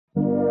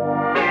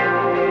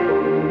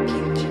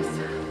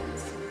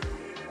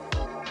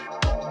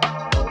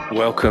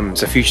Welcome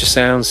to Future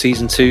Sound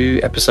Season 2,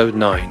 Episode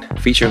 9,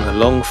 featuring a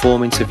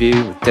long-form interview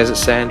with Desert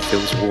Sand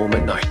Feels Warm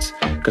at Night,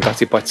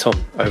 conducted by Tom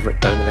over at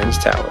Donor Lens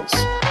Towers.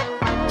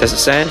 Desert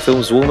Sand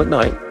Feels Warm at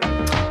Night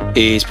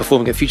is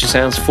performing at Future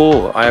Sound's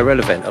 4 IRL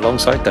event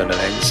alongside Donor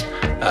Lens,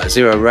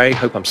 Zero Ray,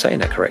 hope I'm saying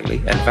that correctly,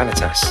 and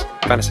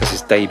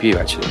Vanitas' debut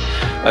actually,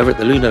 over at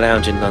the Lunar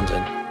Lounge in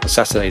London on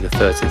Saturday the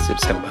 30th of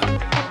September.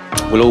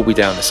 We'll all be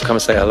down there, so come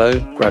and say hello,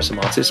 grab some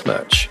artist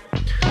merch.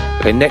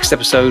 Okay, next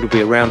episode will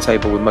be a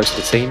roundtable with most of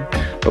the team,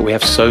 but we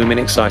have so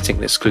many exciting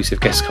and exclusive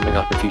guests coming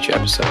up in future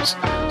episodes.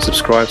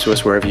 Subscribe to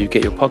us wherever you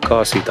get your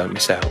podcasts so you don't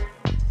miss out.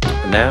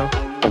 And now,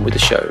 on with the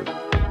show.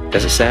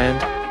 Desert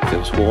Sand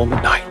Feels Warm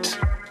at Night.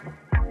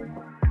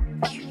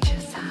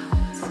 Future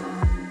Sounds.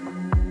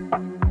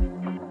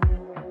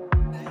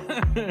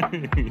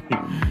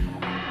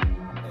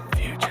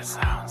 Future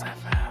Sounds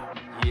FM.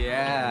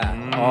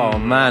 Yeah. Oh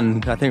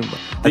man, I think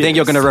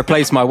you're going to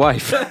replace my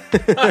wife.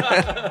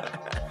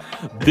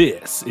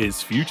 This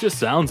is Future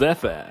Sounds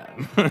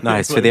FM.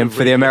 Nice for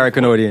the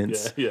American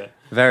audience. Yeah.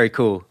 Very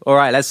cool. All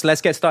right,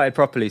 let's get started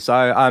properly. So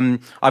I'm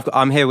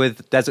here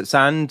with Desert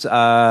Sand,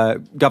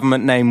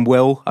 government name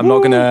Will. I'm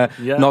not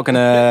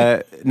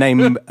gonna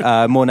name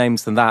more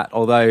names than that.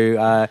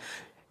 Although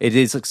it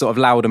is sort of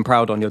loud and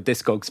proud on your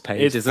Discogs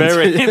page, isn't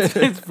it?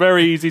 It's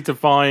very easy to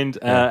find.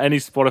 Any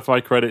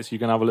Spotify credits, you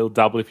can have a little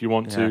dabble if you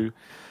want to.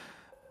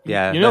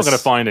 Yeah, you're not going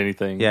to find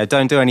anything. Yeah,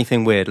 don't do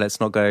anything weird.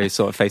 Let's not go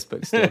sort of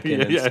Facebook stalking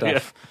and stuff.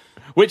 Yeah.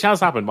 Which has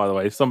happened, by the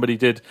way. Somebody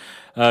did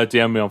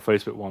DM me on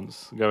Facebook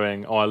once,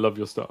 going, "Oh, I love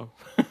your stuff,"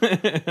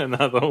 and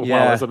I thought,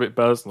 "Wow, that's a bit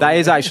personal." That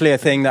is actually a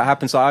thing that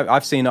happens. So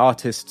I've seen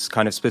artists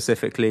kind of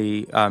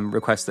specifically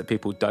request that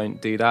people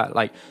don't do that.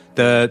 Like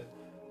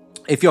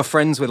if you're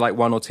friends with like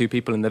one or two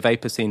people in the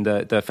vapor scene,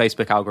 the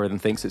Facebook algorithm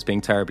thinks it's being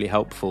terribly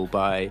helpful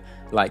by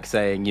like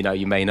saying,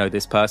 you may know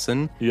this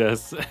person.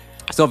 Yes,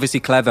 it's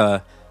obviously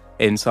clever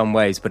in some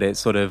ways, but it's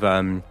sort of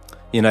Mark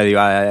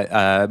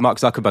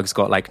Zuckerberg's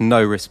got like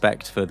no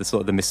respect for the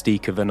sort of the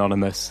mystique of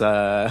anonymous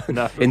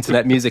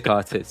internet music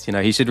artists.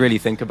 He should really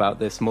think about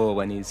this more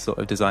when he's sort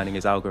of designing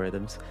his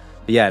algorithms.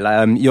 But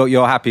yeah,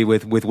 you're happy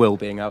with Will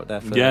being out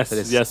there for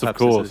this? Yes, of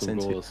course.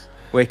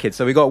 Wicked.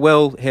 So we got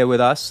Will here with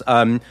us,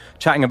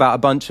 chatting about a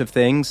bunch of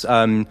things.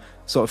 Sort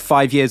of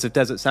 5 years of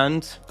Desert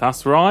Sand.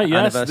 That's right.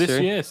 Yes, anniversary.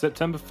 This year,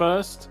 September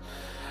 1st.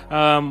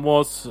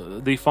 Was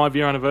the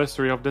 5-year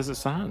anniversary of Desert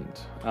Sand.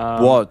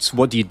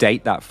 What do you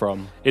date that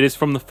from? It is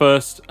from the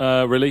first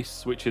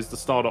release, which is the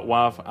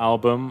Star.wav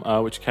album,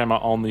 which came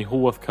out on the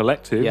Hallworth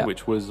Collective,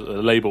 which was a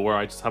label where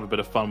I just have a bit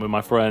of fun with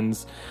my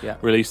friends,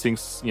 releasing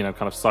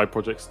kind of side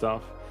project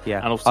stuff.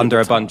 Yeah, and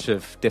under a bunch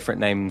of different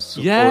names,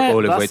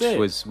 all of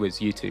which was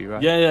you two,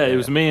 right? Yeah. It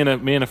was me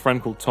and a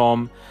friend called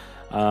Tom.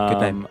 Good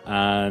name.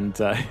 And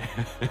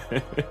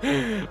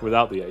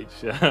without the H,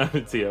 Tom.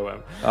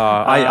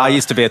 I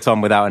used to be a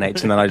Tom without an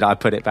H, and then I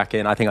put it back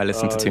in. I think I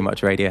listened to too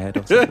much Radiohead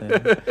or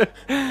something.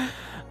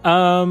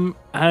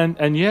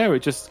 And it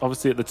just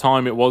obviously at the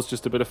time it was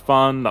just a bit of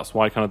fun. That's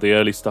why kind of the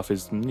early stuff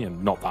is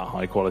not that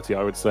high quality,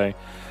 I would say.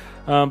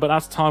 But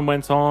as time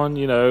went on,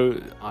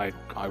 I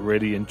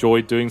really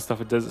enjoyed doing stuff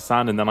at Desert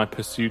Sand, and then I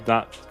pursued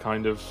that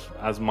kind of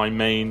as my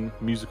main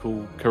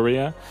musical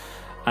career.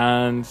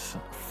 And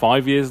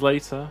 5 years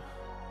later,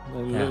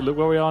 look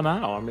where we are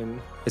now. I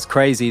mean, it's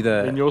crazy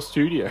that in your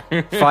studio,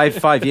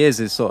 5 years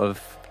is sort of,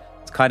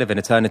 it's kind of an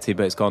eternity,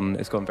 but it's gone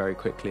very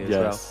quickly as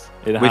well.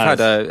 We've had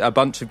a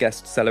bunch of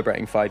guests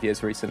celebrating 5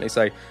 years recently.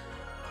 So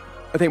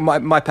I think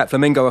my Pet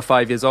Flamingo are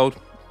 5 years old.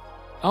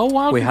 Oh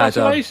wow!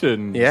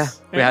 Congratulations!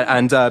 We had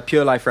and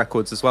Pure Life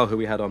Records as well, who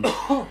we had on.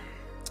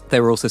 They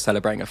were also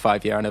celebrating a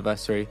 5-year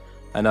anniversary,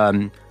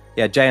 and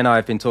Jay and I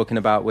have been talking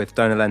about with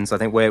Donor Lens. I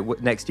think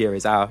next year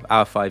is our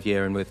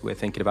 5-year, and we're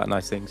thinking about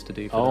nice things to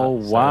do for that.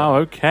 Wow!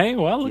 Okay,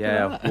 well, look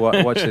at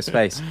that. Watch this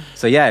space.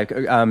 So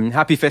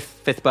happy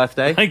fifth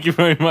birthday! Thank you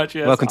very much.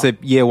 Yes. Welcome to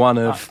year 1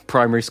 of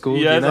primary school.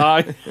 Yes,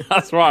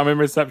 that's right. I'm in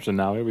reception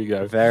now. Here we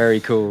go.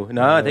 Very cool.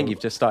 No, I think you've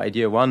just started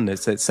year 1.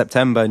 It's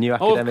September, new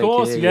academic year. Of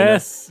course,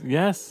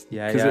 yes.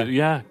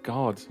 Yeah.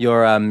 God,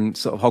 your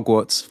sort of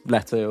Hogwarts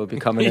letter will be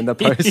coming in the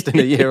post in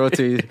a year or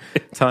two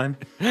time.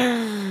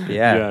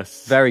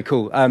 Yes. Very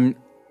cool.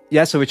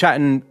 So we're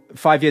chatting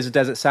 5 years of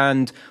Desert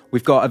Sand.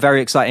 We've got a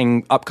very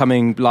exciting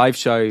upcoming live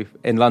show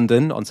in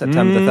London on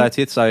September the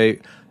 30th. So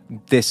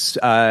this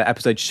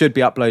episode should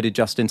be uploaded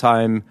just in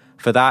time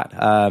for that.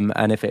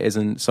 And if it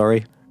isn't,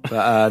 sorry.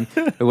 But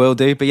it will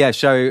do. But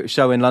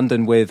show in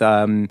London with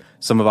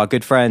some of our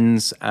good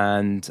friends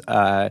and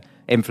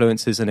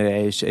influences, and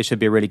it should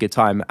be a really good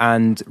time.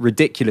 And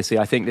ridiculously,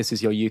 I think this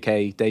is your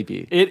UK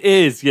debut. It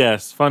is,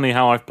 yes. Funny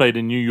how I've played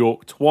in New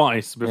York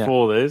twice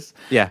before this.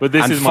 Yeah, but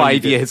this and is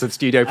 5 years of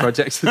studio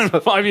projects.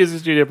 5 years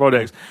of studio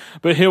projects.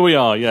 But here we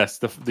are, yes,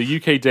 the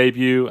UK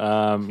debut.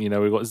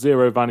 We've got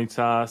Zero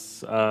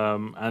Vanitas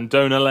and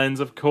Donor Lens,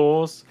 of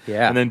course.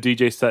 Yeah. And then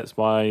DJ sets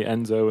by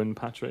Enzo and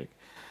Patrick.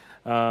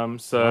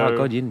 So, oh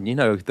God, you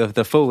know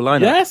the full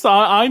lineup. Yes,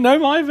 I know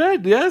my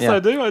vet. Yes, yeah. I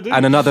do.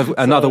 And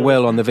another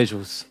Will on the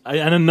visuals.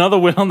 And another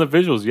Will on the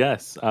visuals.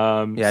 Yes.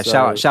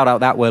 Shout out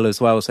that Will as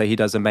well. So he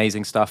does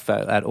amazing stuff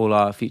at all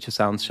our Future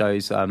Sounds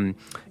shows,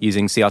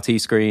 using CRT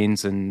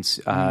screens and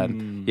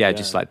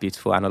just like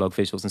beautiful analog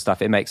visuals and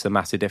stuff. It makes a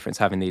massive difference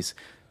having these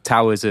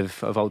towers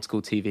of old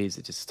school TVs.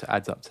 It just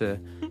adds up to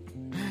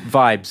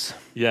vibes.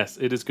 Yes,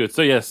 it is good.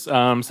 So yes,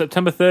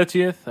 September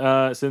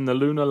 30th, it's in the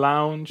Lunar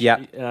Lounge. Yeah,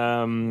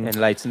 in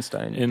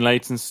Leytonstone. In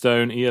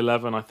Leytonstone,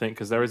 E11, I think,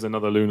 because there is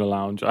another Lunar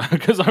Lounge.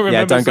 Because I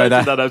remember don't go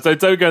there. that up. So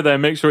don't go there.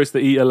 Make sure it's the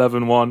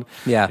E11 one.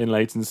 Yeah. In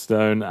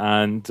Leytonstone,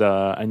 and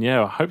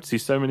I hope to see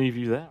so many of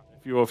you there.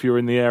 If you're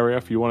in the area,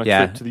 if you want a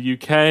trip to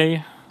the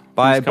UK.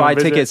 Buy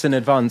tickets in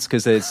advance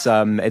because it's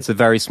a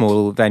very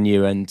small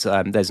venue and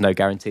there's no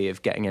guarantee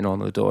of getting in on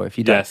the door if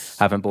you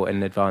haven't bought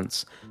in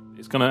advance.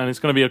 It's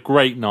gonna be a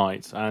great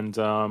night, and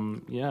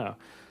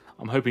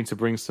I'm hoping to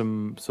bring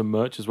some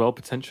merch as well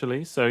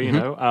potentially.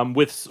 So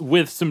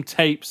with some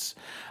tapes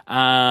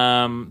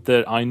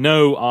that I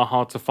know are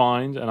hard to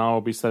find, and I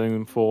will be selling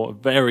them for a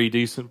very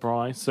decent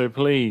price. So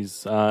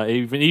please,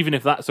 even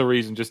if that's a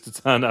reason just to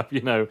turn up,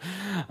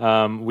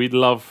 we'd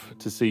love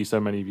to see so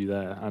many of you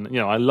there. And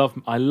I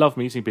love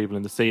meeting people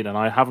in the scene, and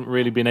I haven't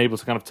really been able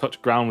to kind of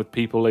touch ground with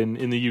people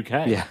in the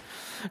UK. Yeah.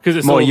 Because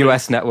it's more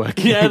US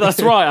networking. Yeah, that's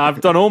right.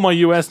 I've done all my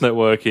US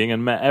networking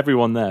and met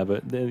everyone there,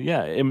 but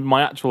in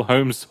my actual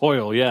home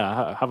soil,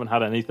 I haven't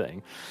had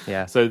anything.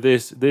 Yeah. So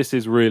this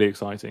is really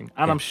exciting,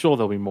 and I'm sure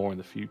there'll be more in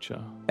the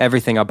future.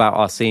 Everything about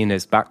our scene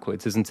is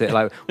backwards, isn't it?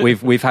 Like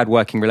we've had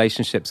working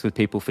relationships with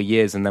people for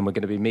years, and then we're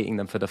going to be meeting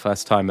them for the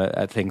first time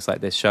at things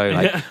like this show,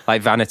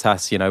 like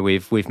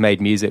Vanitas. We've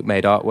made music,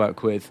 made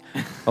artwork with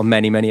on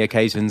many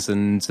occasions,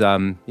 and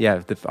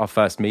our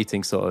first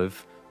meeting sort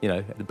of.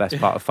 The best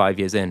part of 5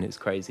 years in, it's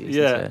crazy.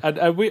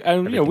 And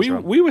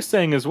we were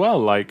saying as well,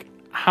 like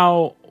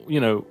how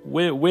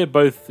we're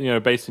both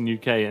based in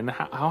UK, and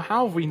how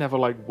have we never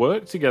like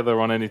worked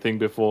together on anything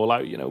before?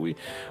 Like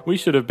we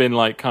should have been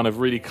like kind of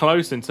really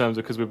close in terms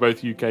of because we're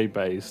both UK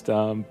based,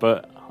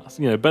 but.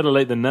 Better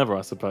late than never,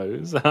 I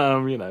suppose.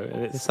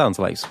 It sounds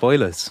like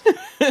spoilers.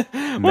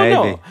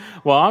 Maybe.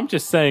 Well, I'm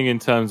just saying in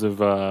terms of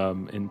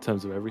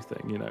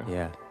everything.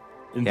 Yeah.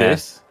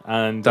 This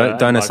and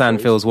Donor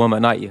Sand feels warm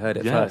at night. You heard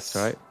it first,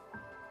 right?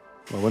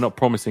 Well, we're not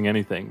promising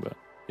anything, but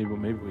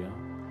maybe we are.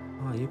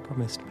 Oh, you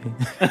promised me.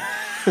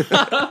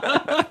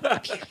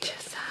 Future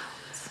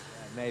Sounds.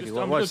 Maybe.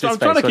 I'm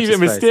trying to keep it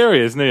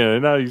mysterious, Neo.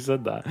 Now you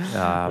said that.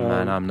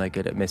 Man, I'm no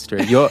good at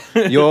mystery. You're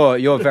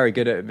very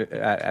good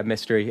at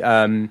mystery.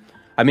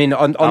 I mean,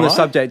 on the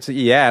subject,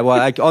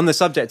 on the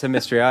subject of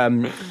mystery, I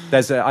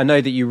know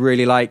that you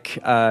really like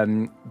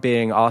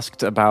being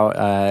asked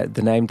about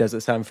the name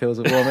Desert Sand Feels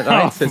of Warm at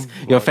Night. It's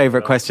your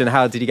favourite question.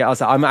 How did you get asked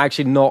that? I'm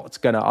actually not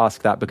going to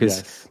ask that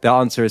because the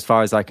answer, as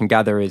far as I can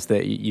gather, is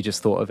that you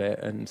just thought of it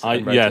and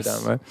wrote it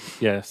down, right?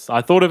 Yes,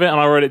 I thought of it and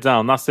I wrote it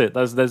down. That's it.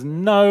 There's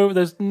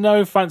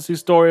no fancy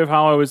story of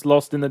how I was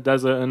lost in the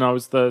desert and I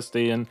was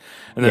thirsty and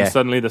then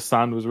suddenly the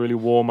sand was really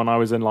warm and I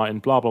was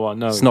enlightened. Blah blah blah.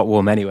 No, it's not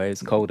warm anyway.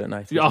 It's cold at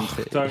night.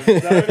 Don't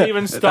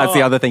even start. That's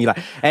the other thing you like.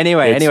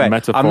 Anyway,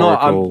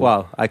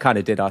 metaphorical. I kind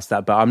of did ask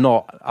that, but I'm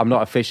not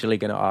officially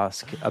going to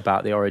ask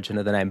about the origin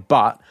of the name.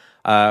 But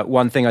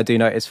one thing I do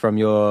notice from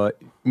your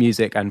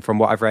music and from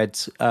what I've read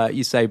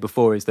you say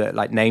before is that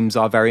like names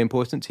are very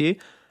important to you.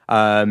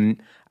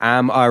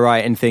 Am I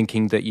right in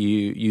thinking that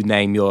you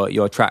name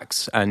your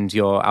tracks and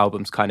your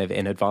albums kind of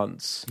in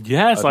advance?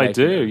 Yes, I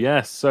do.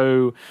 Yes.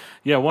 So,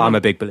 I'm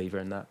a big believer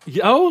in that.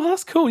 Oh,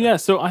 that's cool. Yeah.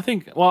 So I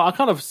think, I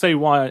kind of say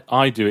why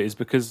I do it is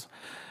because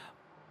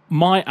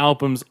my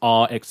albums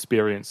are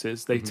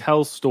experiences. They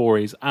tell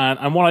stories.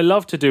 And what I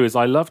love to do is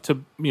I love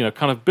to,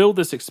 kind of build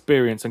this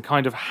experience and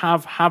kind of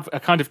have a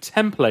kind of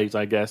template,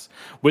 I guess,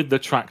 with the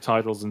track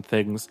titles and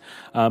things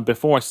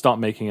before I start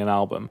making an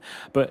album.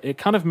 But it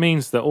kind of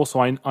means that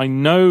also I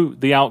know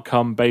the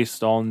outcome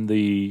based on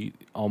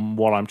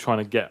what I'm trying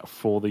to get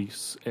for the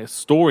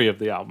story of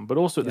the album. But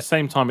also at the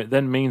same time, it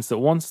then means that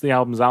once the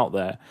album's out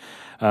there,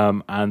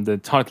 and the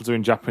titles are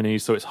in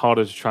Japanese, so it's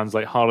harder to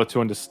translate, harder to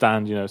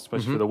understand,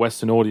 especially for the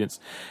Western audience.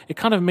 It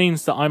kind of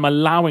means that I'm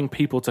allowing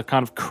people to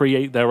kind of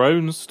create their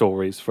own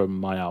stories from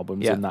my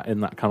albums in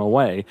that kind of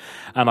way.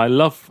 And I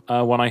love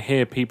when I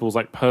hear people's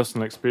like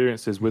personal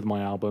experiences with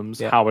my albums,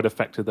 how it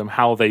affected them,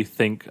 how they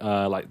think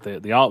like the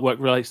artwork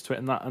relates to it,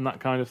 and that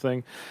kind of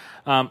thing.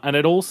 And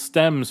it all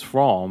stems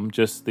from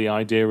just the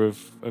idea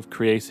of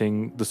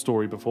creating the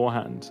story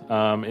beforehand.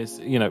 It's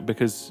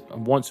because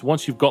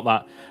once you've got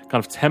that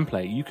kind of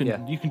template, you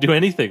can do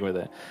anything with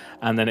it,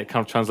 and then it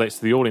kind of translates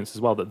to the audience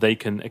as well that they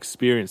can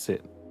experience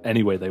it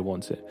any way they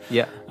want it.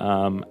 Yeah,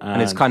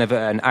 and it's kind of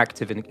an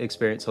active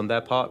experience on their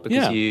part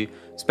because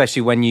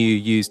especially when you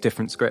use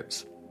different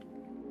scripts.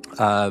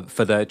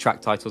 For the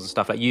track titles and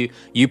stuff, like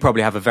you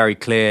probably have a very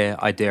clear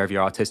idea of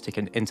your artistic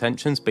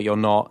intentions, but you're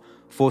not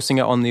forcing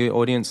it on the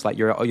audience. Like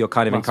you're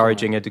kind of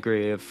encouraging a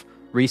degree of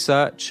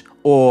research,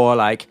 or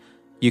like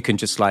you can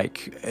just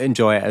like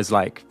enjoy it as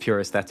like pure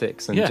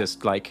aesthetics and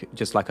just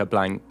like a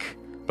blank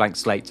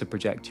slate to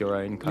project your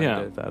own kind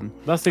of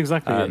that's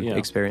exactly it,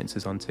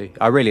 experiences onto.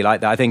 I really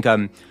like that. I think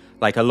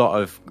like a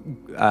lot of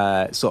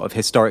sort of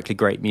historically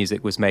great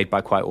music was made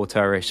by quite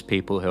auteurish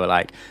people who are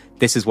like,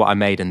 this is what I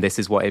made and this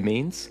is what it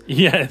means.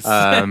 Yes.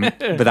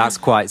 But that's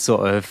quite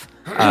sort of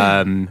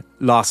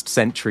last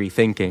century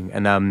thinking.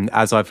 And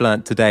as I've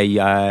learnt today,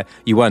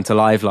 you weren't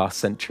alive last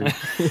century.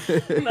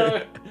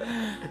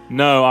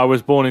 No, I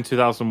was born in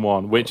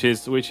 2001, which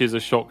is a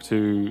shock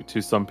to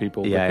some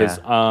people because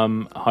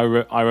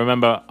I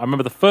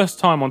remember the first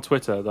time on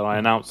Twitter that I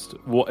announced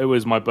what it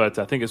was my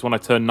birthday. I think it's when I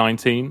turned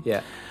 19.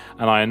 Yeah.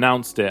 And I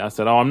announced it. I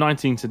said, I'm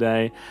 19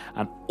 today.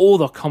 And all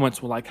the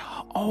comments were like,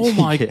 oh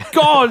my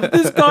God,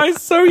 this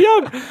guy's so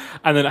young.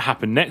 And then it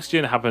happened next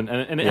year,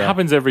 and it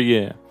happens every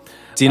year.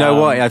 Do you know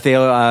what? I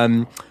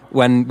feel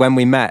when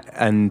we met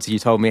and you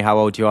told me how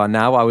old you are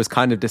now, I was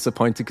kind of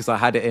disappointed because I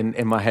had it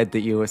in my head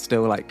that you were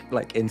still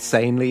like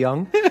insanely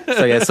young.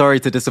 So yeah, sorry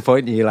to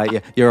disappoint you.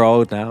 Like you're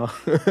old now.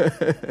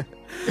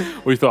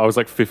 We thought I was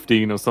like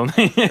 15 or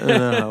something.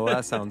 No, well,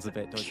 that sounds a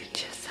bit dodgy.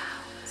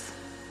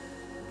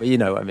 But you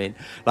know what I mean.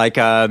 Like,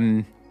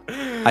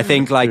 I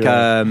think like,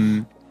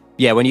 when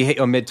you hit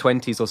your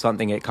mid-20s or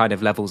something, it kind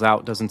of levels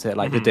out, doesn't it?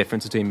 Like the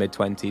difference between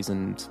mid-20s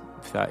and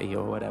 30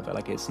 or whatever.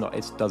 Like it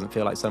doesn't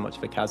feel like so much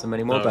of a chasm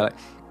anymore. No. But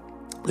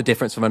like, the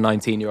difference from a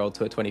 19-year-old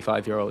to a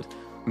 25-year-old,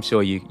 I'm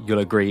sure you'll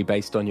agree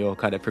based on your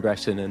kind of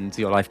progression and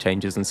your life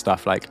changes and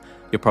stuff. Like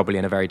you're probably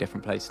in a very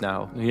different place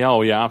now. Yeah,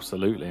 oh yeah,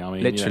 absolutely. I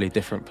mean, literally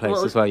different place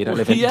as well. You don't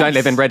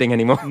live in Reading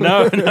anymore.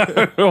 No.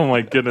 Oh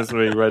my goodness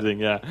me, Reading.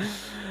 Yeah.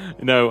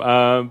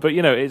 No, but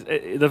you know,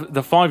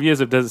 the 5 years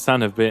of Desert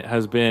Sand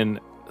has been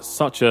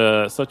such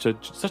a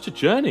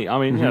journey. I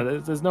mean, you know,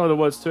 there's no other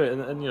words to it,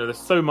 and you know, there's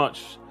so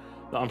much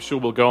that I'm sure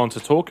we'll go on to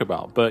talk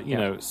about. But you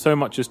know, so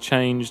much has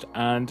changed,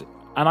 and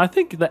I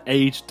think that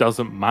age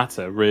doesn't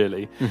matter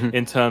really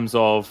in terms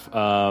of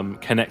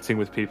connecting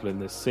with people in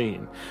this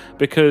scene,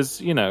 because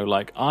you know,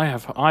 like I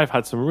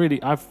have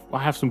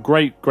some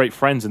great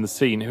friends in the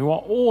scene who are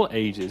all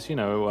ages. You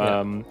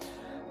know.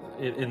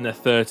 In their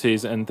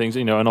 30s and things,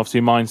 you know, and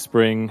obviously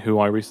Mindspring, who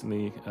I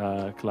recently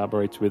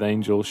collaborated with,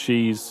 Angel,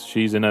 she's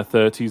in her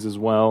 30s as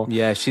well.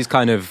 Yeah, she's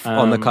kind of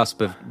on the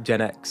cusp of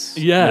Gen X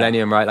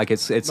millennium, right? Like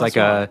it's like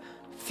a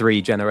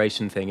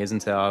 3-generation thing,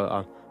 isn't it?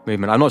 Our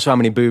movement. I'm not sure how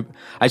many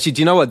actually,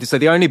 do you know what? So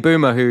the only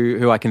boomer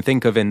who I can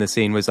think of in the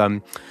scene was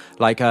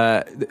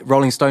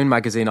Rolling Stone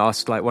magazine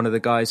asked like one of the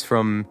guys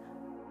from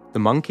the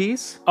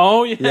Monkees.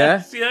 Oh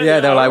yes, yeah.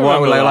 They were like,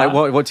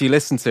 what do you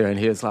listen to? And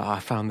he was like, I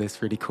found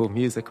this really cool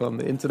music on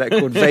the internet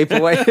called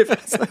Vaporwave.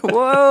 It's like,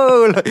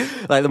 whoa,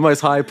 like the most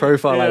high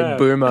profile like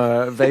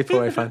boomer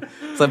Vaporwave fan.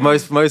 It's like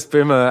most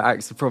boomer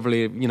acts are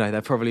probably, you know,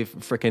 they're probably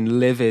freaking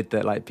livid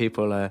that like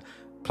people are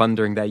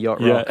plundering their yacht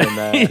rock and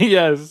their,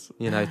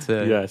 you know,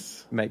 to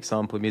make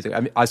sample music. I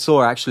mean, I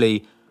saw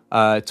actually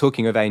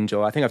talking of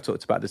Angel, I think I've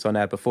talked about this on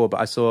air before,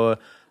 but I saw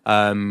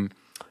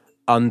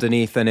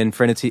underneath an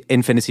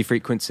Infinity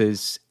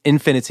Frequencies like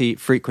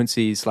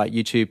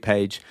YouTube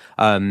page,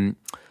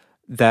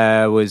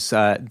 there was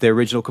the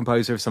original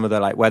composer of some of the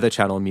like Weather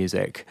Channel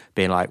music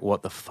being like,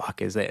 what the fuck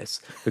is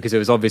this? Because it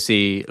was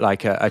obviously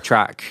like a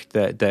track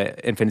that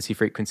the Infinity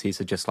Frequencies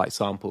had just like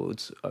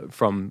sampled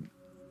from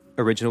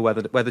original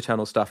Weather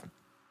Channel stuff,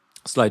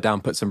 slowed down,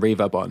 put some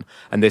reverb on,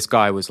 and this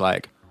guy was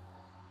like,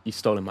 you've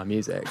stolen my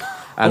music.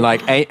 And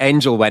like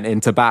Angel went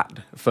into bat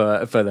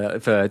for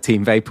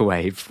Team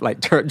Vaporwave, like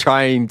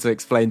trying to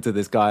explain to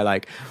this guy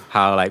like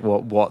how like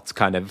what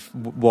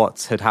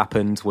had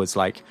happened was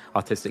like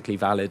artistically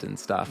valid and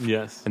stuff.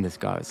 Yes. And this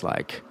guy was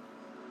like,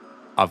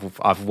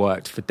 I've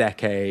worked for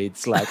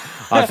decades. Like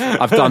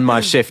I've done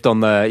my shift on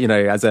the, you know,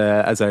 as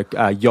a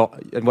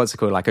yacht, what's it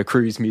called, like a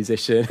cruise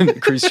musician,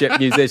 cruise ship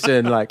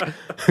musician. Like,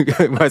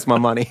 where's my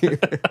money?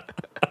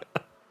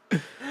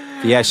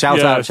 Yeah, shout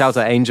out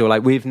Angel.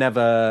 Like we've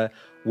never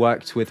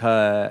worked with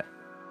her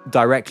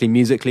directly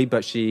musically,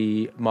 but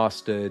she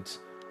mastered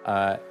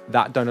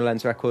that Donor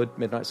Lens record,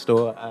 Midnight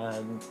Store,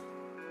 and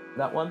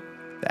that one,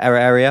 the Error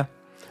Area.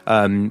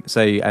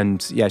 She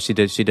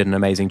did an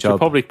amazing job. Should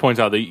probably point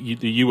out that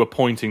you were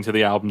pointing to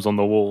the albums on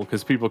the wall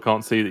because people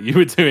can't see that you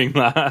were doing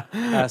that.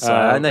 That's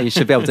right. I know, you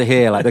should be able to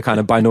hear like the kind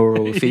of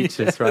binaural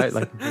features, right?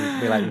 Like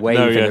you're like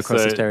waving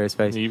across the stereo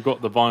space. You've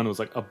got the vinyls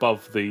like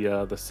above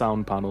the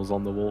sound panels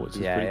on the wall, which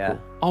is pretty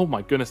cool. Oh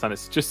my goodness, and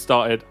it's just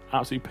started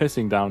absolutely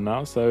pissing down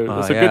now, so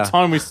it's a good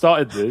time we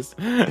started this.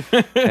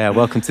 Yeah,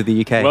 welcome to the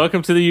UK.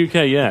 Welcome to the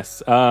UK,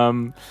 yes.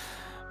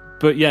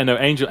 But yeah, no,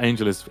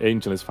 Angel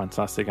is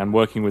fantastic, and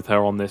working with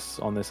her on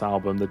this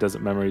album, The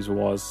Desert Memories,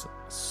 was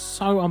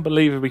so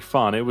unbelievably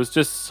fun. It was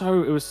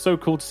so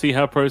cool to see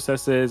her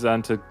processes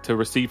and to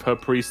receive her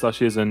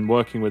pre-slushes and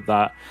working with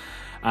that.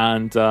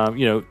 And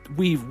you know,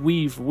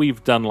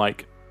 we've done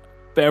like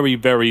very,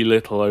 very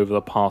little over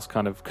the past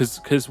kind of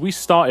because we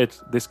started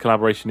this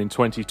collaboration in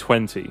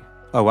 2020.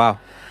 Oh wow.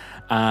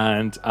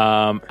 And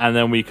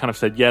then we kind of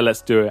said, yeah,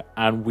 let's do it,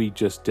 and we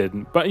just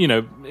didn't. But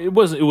it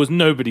was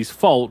nobody's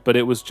fault, but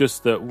it was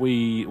just that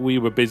we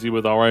were busy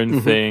with our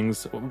own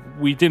things.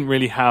 We didn't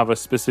really have a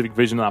specific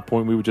vision at that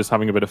point. We were just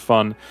having a bit of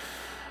fun.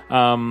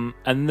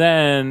 And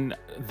then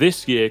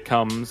this year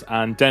comes,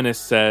 and Dennis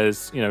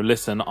says,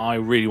 listen, I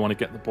really want to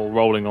get the ball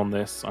rolling on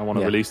this. I want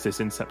to release this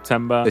in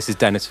September. This is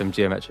Dennis from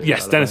Geometric.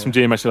 Yes, Dennis from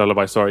Geometric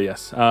Lullaby. Sorry,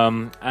 yes.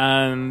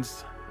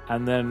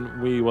 And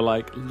then we were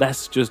like,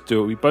 let's just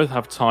do it. We both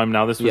have time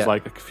now. This was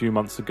like a few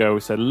months ago. We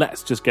said,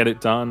 let's just get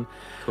it done.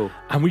 Cool.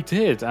 And we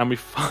did. And we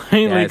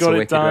finally got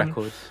it done.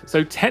 Record.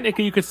 So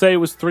technically you could say it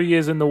was 3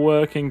 years in the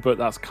working, but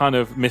that's kind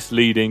of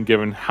misleading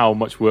given how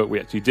much work we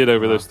actually did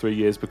over those 3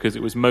 years, because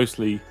it was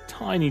mostly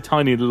tiny,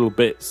 tiny little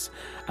bits.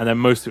 And then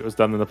most of it was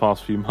done in the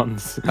past few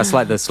months. That's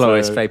like the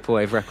slowest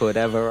vaporwave record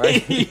ever,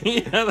 right?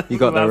 You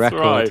got the record.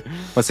 Right.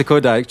 What's it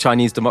called?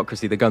 Chinese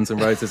Democracy, the Guns N'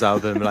 Roses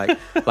album.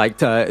 Like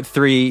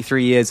 3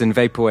 years in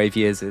vaporwave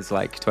years is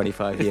like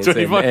 25 years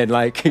in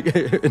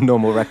like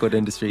normal record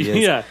industry years.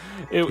 Yeah.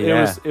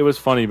 It was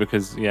funny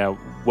because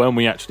when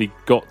we actually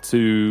got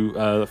to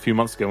a few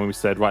months ago when we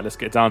said, right, let's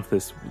get down to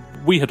this,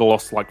 we had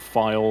lost like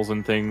files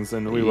and things,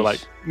 and we were like,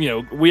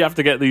 we have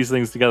to get these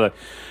things together,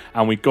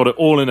 and we got it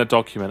all in a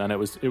document, and it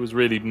was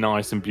really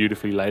nice and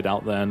beautifully laid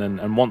out then,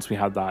 and once we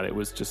had that, it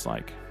was just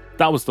like,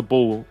 that was the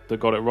ball that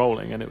got it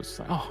rolling, and it was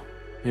like, oh,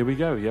 here we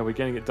go, we're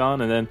getting it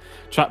done. And then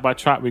track by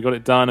track we got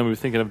it done, and we were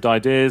thinking of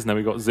ideas, and then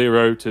we got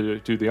Zero to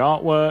do the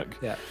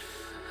artwork,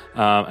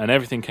 and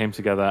everything came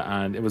together,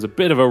 and it was a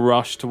bit of a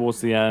rush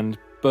towards the end,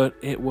 but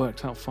it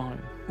worked out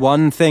fine.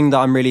 One thing that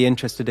I'm really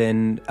interested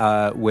in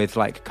with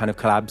like kind of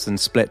collabs and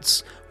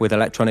splits with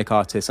electronic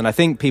artists, and I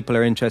think people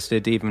are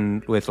interested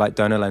even with like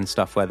donor lens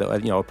stuff where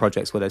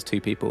projects where there's two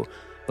people,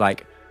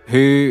 like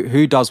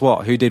who does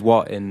what, who did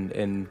what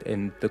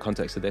in the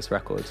context of this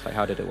record, like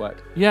how did it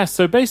work? Yeah,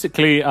 so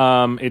basically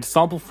it's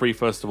sample free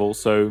first of all,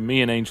 so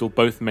me and Angel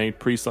both made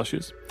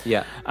pre-slushes. So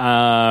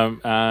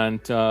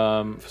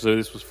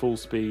this was full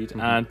speed,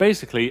 and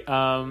basically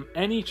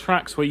any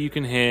tracks where you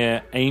can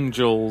hear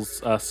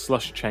Angel's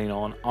slush chain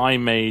on, I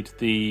made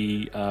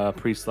the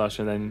pre-slush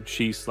and then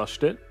she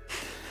slushed it.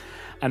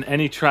 And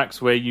any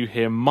tracks where you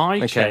hear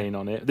my chain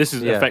on it, this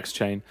is effects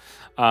chain,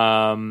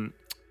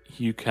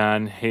 you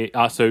can hear.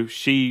 So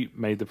she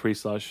made the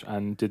pre-slush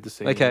and did the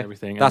singing and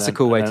everything. That's a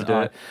cool way to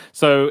do it.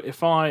 So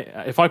if I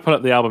put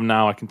up the album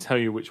now, I can tell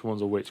you which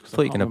ones are which. I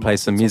thought you were going to play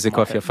some music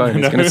off your phone.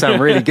 It's going to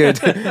sound really good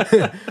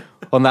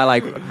on that,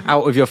 like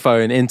out of your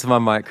phone into my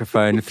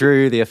microphone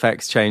through the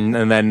effects chain,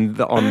 and then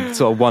on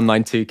sort of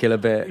 192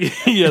 kilobit.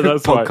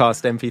 That's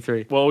podcast right.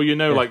 MP3. Well,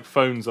 like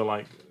phones are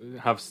like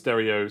have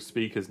stereo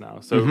speakers now,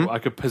 so I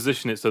could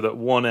position it so that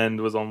one end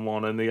was on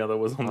one and the other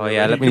was on the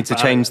other. Let me need to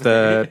change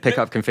the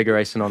pickup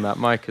configuration on that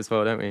mic as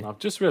well, don't we? I've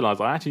just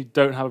realised I actually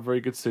don't have a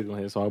very good signal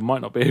here, so I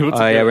might not be able to.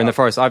 We're in the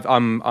forest.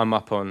 I'm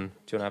up on.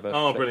 Do you want to have a?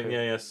 Oh, brilliant!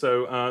 Yeah.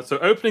 So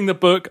opening the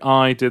book,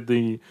 I did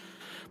the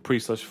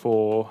pre-slush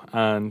 4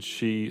 and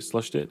she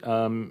slushed it.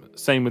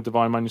 Same with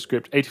Divine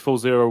Manuscript.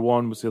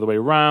 8401 was the other way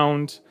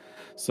around.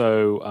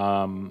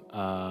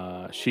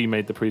 So she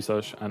made the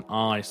pre-slush and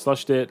I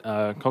slushed it.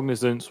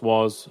 Cognizance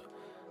was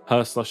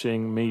her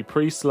slushing, me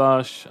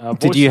pre-slush.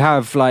 Did you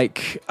have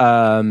like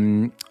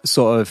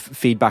sort of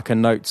feedback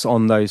and notes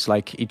on those,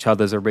 like each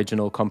other's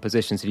original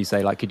compositions? Did you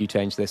say like, could you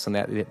change this and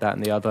that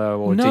and the other?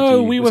 Or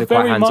no, we were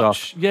very much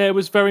off? Yeah, it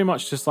was very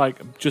much just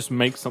like, just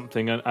make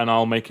something and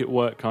I'll make it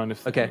work kind of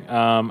thing. Okay.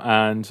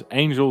 And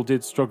Angel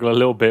did struggle a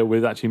little bit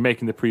with actually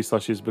making the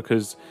pre-slushes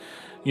because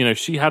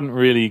she hadn't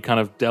really kind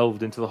of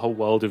delved into the whole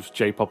world of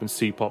J-pop and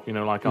C-pop,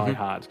 like I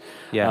had.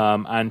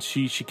 Yeah. And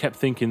she kept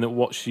thinking that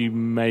what she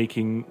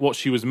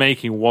was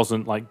making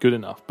wasn't like good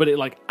enough, but it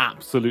like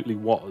absolutely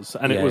was,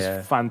 and it was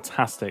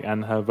fantastic.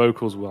 And her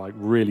vocals were like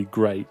really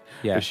great.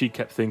 Yeah. But she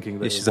kept thinking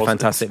that she's a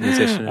fantastic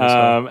musician. As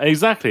well.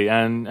 Exactly.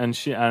 And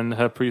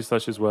her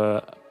pre-slushes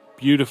were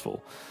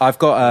beautiful. I've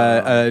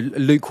got a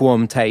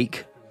lukewarm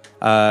take,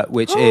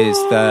 which is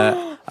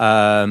the.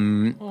 Oh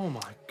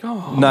my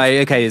God. No,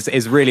 okay,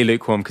 it's really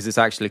lukewarm because it's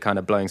actually kind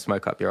of blowing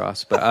smoke up your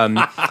ass. But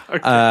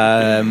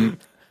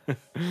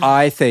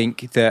I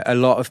think that a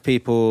lot of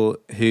people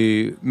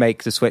who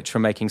make the switch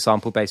from making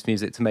sample-based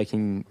music to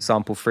making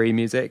sample-free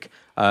music,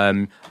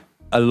 a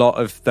lot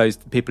of those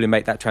people who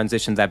make that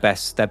transition, their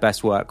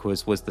best work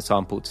was the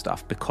sampled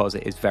stuff, because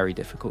it is very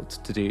difficult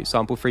to do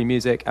sample-free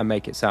music and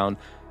make it sound,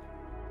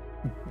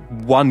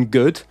 one,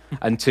 good,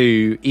 and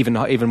two, even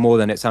more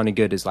than it sounding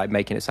good, is like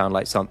making it sound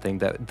like something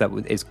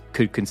that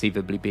could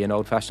conceivably be an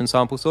old-fashioned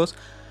sample source.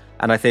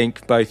 And I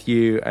think both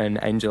you and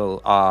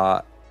Angel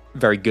are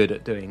very good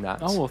at doing that.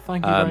 Oh, well,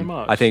 thank you very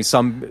much. I think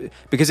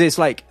because it's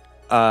like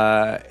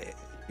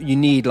you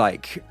need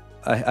like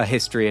a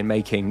history in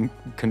making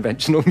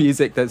conventional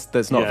music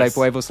that's not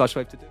vaporwave or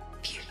slushwave to do.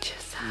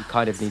 You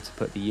kind of need to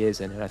put the years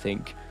in, and I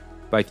think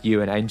both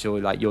you and Angel,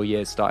 like your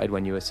years started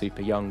when you were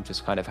super young,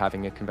 just kind of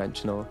having a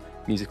conventional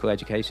musical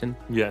education.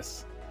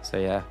 Yes.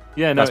 So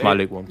that's my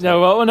lukewarm take.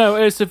 No,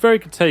 it's a very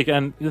good take,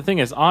 and the thing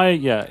is,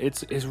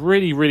 it's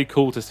really really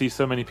cool to see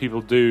so many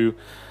people do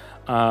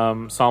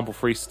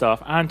sample-free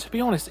stuff. And to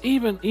be honest,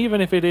 even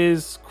if it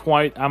is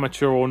quite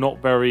amateur or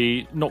not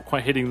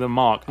quite hitting the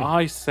mark,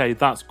 I say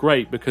that's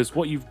great, because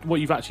what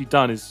you've actually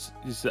done is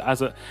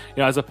as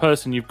a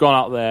person, you've gone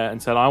out there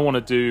and said, I want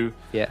to do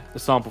a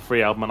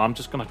sample-free album, and I'm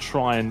just going to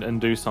try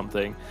and do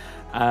something.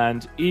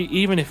 And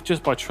even if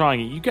just by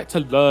trying it, you get to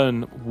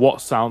learn what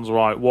sounds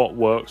right, what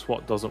works,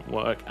 what doesn't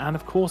work. And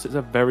of course, it's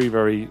a very,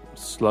 very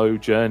slow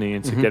journey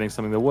into getting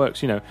something that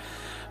works.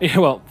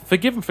 Well,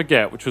 Forgive and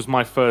Forget, which was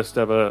my first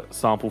ever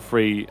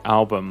sample-free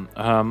album,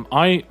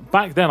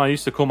 back then I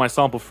used to call my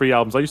sample-free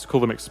albums, I used to call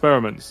them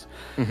experiments.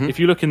 If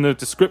you look in the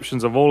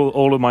descriptions of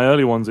all of my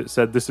early ones, it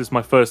said, this is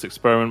my first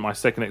experiment, my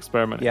second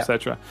experiment,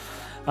 etc.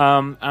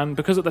 And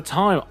because at the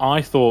time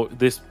I thought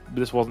this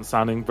wasn't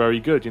sounding very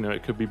good,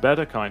 it could be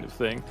better, kind of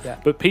thing. Yeah.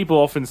 But people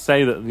often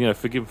say that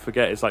Forgive and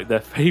Forget is like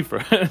their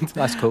favorite.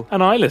 That's cool.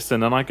 And I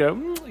listen and I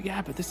go,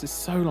 yeah, but this is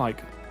so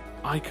like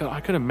I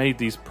could have made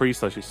these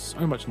pre-slushes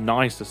so much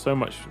nicer, so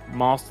much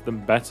mastered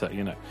them better.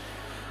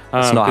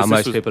 It's not how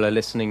most people are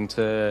listening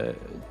to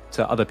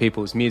other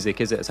people's music,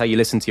 is it? It's how you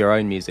listen to your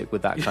own music,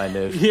 with that kind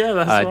of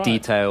right.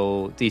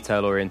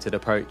 detail-oriented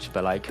approch.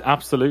 But like,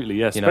 absolutely,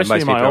 yes. Most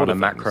people are on a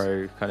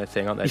macro kind of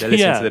thing, aren't they? They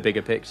listen to the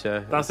bigger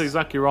picture. That's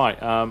exactly right.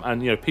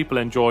 And people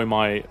enjoy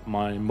my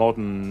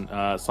modern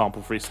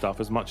sample-free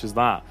stuff as much as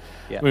that.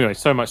 Yeah. Anyway,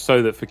 so much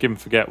so that Forgive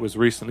and Forget was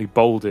recently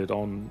bolded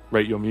on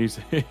Rate Your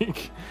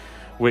Music.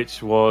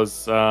 Which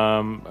was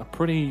a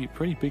pretty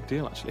big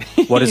deal, actually.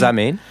 What does that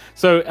mean?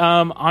 So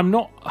I'm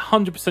not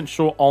 100%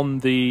 sure on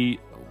the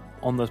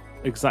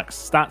exact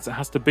stats it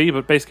has to be,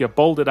 but basically a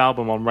bolded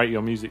album on Rate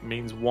Your Music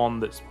means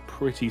one that's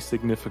pretty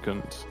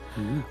significant.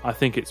 I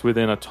think it's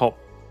within a top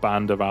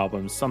band of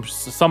albums.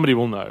 Somebody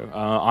will know.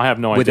 I have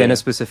no idea. Within a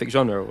specific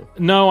genre?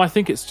 No, I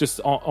think it's just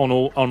on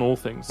all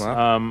things.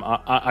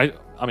 Wow.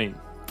 I mean,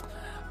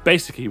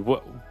 basically,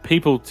 what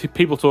people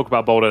talk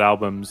about bolded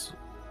albums,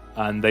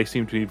 and they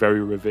seem to be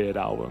very revered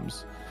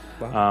albums.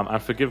 Wow.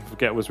 And Forgive and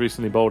Forget was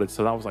recently bolded,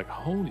 so that was like,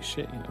 holy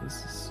shit,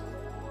 this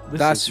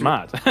is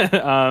mad.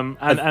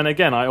 And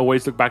again, I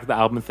always look back at the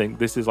album and think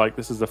this is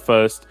the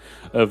first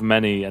of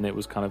many, and it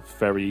was kind of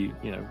very,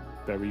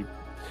 very,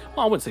 well,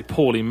 I wouldn't say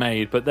poorly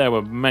made, but there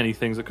were many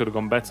things that could have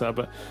gone better.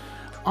 But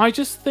I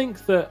just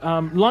think that,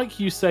 like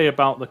you say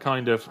about the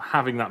kind of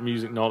having that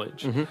music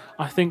knowledge,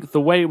 I think the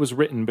way it was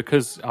written,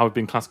 because I've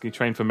been classically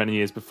trained for many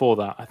years before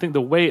that, I think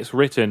the way it's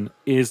written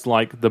is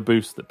like the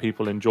boost that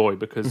people enjoy,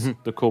 because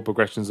the chord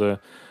progressions are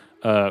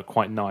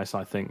quite nice.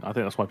 I think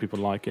that's why people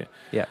like it.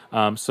 Yeah.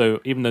 So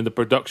even though the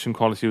production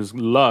quality was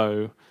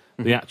low,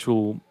 the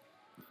actual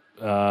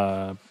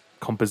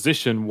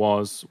composition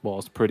was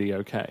pretty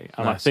okay.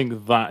 And nice. I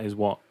think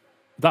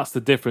that's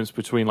the difference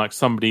between like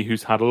somebody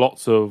who's had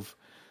lots of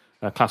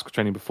classical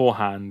training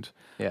beforehand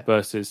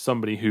versus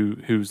somebody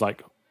who's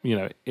like,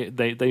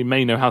 they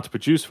may know how to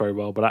produce very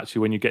well, but actually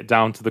when you get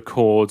down to the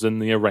chords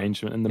and the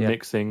arrangement and the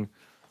mixing,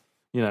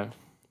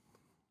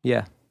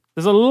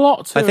 there's a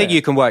lot to it. I think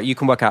you can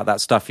work out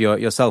that stuff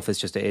yourself. It's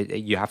just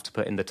you have to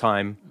put in the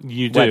time.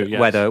 You do,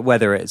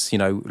 whether it's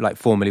like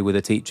formally with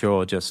a teacher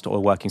or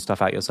working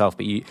stuff out yourself.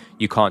 But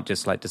you can't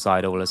just like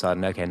decide all of a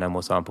sudden, okay, no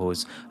more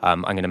samples.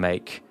 I'm going to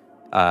make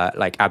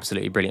like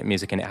absolutely brilliant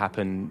music, and it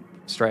happened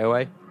straight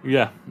away.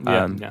 Yeah.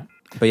 But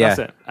yeah, that's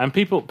it. And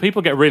people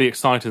get really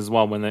excited as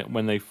well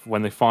when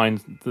they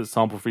find that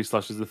sample-free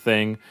slush is the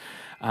thing,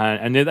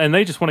 and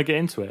they just want to get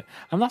into it,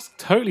 and that's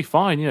totally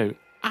fine.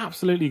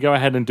 Absolutely go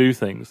ahead and do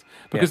things,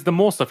 because the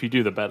more stuff you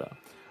do, the better.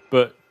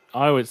 But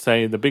I would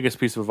say the biggest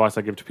piece of advice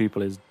I give to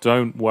people is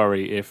don't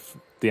worry if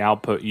the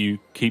output you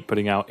keep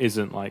putting out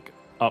isn't like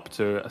up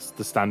to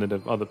the standard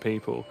of other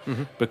people,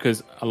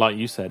 because like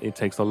you said, it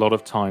takes a lot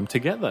of time to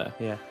get there.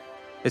 Yeah.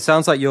 It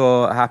sounds like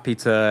you're happy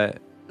to,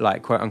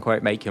 like, quote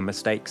unquote, make your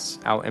mistakes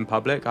out in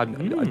public. I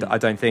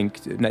don't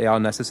think they are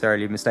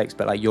necessarily mistakes,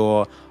 but like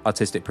your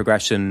artistic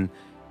progression,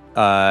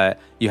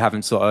 you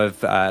haven't sort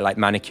of like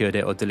manicured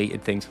it or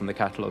deleted things from the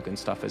catalogue and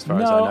stuff, as far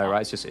as I know,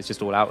 right? It's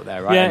just all out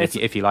there, right? Yeah, and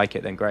if you like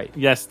it, then great.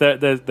 Yes,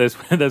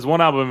 there's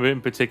one album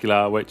in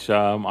particular which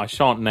I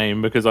shan't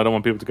name because I don't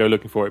want people to go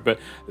looking for it, but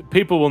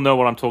people will know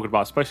what I'm talking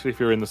about, especially if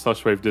you're in the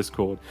Slushwave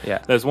Discord.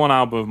 Yeah. There's one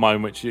album of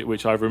mine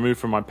which I've removed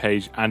from my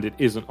page, and it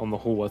isn't on the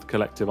Hallworth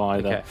Collective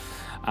either. Okay.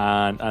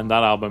 And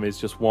that album is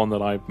just one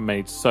that I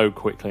made so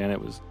quickly, and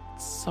it was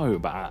so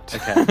bad.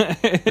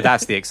 Okay. But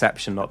that's the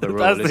exception, not the rule.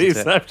 That's the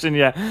exception,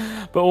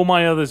 yeah. But all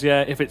my others,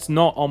 if it's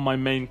not on my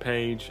main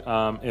page,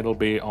 it'll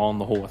be on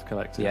the Hallworth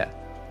Collective. Yeah.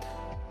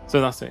 So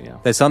that's it, yeah.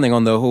 There's something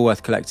on the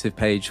Hallworth Collective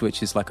page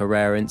which is like a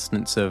rare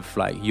instance of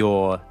like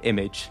your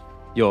image,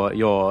 your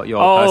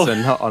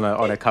person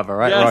on a cover,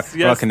 right? Yes.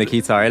 Rocking the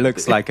guitar. It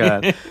looks like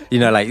a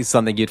like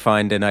something you'd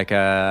find in like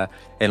a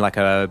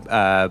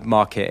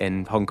market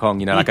in Hong Kong,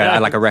 like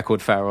a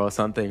record fair or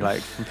something,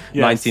 like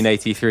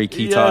 1983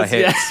 guitar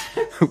hits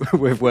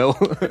with Will.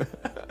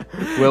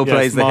 Will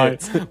plays the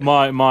hits.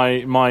 My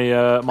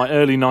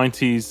early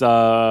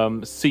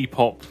 90s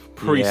C-pop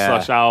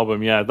pre-slush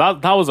album. Yeah,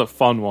 that was a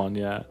fun one.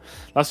 Yeah,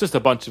 that's just a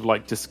bunch of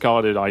like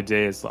discarded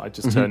ideas that I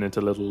just turned into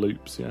little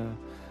loops. Yeah.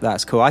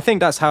 That's cool. I think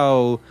that's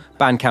how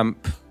Bandcamp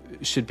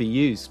should be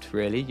used,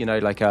 really. You know,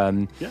 like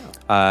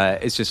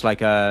it's just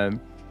like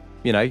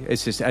you know,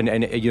 it's just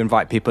and you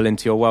invite people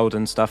into your world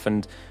and stuff.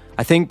 And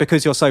I think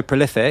because you're so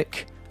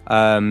prolific,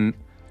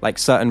 like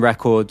certain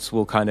records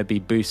will kind of be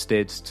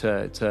boosted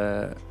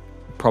to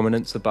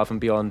prominence above and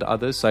beyond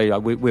others. So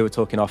we were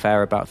talking off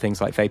air about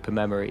things like Vapor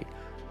Memory.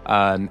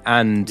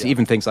 And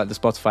even things like the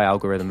Spotify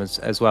algorithm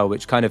as well,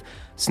 which kind of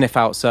sniff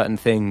out certain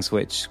things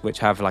which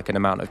have like an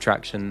amount of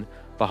traction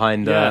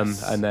behind them,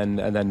 and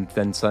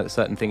then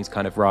certain things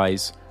kind of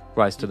rise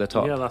to the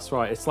top. Yeah, that's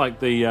right. It's like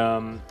the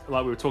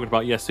like we were talking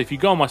about. Yes, so if you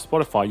go on my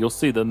Spotify, you'll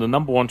see that the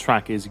number one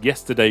track is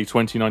Yesterday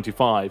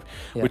 2095,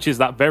 which is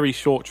that very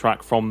short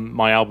track from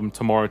my album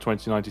Tomorrow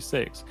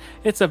 2096.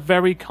 It's a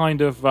very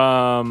kind of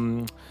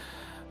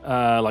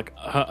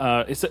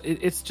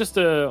it's just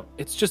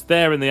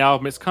there in the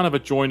album. It's kind of a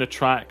joiner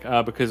track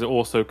because it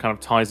also kind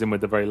of ties in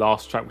with the very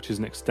last track, which is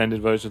an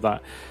extended version of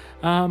that.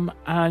 And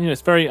you know,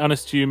 it's very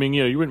unassuming.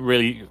 You know, you wouldn't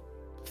really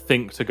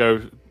think to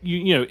go.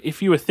 You know,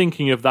 if you were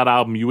thinking of that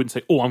album, you wouldn't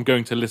say, "Oh, I'm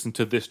going to listen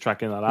to this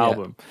track in that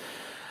album."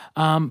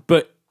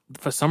 But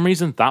for some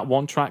reason, that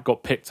one track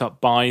got picked up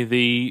by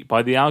the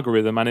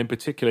algorithm, and in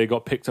particular, it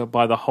got picked up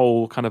by the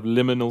whole kind of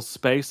liminal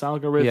space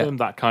algorithm,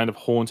 that kind of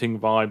haunting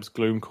vibes,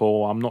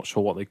 gloomcore. I'm not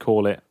sure what they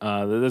call it.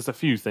 There's a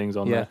few things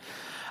on there.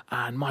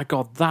 And my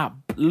God, that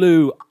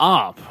blew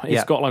up.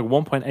 It's got like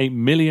 1.8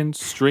 million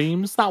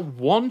streams, that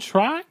one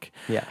track.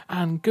 Yeah.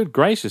 And good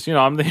gracious, you know,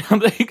 I'm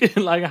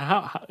thinking like,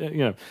 how, you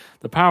know,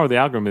 the power of the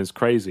algorithm is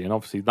crazy. And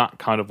obviously that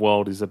kind of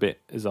world is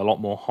a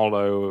lot more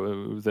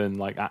hollow than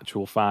like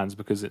actual fans,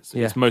 because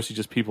it's mostly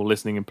just people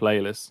listening in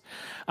playlists.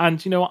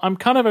 And, you know, I'm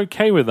kind of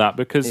okay with that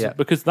because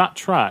that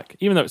track,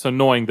 even though it's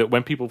annoying that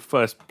when people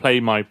first play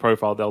my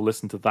profile, they'll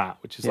listen to that,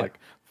 which is like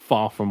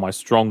far from my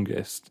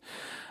strongest.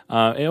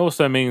 It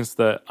also means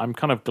that I'm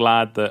kind of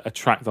glad that a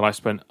track that I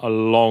spent a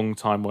long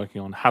time working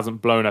on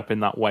hasn't blown up in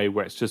that way,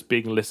 where it's just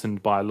being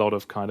listened by a lot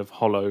of kind of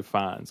hollow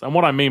fans. And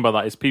what I mean by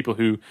that is people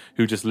who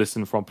just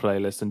listen from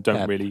playlists and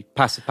don't really...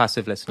 Passive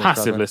listeners.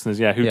 Passive listeners,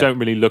 who don't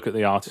really look at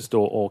the artist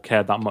or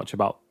care that much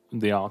about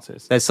the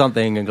artist. There's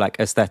something like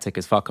aesthetic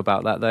as fuck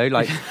about that though.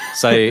 Like,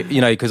 so,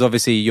 you know, because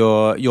obviously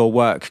your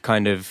work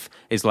kind of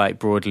is like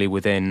broadly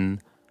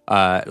within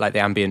like the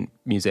ambient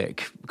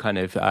music kind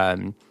of...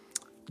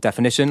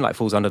 definition, like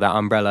falls under that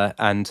umbrella,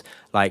 and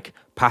like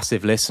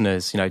passive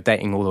listeners, you know,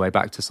 dating all the way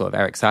back to sort of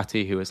Eric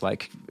Satie, who was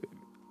like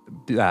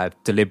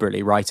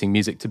deliberately writing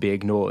music to be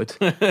ignored.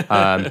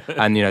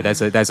 And you know,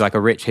 there's like a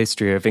rich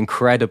history of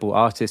incredible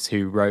artists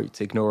who wrote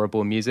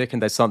ignorable music,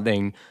 and there's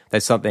something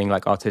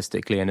like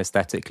artistically and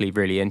aesthetically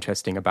really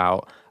interesting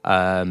about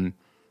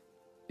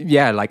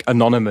like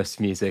anonymous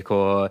music,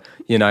 or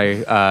you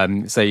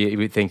know, so you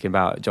would think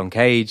about John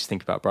Cage,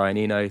 think about Brian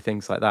Eno,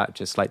 things like that,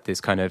 just like this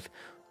kind of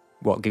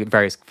what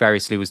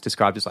variously was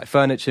described as like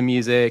furniture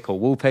music or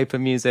wallpaper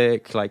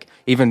music. Like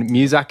even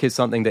Muzak is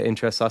something that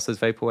interests us as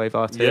vaporwave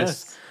artists.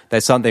 Yes.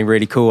 There's something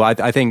really cool.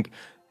 I think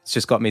it's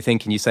just got me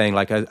thinking, you saying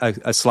like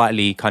a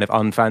slightly kind of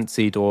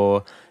unfancied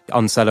or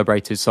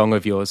uncelebrated song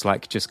of yours,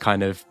 like just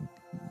kind of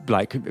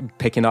like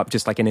picking up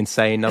just like an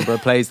insane number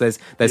of plays. There's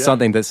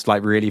something that's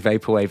like really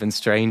vaporwave and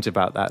strange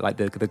about that, like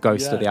the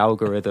ghost of the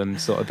algorithm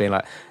sort of being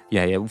like,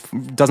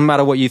 doesn't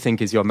matter what you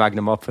think is your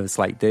magnum opus,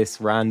 like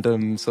this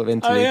random sort of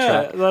interlude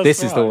track,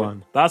 this is the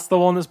one. That's the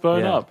one that's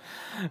blown up.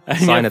 And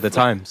Sign of the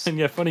times.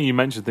 And funny you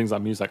mentioned things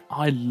like music.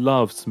 I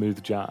love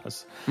smooth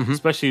jazz,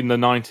 especially in the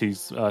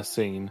 90s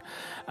scene.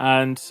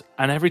 And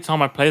every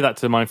time I play that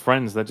to my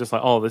friends, they're just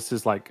like, "Oh, this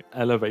is like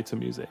elevator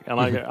music," and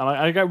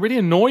I get really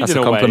annoyed. That's in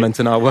a compliment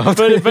way. In our world.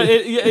 But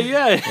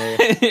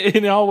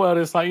in our world,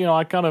 it's like, you know,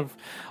 I kind of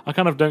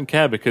don't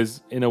care,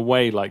 because in a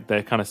way, like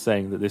they're kind of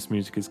saying that this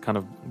music is kind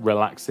of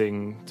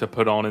relaxing to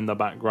put on in the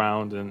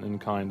background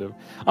and kind of,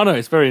 I don't know,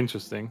 it's very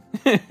interesting,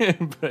 but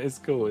it's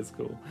cool. It's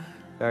cool.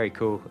 Very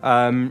cool.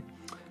 I've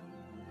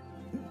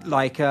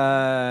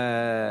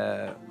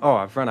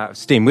run out of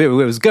steam. It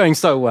was going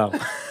so well.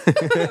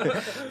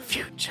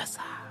 Future sounds.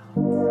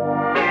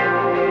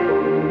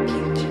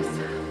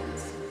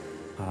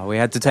 We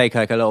had to take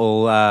like a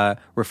little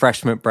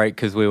refreshment break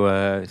because we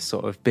were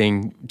sort of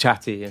being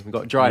chatty and we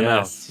got dry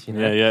mouths. You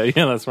know? Yeah,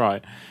 that's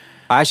right.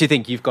 I actually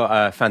think you've got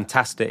a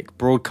fantastic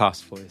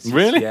broadcast voice.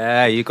 Really?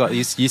 Yeah, you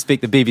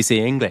speak the BBC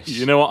English.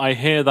 You know what? I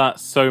hear that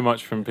so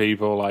much from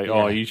people. Like,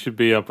 oh, you should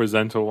be a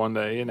presenter one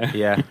day. You know?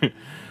 Yeah.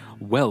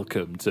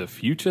 Welcome to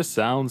Future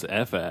Sounds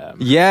FM.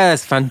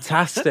 Yes,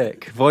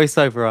 fantastic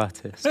voiceover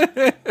artist.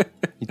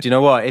 Do you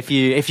know what? If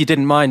you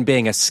didn't mind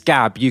being a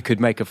scab, you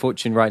could make a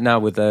fortune right now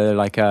with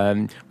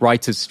a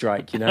writers'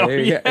 strike. You know,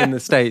 in the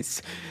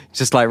States,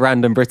 just like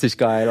random British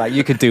guy. Like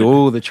you could do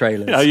all the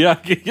trailers.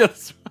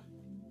 Yes.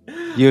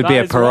 You would be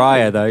a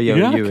pariah, though.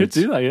 You could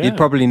do that. Yeah, you'd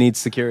probably need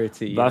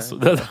security. That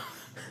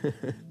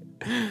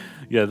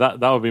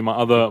would be my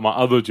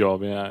other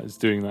job. Yeah, is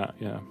doing that.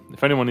 Yeah,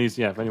 if anyone needs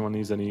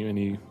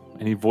any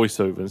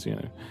voiceovers, you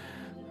know.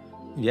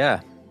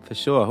 Yeah, for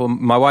sure. Well,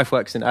 my wife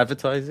works in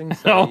advertising.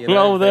 So,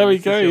 there we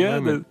go.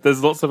 Yeah,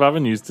 there's lots of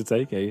avenues to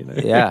take it. You know.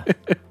 Yeah.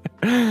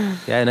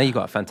 Yeah, no, you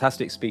got a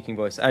fantastic speaking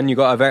voice, and you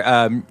got a very,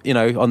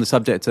 on the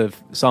subject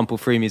of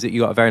sample-free music,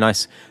 you got a very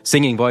nice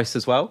singing voice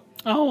as well.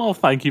 Oh, well,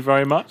 thank you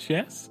very much.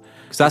 Yes,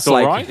 because that's all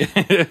like,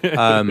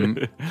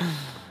 right.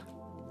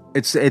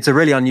 it's a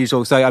really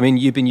unusual. So, I mean,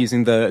 you've been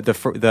using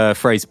the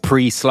phrase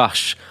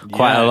pre-slush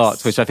quite a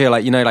lot, which I feel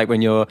like, like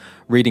when you're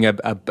reading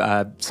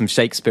some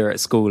Shakespeare at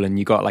school and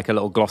you got like a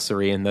little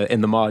glossary in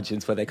the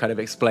margins where they kind of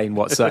explain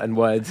what certain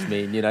words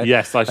mean.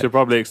 Yes, I should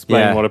probably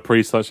explain what a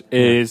pre-slush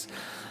is.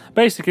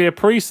 Basically, a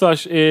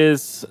pre-slush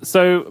is...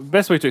 So,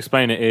 best way to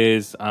explain it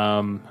is,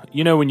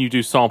 when you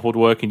do sampled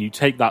work and you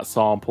take that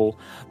sample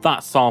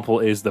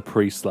is the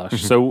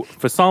pre-slush. So,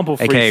 for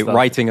sample-free AKA stuff...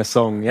 writing a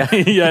song, yeah?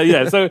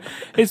 yeah. So,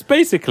 it's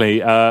basically,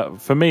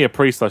 for me, a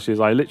pre-slush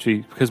is I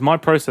literally... Because my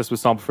process with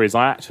sample-free is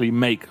I actually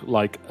make,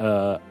 like,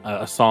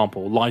 a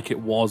sample like it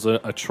was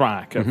a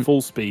track at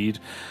full speed,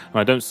 and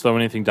I don't slow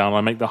anything down.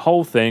 I make the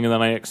whole thing, and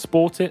then I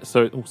export it.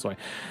 So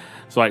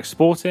I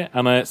export it,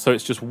 and so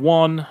it's just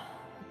one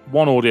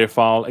audio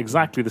file,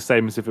 exactly the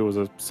same as if it was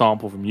a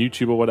sample from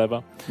YouTube or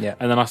whatever. Yeah.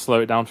 And then I slow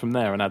it down from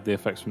there and add the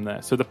effects from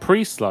there. So the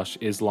pre-slush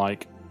is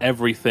like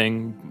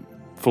everything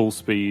full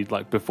speed,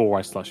 like before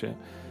I slush it.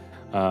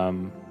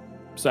 And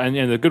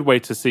the good way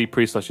to see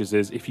pre-slushes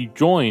is if you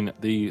join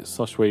the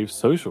Slushwave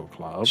Social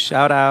Club.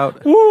 Shout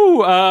out.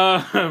 Woo!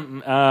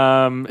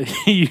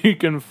 You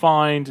can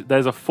find,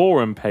 there's a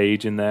forum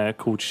page in there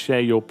called Share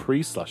Your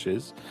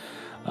Pre-Slushes.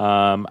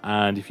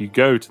 And if you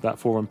go to that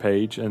forum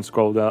page and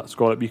scroll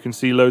up, you can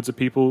see loads of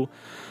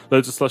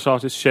slush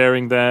artists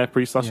sharing their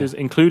pre-slushes,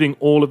 including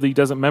all of the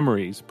Desert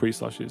Memories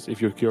pre-slushes, if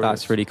you're curious.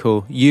 That's really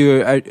cool.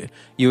 You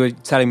were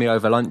telling me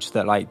over lunch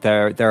that like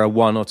there are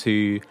one or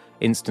two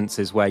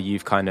instances where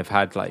you've kind of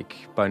had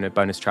like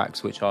bonus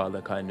tracks, which are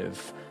the kind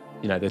of,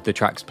 the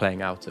tracks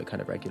playing out at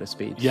kind of regular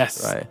speeds.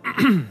 Yes. Right.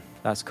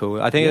 That's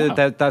cool. I think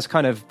that's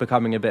kind of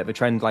becoming a bit of a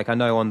trend. Like I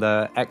know on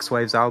the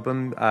X-Waves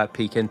album,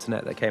 Peak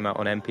Internet, that came out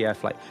on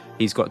MPF, like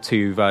he's got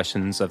two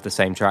versions of the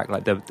same track.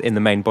 Like in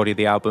the main body of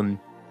the album,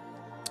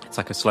 it's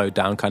like a slowed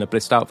down kind of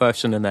blissed out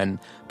version, and then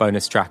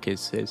bonus track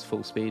is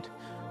full speed,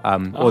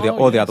 or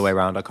the other way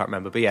around. I can't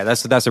remember, but yeah,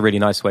 that's a really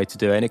nice way to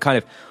do it, and it kind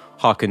of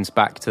harkens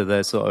back to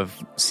the sort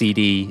of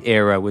CD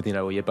era with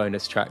all your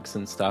bonus tracks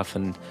and stuff,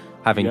 and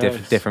having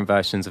different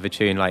versions of a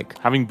tune, like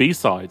having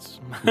B-sides.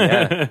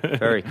 Yeah,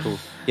 very cool.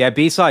 Yeah,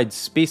 B-sides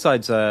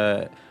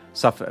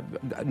suffer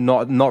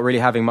not really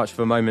having much of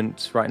a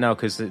moment right now,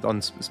 because on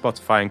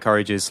Spotify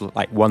encourages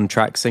like one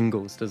track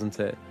singles, doesn't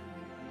it?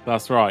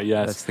 That's right.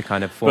 Yes, that's the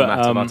kind of format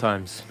of our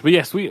times. But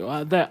yes,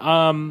 I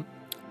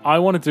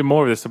want to do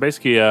more of this. So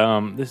basically,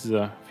 this is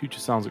a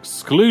Future Sounds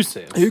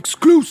exclusive. I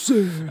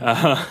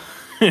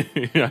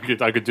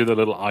could do the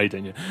little eye,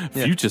 didn't you?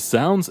 Yeah. Future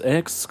Sounds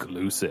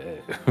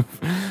exclusive.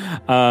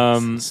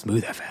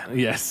 Smooth FM.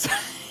 Yes.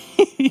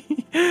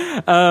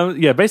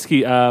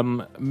 Basically,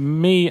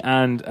 me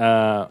and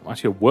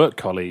actually a work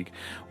colleague,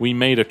 we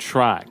made a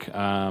track,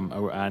 and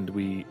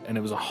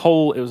it's a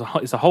whole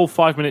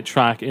 5-minute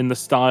track in the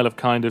style of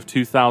kind of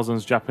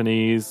 2000s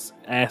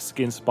Japanese-esque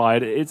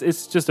inspired.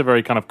 It's just a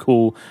very kind of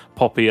cool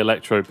poppy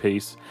electro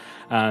piece.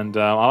 And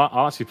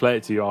I'll actually play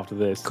it to you after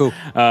this. Cool.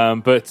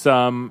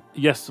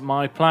 Yes,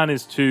 my plan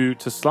is to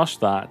slush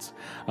that.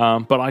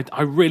 But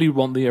I really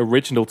want the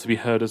original to be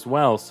heard as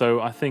well.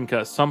 So I think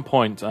at some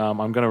point I'm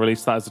going to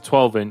release that as a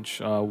 12-inch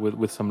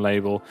with some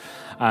label.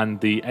 And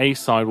the A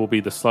side will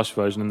be the slush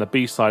version, and the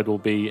B side will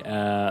be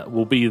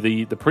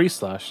the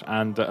pre-slush,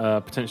 and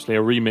potentially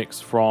a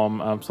remix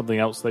from something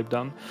else they've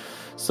done.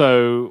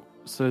 So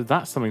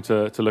that's something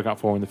to look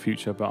out for in the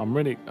future. But I'm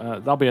really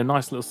that'll be a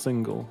nice little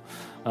single.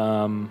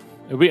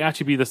 It'll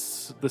actually be the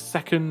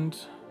second.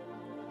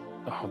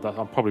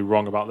 I'm probably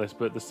wrong about this,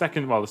 but the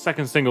second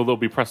single that'll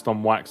be pressed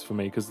on wax for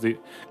me, because the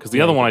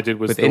other one I did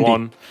was the Indie.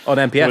 one on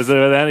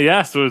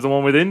MPF. It was the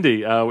one with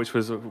Indie, which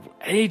was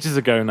ages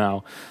ago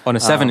now. On a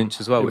 7-inch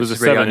as well, which is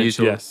really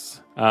unusual.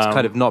 Yes, it's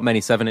kind of not many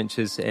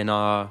 7-inches in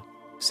our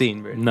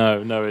scene, really.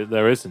 No,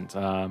 there isn't.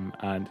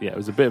 And yeah, it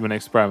was a bit of an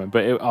experiment,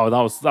 but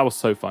that was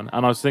so fun.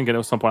 And I was thinking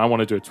at some point I want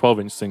to do a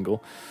 12-inch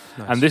single,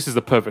 and this is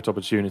the perfect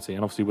opportunity.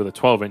 And obviously with a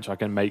 12-inch, I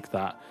can make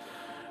that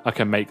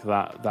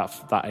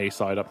A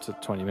side up to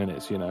 20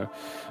 minutes.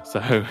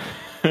 So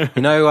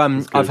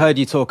I've heard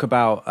you talk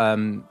about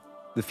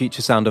the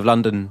Future Sound of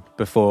London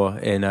before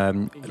in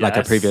like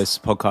a previous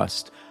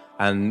podcast.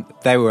 And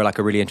they were like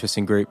a really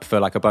interesting group for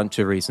like a bunch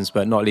of reasons,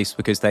 but not least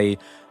because they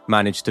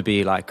managed to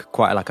be like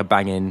quite like a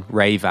banging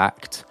rave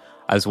act,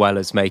 as well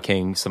as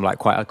making some like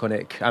quite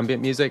iconic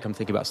ambient music. I'm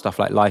thinking about stuff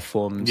like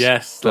Lifeforms.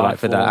 Yes, like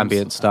for that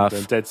ambient stuff.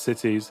 Dead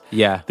Cities.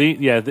 Yeah.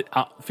 The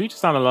Future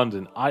Sound of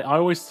London, I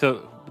always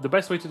tell, the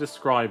best way to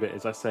describe it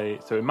is I say,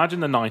 so imagine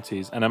the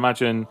 90s and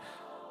imagine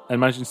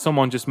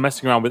someone just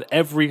messing around with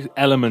every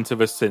element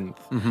of a synth,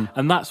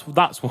 and that's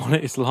what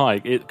it's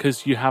like.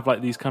 Because you have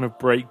like these kind of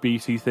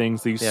breakbeaty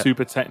things, these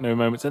super techno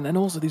moments, and then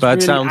also these bird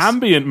really sounds.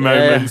 Ambient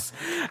moments,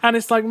 and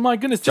it's like, my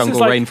goodness, jungle this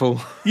is like,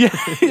 rainfall.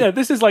 Yeah,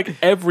 this is like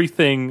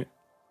everything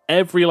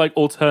every like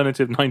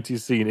alternative 90s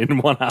scene in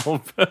one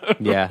album.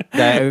 Yeah,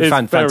 they're a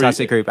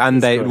fantastic group,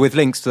 and they great. with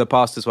links to the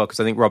past as well, because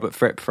I think Robert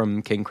Fripp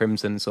from King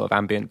Crimson, sort of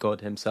ambient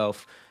god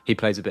himself, he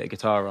plays a bit of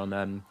guitar on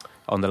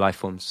the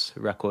Lifeforms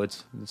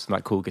records. Some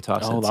like cool guitar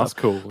synths. Oh, that's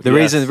cool. The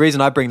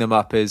reason I bring them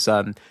up is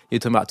you're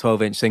talking about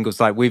 12-inch singles.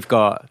 Like we've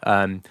got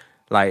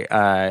me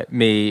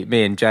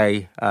and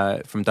Jay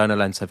from Donor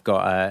Lens have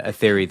got a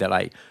theory that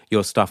like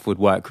your stuff would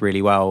work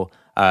really well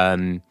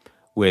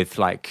with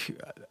like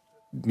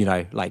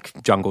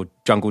like jungle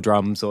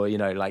drums, or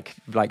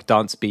like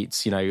dance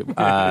beats,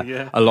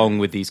 along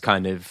with these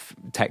kind of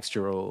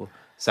textural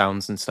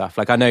sounds and stuff.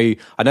 Like I know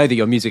that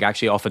your music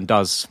actually often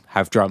does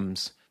have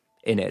drums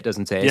in it,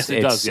 doesn't it? Yes,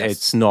 it does. Yes.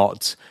 It's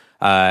not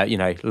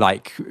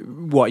like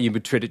what you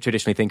would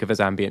traditionally think of as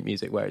ambient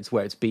music, where it's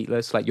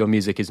beatless. Like your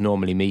music is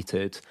normally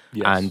metered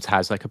and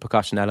has like a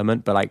percussion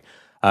element. But like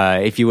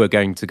if you were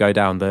going to go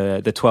down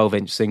the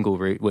 12-inch single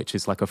route, which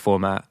is like a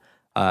format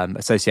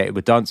associated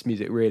with dance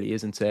music, really,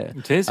 isn't it?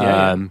 It is,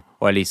 yeah.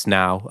 Or at least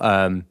now,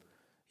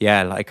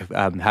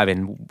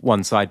 having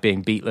one side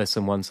being beatless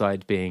and one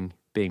side being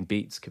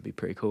beats could be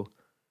pretty cool.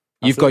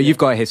 You've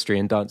got a history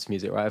in dance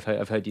music, right?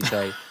 I've heard you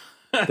say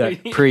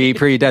that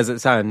pre Desert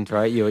Sand,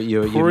 right?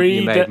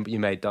 You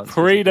made dance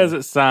pre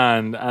Desert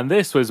Sand, and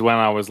this was when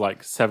I was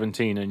like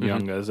 17 and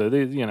younger. So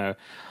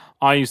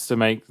I used to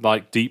make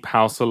like deep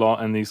house a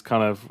lot and these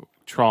kind of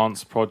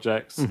trance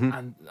projects,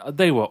 and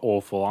they were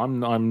awful.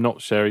 I'm not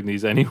sharing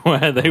these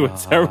anywhere. They were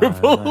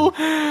terrible.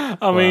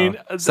 I mean,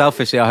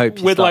 selfishly, I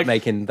hope you start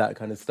making that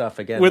kind of stuff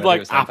again with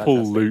like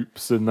Apple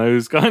loops and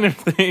those kind of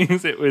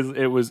things. It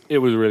was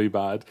really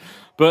bad.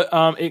 But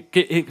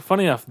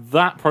funny enough,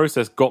 that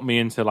process got me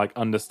into like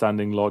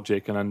understanding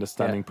Logic and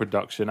understanding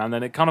production, and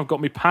then it kind of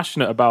got me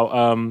passionate about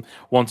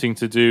wanting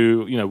to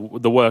do,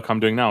 the work I'm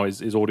doing now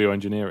is audio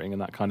engineering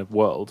and that kind of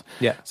world.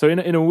 Yeah. So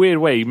in a weird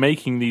way,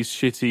 making these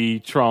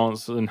shitty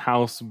trance and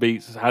house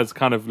beats has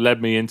kind of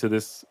led me into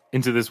this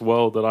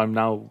world that I'm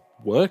now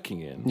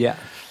working in. Yeah.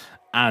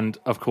 And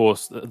of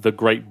course, the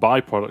great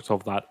byproduct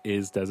of that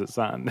is Desert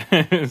Sand.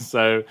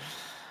 So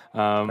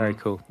very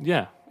cool.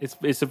 Yeah.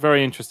 It's a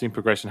very interesting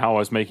progression how I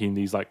was making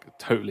these like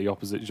totally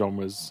opposite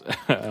genres,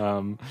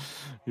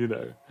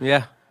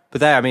 Yeah,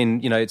 but there, I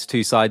mean, it's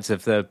two sides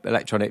of the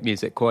electronic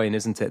music coin,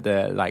 isn't it?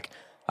 The like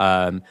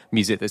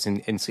music that's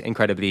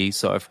incredibly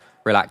sort of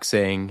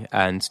relaxing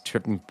and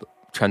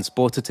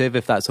transportative,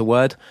 if that's a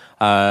word,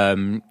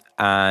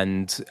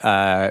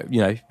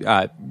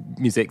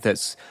 music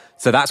that's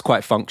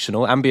quite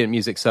functional. Ambient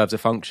music serves a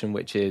function,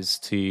 which is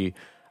to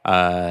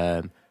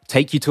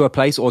take you to a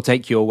place or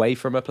take you away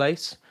from a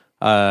place.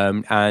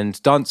 And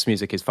dance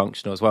music is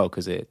functional as well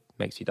because it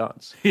makes you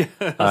dance. Yeah,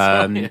 that's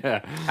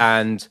right.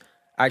 And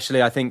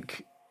actually, I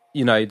think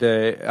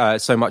the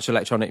so much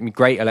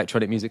great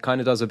electronic music kind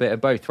of does a bit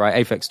of both,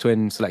 right? Aphex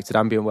Twin selected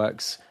ambient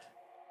works,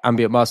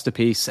 ambient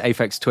masterpiece.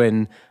 Aphex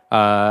Twin,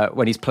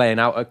 when he's playing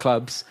out at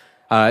clubs,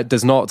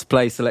 does not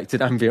play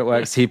selected ambient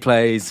works. He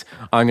plays,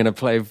 I'm going to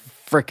play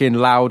freaking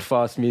loud,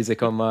 fast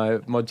music on my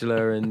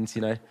modular, and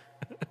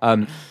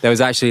there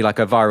was actually like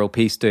a viral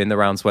piece doing the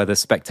rounds where The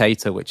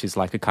Spectator, which is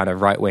like a kind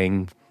of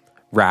right-wing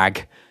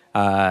rag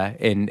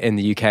in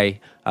the UK,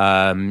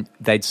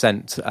 they'd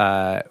sent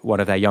one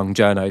of their young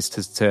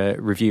journos to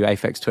review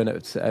Aphex Twin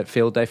at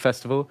Field Day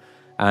Festival,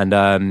 and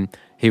I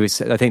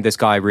think this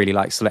guy really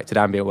likes selected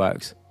ambient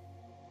works.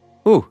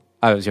 Ooh,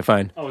 that was your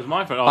phone. Oh, it was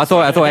my phone. I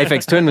thought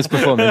Aphex Twin was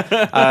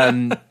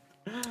performing.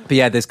 But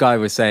yeah, this guy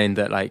was saying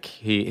that like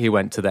he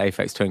went to the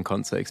Aphex Twin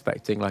concert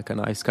expecting like a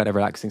nice kind of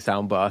relaxing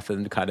sound bath,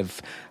 and kind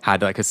of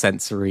had like a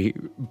sensory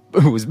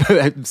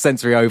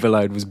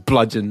overload, was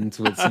bludgeoned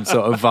with some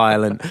sort of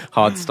violent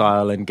hard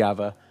style and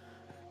gabba.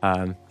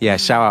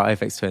 Shout out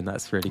Aphex Twin.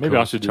 That's really maybe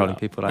cool. I should trolling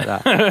people like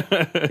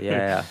that.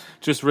 yeah.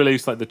 Just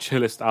release like the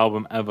chillest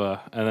album ever,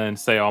 and then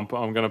say I'm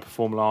going to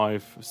perform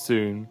live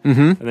soon, Mm-hmm.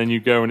 and then you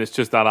go and it's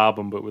just that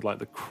album, but with like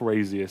the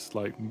craziest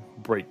like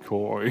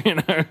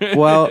breakcore,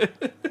 Well,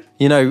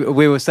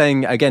 we were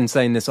saying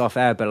this off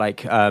air, but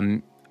like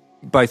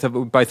both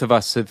of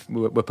us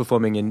were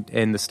performing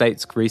in the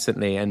States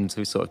recently, and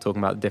we were sort of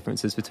talking about the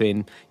differences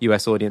between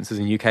US audiences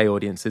and UK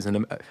audiences,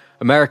 and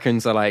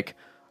Americans are like.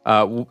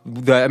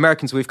 The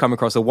Americans we've come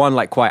across are one,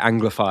 like quite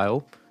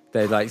Anglophile.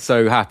 They're like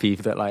so happy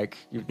that like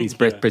these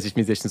British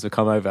musicians have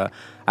come over,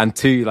 and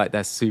two, like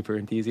they're super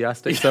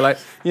enthusiastic. So like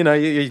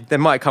they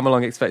might come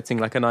along expecting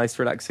like a nice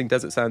relaxing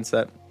Desert Sand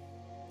set.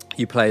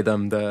 You play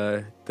them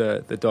the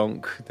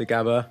donk, the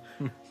gabba.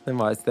 They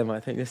might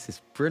think this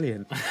is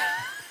brilliant.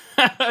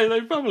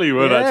 They probably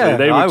would actually.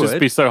 They would just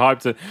be so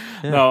hyped to.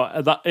 Yeah. No,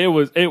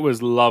 it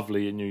was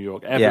lovely in New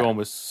York. Everyone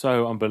was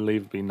so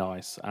unbelievably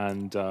nice,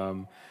 and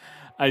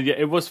yeah,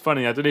 it was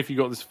funny. I don't know if you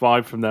got this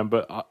vibe from them,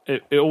 but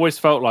it always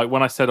felt like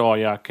when I said, "Oh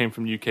yeah, I came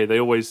from the UK," they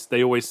always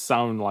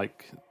sound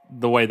like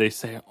the way they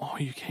say, "Oh,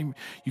 you came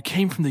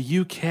from the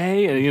UK,"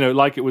 and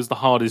like it was the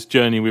hardest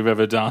journey we've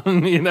ever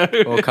done,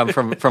 or come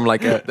from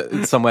like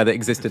somewhere that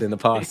existed in the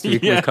past.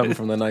 We've come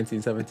from the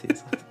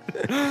 1970s.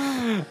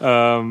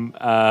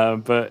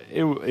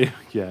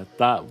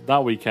 But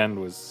that weekend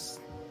was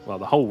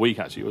the whole week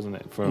actually, wasn't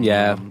it? From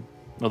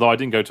although I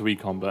didn't go to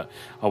Econ, but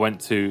I went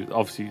to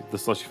obviously the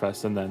Slushy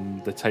Fest and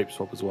then the Tape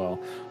Swap as well.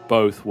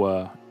 Both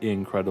were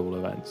incredible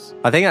events.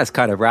 I think that's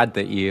kind of rad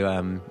that you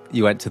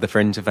went to the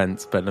fringe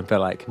events, but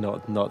like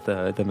not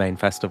the main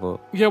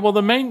festival. Yeah, well,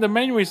 the main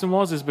reason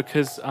is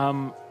because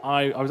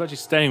I was actually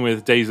staying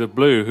with Days of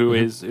Blue, who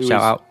is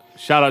shout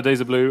out Days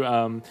of Blue,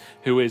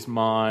 who is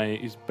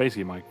he's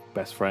basically my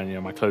best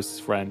friend, my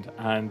closest friend,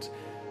 and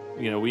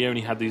we only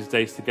had these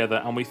days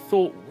together, and we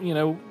thought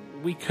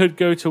we could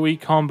go to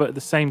Econ, but at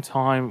the same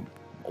time,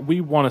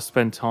 we want to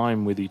spend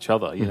time with each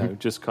other,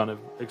 just kind of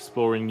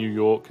exploring New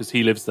York, because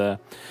he lives there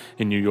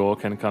in New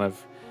York, and kind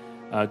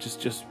of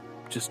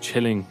just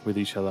chilling with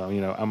each other.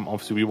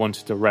 Obviously we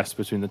wanted to rest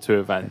between the two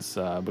events,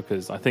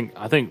 because I think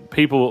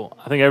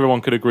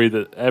everyone could agree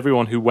that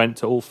everyone who went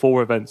to all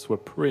 4 events were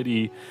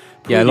pretty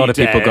a lot of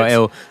dead. people got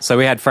ill. So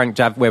we had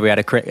where we had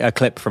a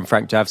clip from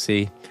Frank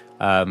Javsey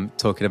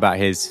talking about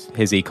his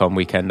Econ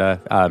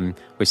weekender,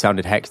 which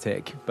sounded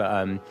hectic,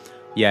 but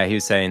he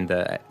was saying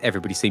that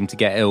everybody seemed to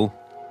get ill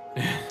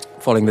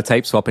following the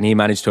tape swap, and he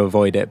managed to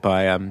avoid it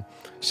by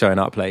showing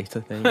up late, I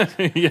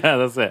think. Yeah,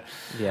 that's it.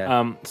 Yeah.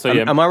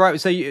 Am I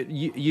right? So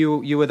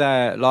you were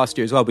there last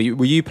year as well, but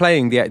were you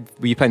playing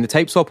the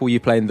tape swap, or were you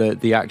playing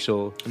the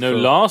actual? No,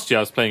 last year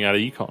I was playing at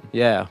Econ.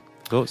 Yeah,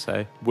 thought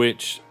so.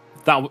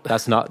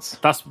 That's nuts.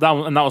 That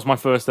was my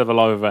first ever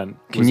live event.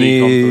 Can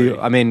you,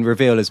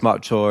 reveal as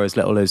much or as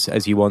little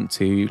as you want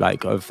to,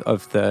 like of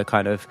the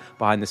kind of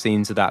behind the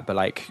scenes of that, but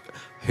like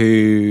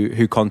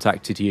who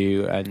contacted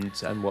you and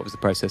what was the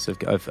process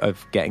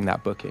of getting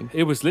that booking?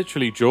 It was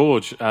literally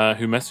George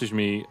who messaged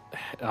me.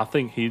 I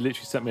think he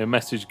literally sent me a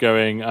message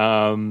going,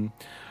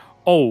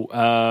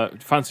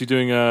 fancy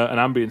doing an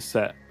ambient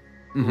set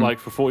like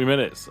for 40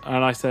 minutes?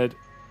 And I said,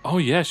 oh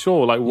yeah,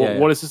 sure. Like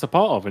what is this a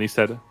part of? And he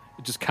said,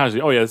 just casually,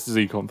 oh yeah, this is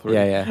Econ 3.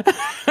 Yeah.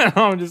 And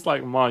I'm just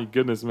like, my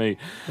goodness me.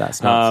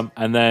 That's nuts.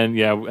 And then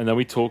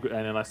we talk, and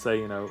then I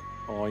say, I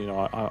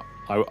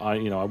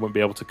wouldn't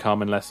be able to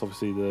come unless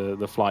obviously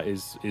the flight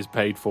is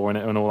paid for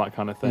and all that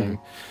kind of thing.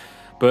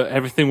 But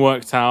everything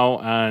worked out,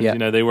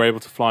 and they were able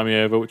to fly me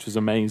over, which was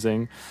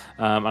amazing.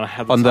 And I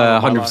had on the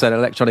 100%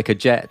 Electronica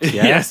jet.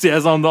 Yeah? yes,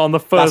 on the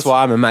first. That's what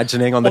I'm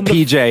imagining on the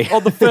PJ,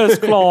 on the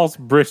first class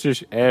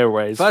British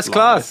Airways. First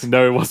class?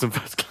 No, it wasn't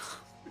first class.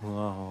 Oh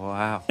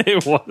wow!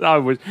 It was.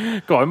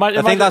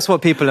 I think that's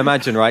what people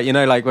imagine, right?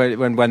 Like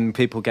when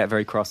people get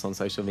very cross on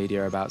social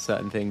media about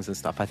certain things and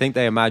stuff. I think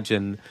they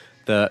imagine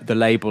the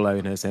label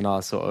owners in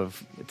our sort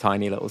of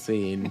tiny little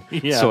scene,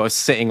 sort of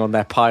sitting on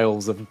their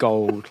piles of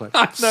gold,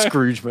 like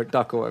Scrooge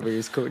McDuck or whatever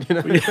he's called.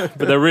 But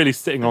they're really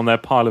sitting on their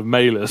pile of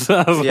mailers.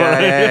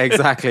 Yeah,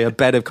 exactly. A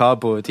bed of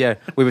cardboard. Yeah,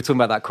 we were talking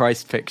about that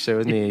Christ picture,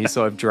 wasn't he? He's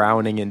sort of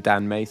drowning in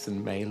Dan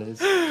Mason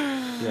mailers.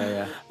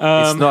 Yeah.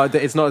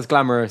 It's not as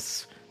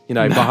glamorous.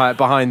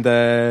 Behind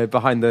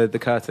the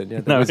curtain,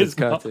 the wizard's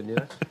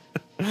curtain,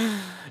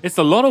 It's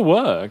a lot of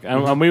work,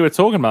 and we were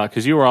talking about it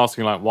because you were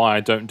asking like why I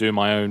don't do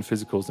my own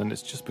physicals, and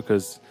it's just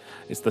because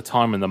it's the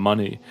time and the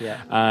money.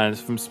 Yeah. And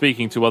from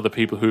speaking to other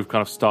people who've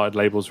kind of started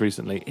labels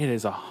recently,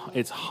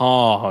 it's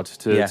hard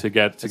to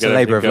get. It's a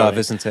labour of love,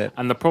 isn't it?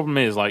 And the problem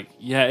is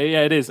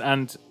it is,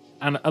 and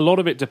a lot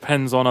of it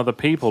depends on other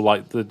people,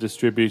 like the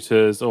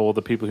distributors or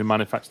the people who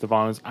manufacture the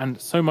vinyls, and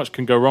so much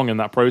can go wrong in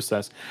that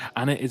process.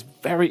 And it is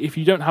if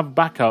you don't have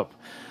backup,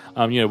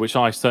 which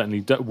I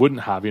certainly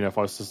wouldn't have, if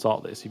I was to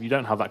start this, if you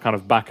don't have that kind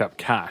of backup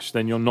cash,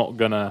 then you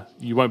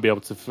won't be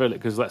able to fill it,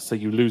 because let's say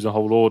you lose a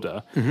whole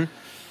order,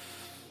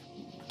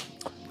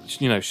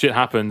 shit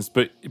happens,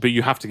 but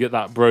you have to get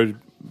that road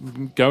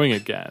going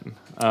again.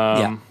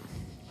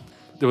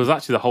 There was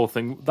actually the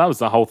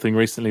whole thing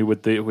recently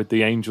with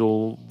the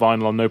Angel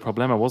vinyl on No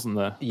Problema, wasn't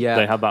there? Yeah.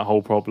 They had that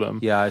whole problem.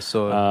 Yeah, I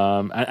saw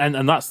it.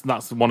 And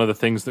that's one of the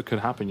things that could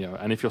happen,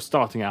 And if you're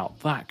starting out,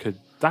 that could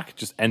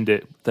just end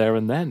it there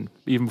and then,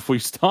 even before you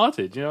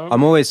started,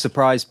 I'm always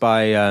surprised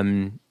by,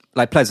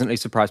 pleasantly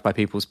surprised by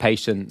people's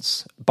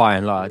patience, by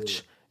and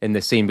large, in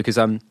this scene, because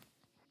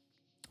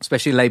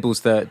especially labels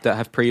that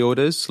have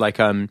pre-orders, like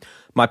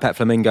My Pet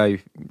Flamingo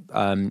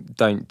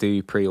don't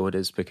do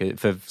pre-orders because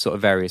for sort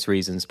of various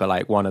reasons, but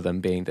like one of them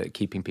being that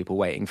keeping people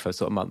waiting for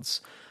sort of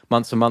months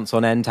and months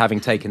on end,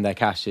 having taken their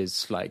cash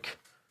is like,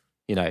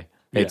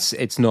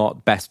 it's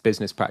not best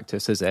business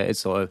practice, is it?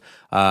 It's sort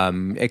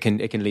of it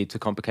can lead to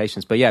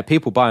complications. But yeah,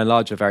 people by and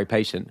large are very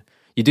patient.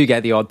 You do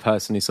get the odd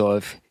person who sort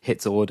of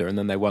hits order and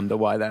then they wonder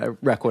why their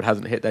record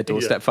hasn't hit their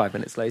doorstep 5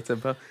 minutes later.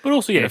 But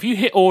also, if you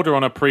hit order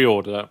on a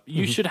pre-order,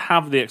 you should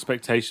have the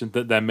expectation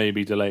that there may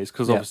be delays,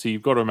 because obviously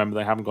you've got to remember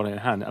they haven't got it in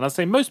hand. And I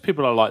say most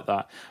people are like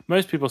that.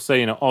 Most people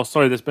say, oh,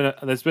 sorry, there's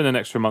been an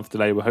extra month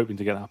delay. We're hoping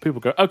to get that. People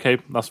go, okay,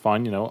 that's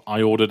fine.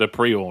 I ordered a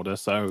pre-order,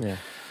 so. Yeah.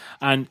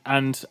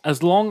 And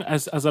as long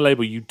as a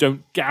label you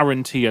don't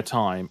guarantee a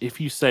time, if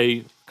you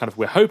say kind of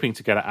we're hoping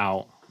to get it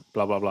out,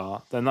 blah blah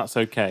blah, then that's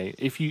okay.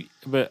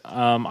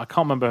 I can't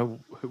remember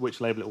which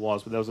label it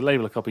was, but there was a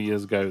label a couple of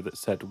years ago that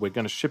said we're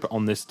going to ship it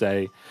on this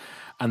day,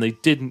 and they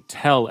didn't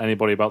tell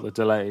anybody about the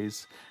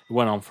delays. It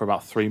went on for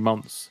about 3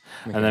 months,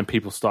 and then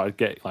people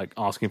started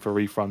asking for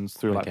refunds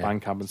through like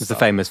Bandcamp and It's stuff.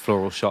 the famous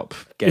floral shop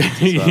gate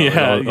as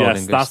well.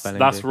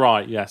 That's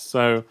right. Yes,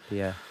 so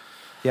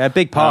a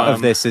big part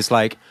of this is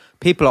like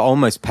people are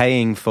almost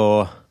paying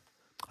for.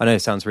 I know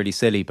it sounds really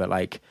silly, but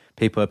like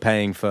people are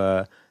paying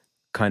for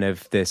kind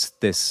of this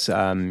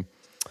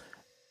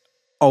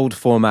old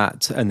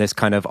format and this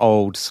kind of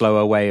old,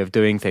 slower way of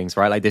doing things,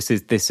 right? Like this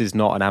is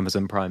not an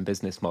Amazon Prime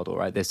business model,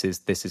 right? This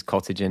is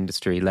cottage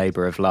industry,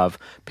 labor of love,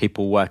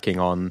 people working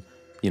on,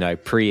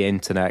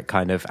 pre-internet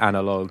kind of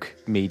analog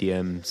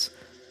mediums.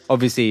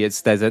 Obviously,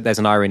 there's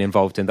an irony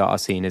involved in that our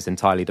scene is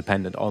entirely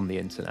dependent on the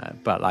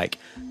internet, but like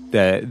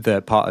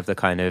the part of the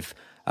kind of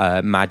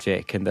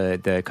magic and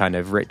the kind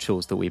of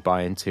rituals that we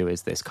buy into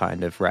is this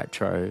kind of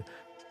retro,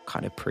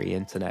 kind of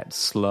pre-internet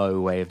slow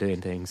way of doing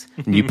things,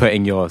 and you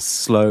putting your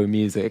slow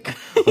music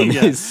on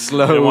these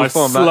slow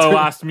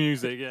slow-ass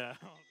music.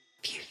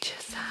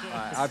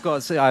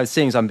 FutureSlush. I was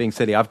seeing I'm being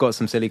silly. I've got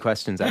some silly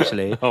questions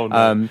actually. Oh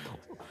no.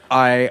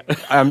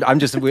 I'm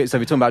just so we're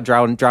talking about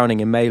drowning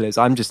in mailers.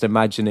 I'm just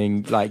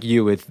imagining like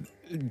you with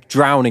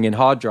drowning in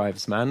hard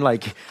drives, man.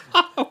 Like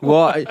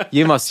what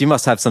you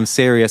must have some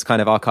serious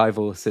kind of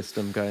archival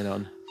system going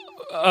on.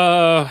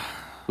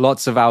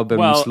 Lots of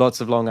albums, lots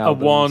of long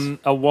albums.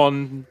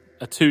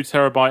 A 2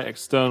 terabyte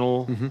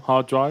external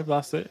hard drive.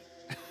 That's it.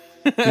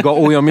 You got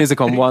all your music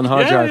on one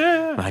hard drive.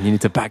 Yeah. Man, you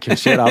need to back your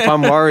shit up.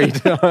 I'm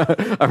worried.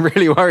 I'm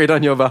really worried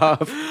on your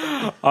behalf.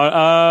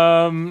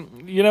 I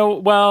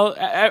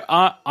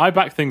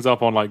back things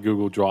up on like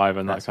Google Drive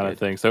and that kind of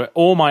thing. So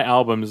all my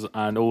albums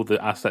and all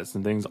the assets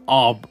and things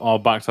are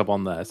backed up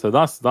on there. So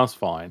that's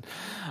fine.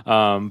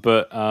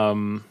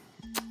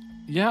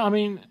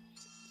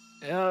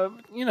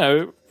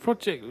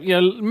 Project,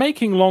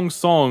 making long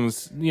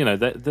songs,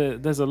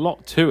 there's a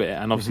lot to it,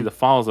 and obviously the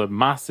files are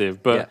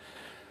massive, but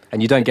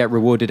and you don't get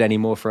rewarded any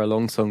more for a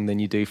long song than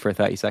you do for a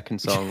 30-second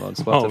song on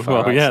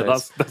Spotify.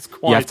 That's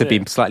quite. You have to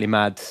be slightly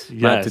mad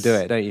to do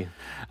it, don't you?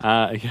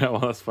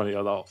 That's funny.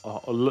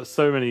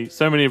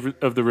 So many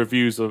of the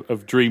reviews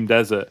of Dream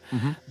Desert,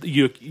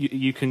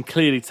 you can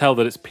clearly tell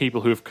that it's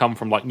people who have come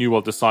from like New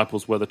World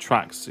Disciples, where the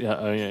tracks,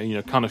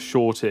 kind of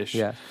shortish.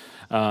 Yeah.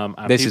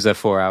 This is a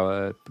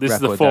 4-hour. This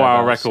is a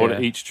 4-hour record. Yeah.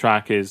 Each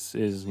track is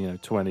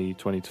 20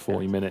 to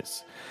 40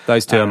 minutes.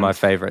 Those two are my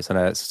favourites. I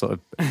know it's sort of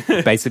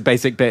basic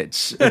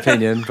bitch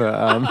opinion,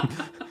 but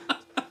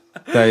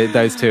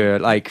those two are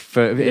like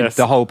for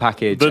the whole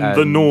package. The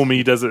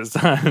normie Desert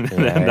Sand.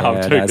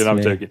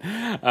 I'm joking.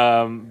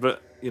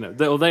 But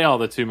they are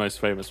the two most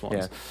famous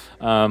ones.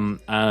 Yeah.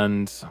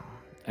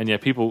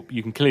 And people,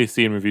 you can clearly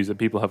see in reviews that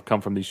people have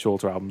come from these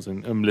shorter albums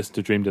and listen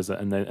to Dream Desert,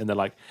 and they're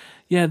like,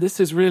 yeah, this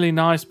is really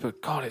nice,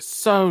 but God, it's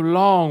so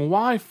long.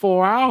 Why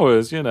 4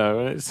 hours? And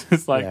it's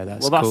just like,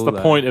 that's cool,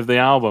 the point of the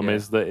album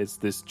is that it's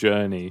this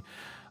journey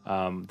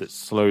that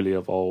slowly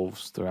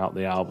evolves throughout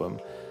the album.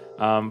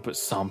 But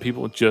some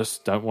people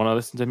just don't want to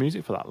listen to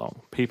music for that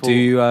long.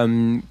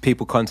 Do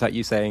people contact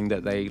you saying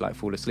that they like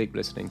fall asleep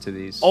listening to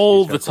these?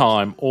 All the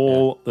time.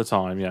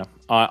 Yeah.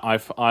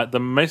 The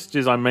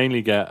messages I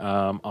mainly get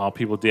are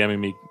people DMing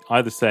me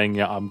either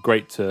saying, I'm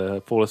great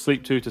to fall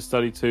asleep to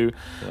study to,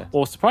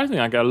 or surprisingly,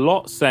 I get a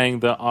lot saying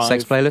that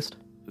Sex playlist?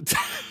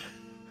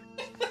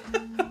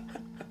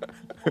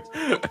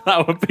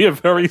 That would be a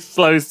very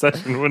slow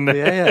session, wouldn't it?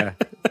 Yeah.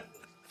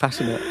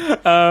 Passionate.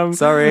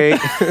 Sorry.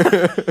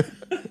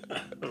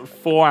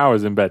 4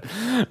 hours in bed.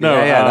 No,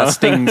 that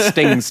Sting's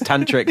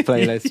tantric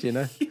playlist.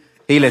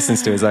 He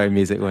listens to his own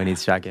music when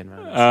he's shagging.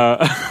 Man.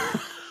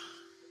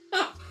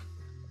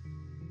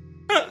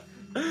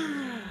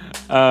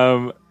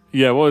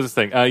 What was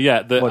the thing?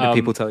 What did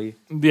people tell you?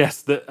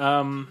 Yes, the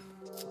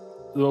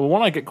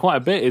one I get quite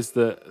a bit is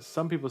that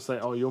some people say,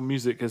 "Oh, your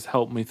music has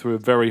helped me through a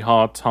very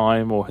hard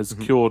time, or has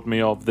cured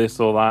me of this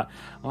or that."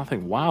 And I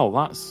think,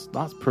 wow,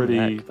 that's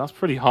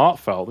pretty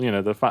heartfelt.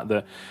 The fact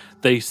that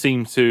they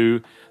seem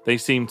to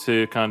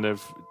kind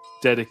of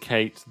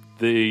dedicate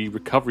the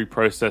recovery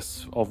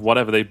process of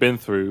whatever they've been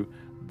through.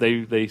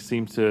 They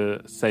seem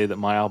to say that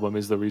my album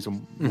is the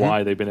reason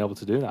why they've been able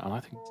to do that, and I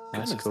think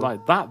that's cool. Like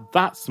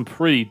that's some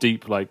pretty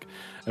deep, like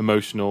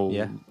emotional,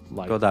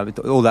 like all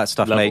that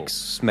stuff level.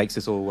 makes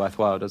this all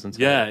worthwhile, doesn't it?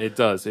 Yeah, it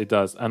does.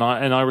 And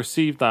I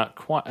received that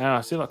quite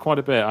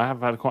a bit. I have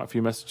had quite a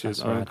few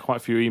messages, quite a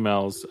few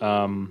emails.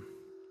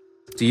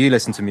 Do you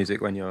listen to music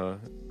when you're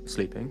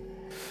sleeping?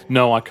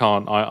 No, I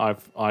can't.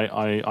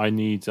 I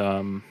need.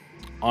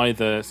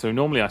 Either, so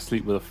normally I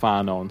sleep with a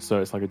fan on,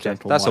 so it's like a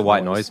gentle. That's a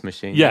white noise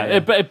machine. Yeah.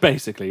 It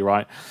basically,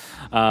 right.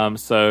 Hey,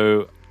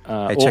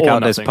 check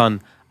out this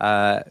pun.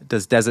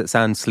 Does Desert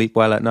Sand sleep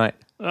well at night?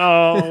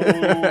 Oh.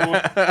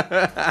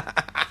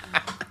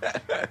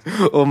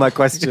 All my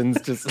questions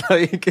just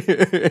like.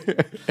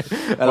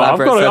 I've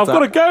got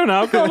to go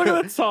now. I've got to look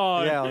at the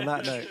time. Yeah, on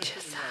that note.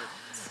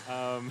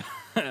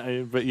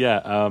 But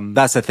yeah,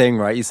 that's the thing,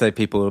 right? You say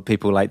people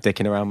like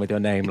dicking around with your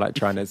name, like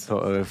trying to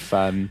sort of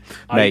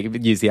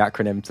use the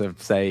acronym to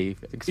say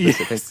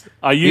explicit things.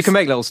 You can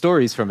make little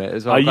stories from it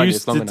as well. I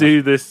used to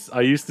do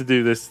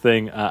this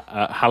thing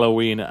at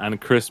Halloween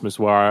and Christmas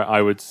where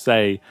I would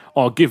say,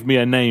 "Oh, give me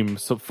a name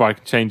so I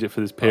can change it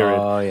for this period."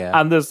 Oh yeah,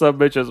 and the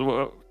submissions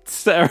were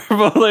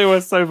terrible. They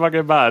were so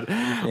fucking bad.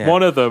 Yeah.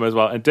 One of them as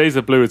well, and Days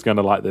of Blue is going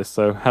to like this.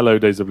 So hello,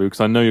 Days of Blue, because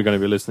I know you're going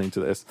to be listening to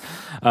this.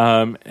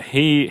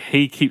 He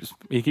keeps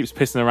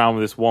pissing around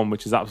with this one,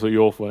 which is absolutely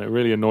awful, and it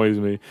really annoys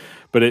me.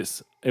 But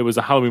it was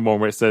a Halloween one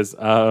where it says,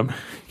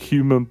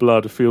 "Human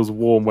blood feels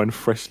warm when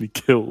freshly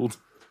killed."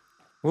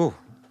 Oh,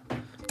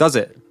 does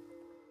it?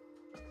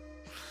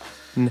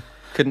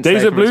 Couldn't.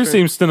 Days of Blue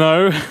seems to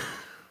know.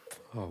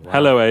 Oh, wow.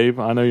 Hello, Abe.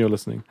 I know you're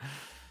listening.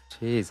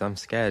 Jeez, I'm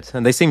scared.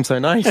 And they seem so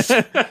nice.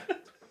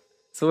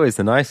 It's always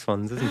the nice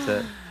ones, isn't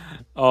it?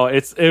 Oh,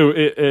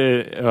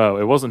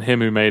 it wasn't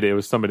him who made it. It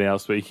was somebody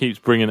else, but he keeps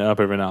bringing it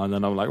up every now and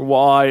then. I'm like,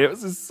 why?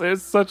 It's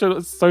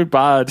so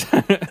bad.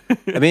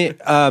 I mean,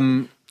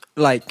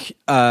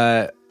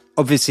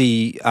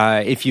 obviously,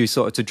 if you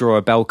sort of to draw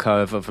a bell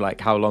curve of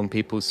like how long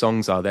people's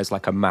songs are, there's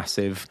like a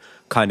massive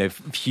kind of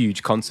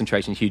huge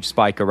concentration, huge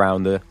spike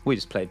around we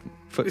just played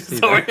footsie.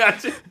 Sorry,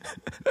 actually.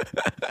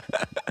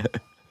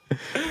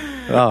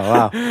 Oh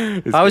wow!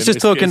 I was just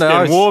talking. It's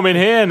getting warm in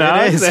here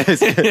now.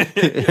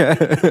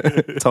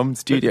 Tom's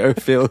studio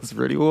feels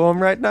really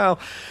warm right now.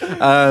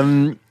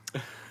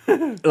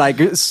 Like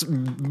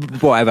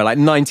whatever, like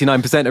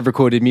 99% of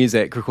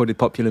recorded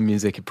popular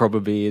music, it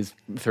probably is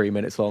 3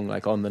 minutes long,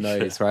 like on the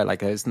nose, right? Like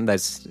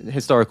there's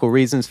historical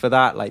reasons for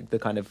that, like the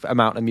kind of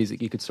amount of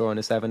music you could store on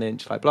a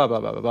 7-inch, like blah blah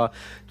blah blah blah.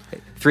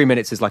 3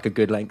 minutes is like a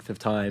good length of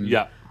time.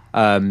 Yeah.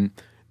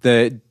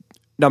 The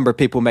number of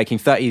people making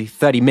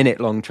 30-minute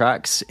long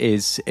tracks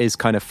is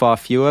kind of far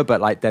fewer, but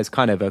like there's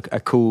kind of a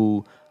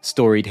cool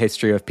storied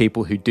history of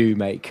people who do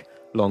make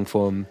long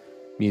form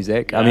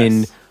music. Yes. I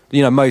mean,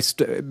 you know,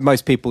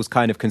 most people's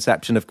kind of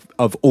conception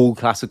of all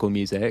classical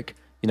music,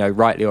 you know,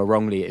 rightly or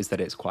wrongly, is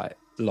that it's quite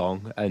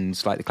long,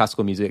 and like the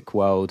classical music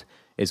world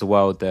is a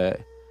world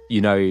that you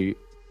know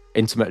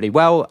intimately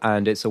well,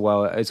 and it's a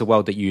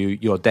world that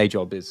your day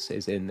job is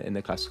in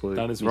the classical.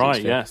 That is right.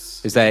 Stream.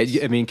 Yes. Is there?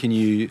 I mean, can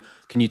you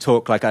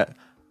talk like a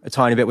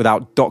tiny bit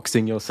without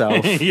doxing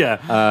yourself? Yeah.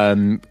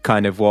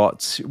 Kind of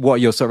what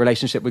your sort of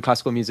relationship with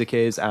classical music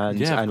is, and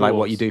like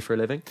what you do for a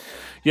living.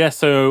 Yeah.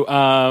 So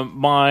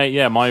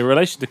my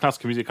relation to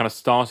classical music kind of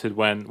started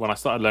when I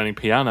started learning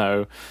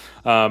piano,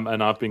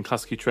 and I've been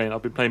classically trained.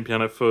 I've been playing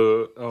piano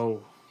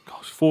for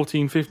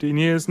 14, 15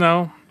 years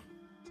now.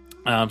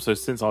 So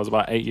since I was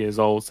about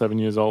 7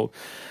 years old,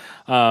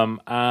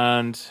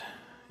 and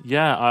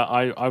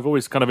yeah, I've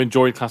always kind of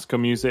enjoyed classical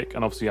music,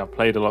 and obviously I've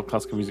played a lot of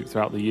classical music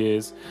throughout the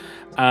years.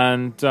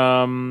 And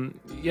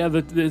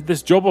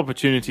this job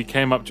opportunity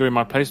came up during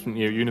my placement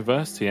year at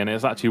university, and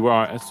it's actually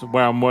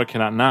where I'm working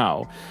at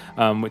now,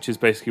 which is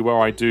basically where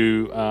I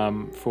do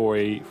for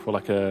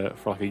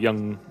a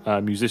young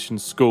musician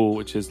school,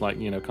 which is like,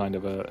 you know, kind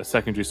of a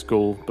secondary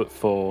school, but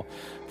for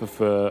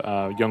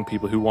young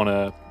people who want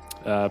to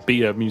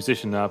be a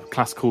musician, a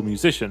classical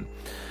musician,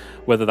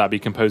 whether that be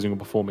composing or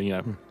performing, you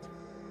know.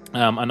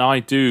 And I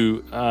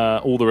do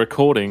all the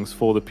recordings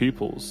for the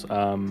pupils.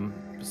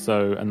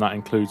 And that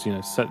includes, you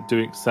know,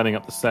 setting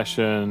up the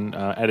session,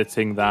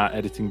 editing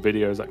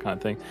videos, that kind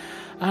of thing.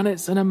 And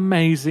it's an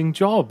amazing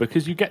job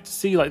because you get to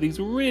see like these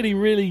really,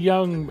 really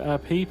young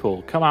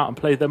people come out and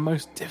play their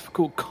most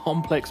difficult,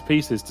 complex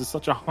pieces to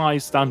such a high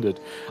standard.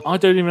 I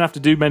don't even have to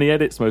do many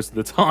edits most of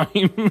the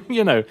time.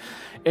 You know,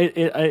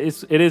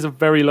 it is a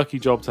very lucky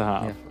job to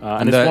have,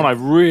 and it's one I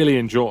really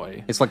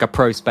enjoy. It's like a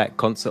pro-spec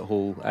concert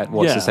hall at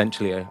what's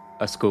essentially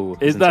a school.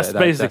 That's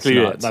basically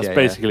it. That's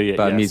basically it.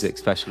 But a music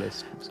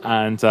specialist,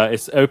 and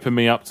it's opened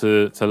me up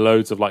to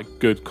loads of like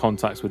good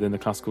contacts within the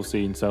classical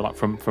scene. So like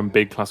from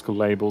big classical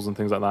labels and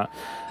things like that.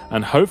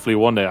 And hopefully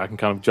one day I can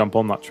kind of jump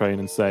on that train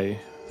and say,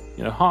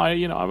 you know, hi,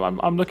 you know,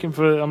 I'm looking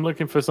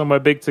for somewhere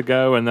big to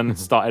go, and then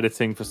start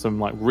editing for some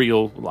like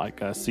real like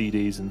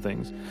CDs and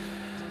things.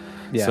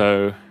 Yeah.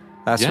 So.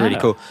 That's really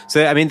cool.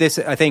 So, I mean,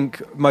 I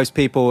think most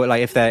people,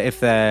 like, if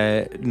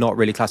they're not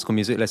really classical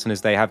music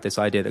listeners, they have this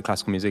idea that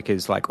classical music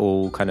is like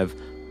all kind of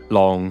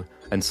long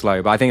and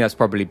slow. But I think that's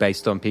probably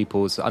based on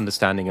people's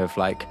understanding of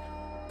like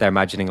they're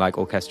imagining like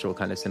orchestral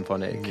kind of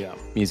symphonic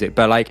music.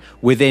 But like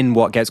within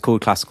what gets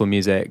called classical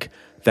music,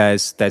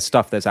 there's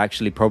stuff that's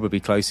actually probably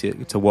closer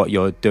to what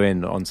you're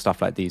doing on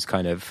stuff like these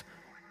kind of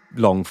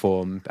long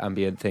form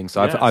ambient things.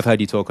 So I've heard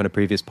you talk on a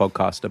previous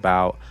podcast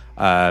about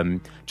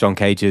John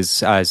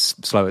Cage's As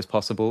Slow as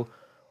Possible,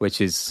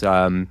 which is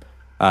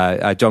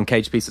a John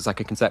Cage piece. It's like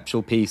a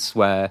conceptual piece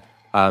where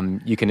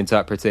you can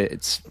interpret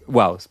it.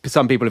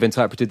 Some people have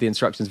interpreted the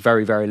instructions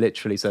very, very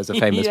literally. So it's a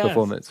famous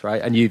performance,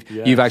 right? And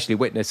you've actually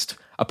witnessed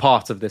a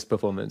part of this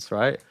performance,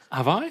 right?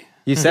 Have I?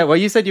 You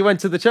said you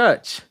went to the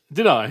church.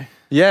 Did I?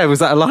 Yeah, was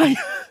that a lie?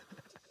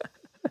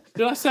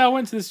 Did I say I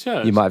went to this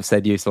church? You might have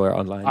said you saw it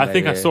online. I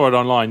think I saw it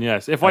online,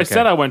 yes. If I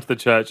said I went to the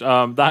church,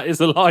 that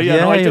is a lie. Yeah,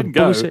 no, I didn't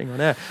go. Bullshitting on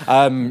air.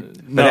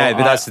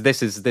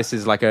 This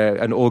is like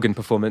an organ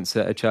performance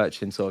at a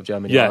church in sort of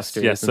Germany. Yes,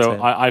 Austria, yes. So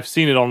I've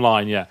seen it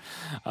online, yeah,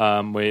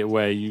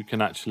 where you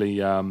can actually,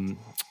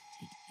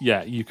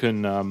 you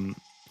can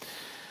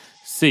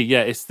see.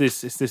 Yeah, it's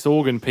this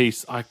organ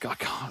piece. I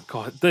can't.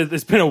 God,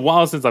 it's been a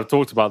while since I've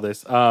talked about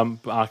this.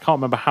 But I can't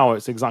remember how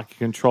it's exactly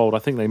controlled. I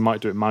think they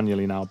might do it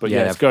manually now. But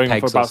it's going on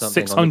for about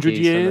 600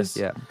 years.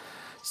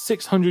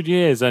 600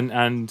 years, and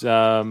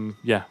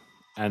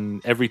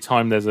every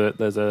time there's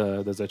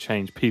a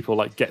change, people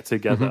like get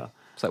together. Mm-hmm.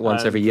 It's like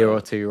once every year or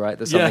two, right?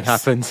 That something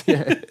happens.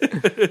 Yeah.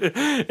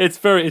 It's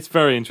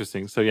very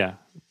interesting. So yeah.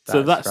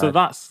 So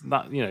that's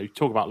you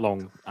talk about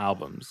long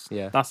albums.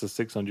 Yeah. That's a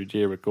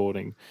 600-year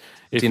recording.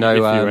 If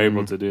you're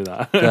able to do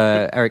that.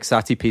 The Eric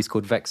Satie piece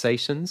called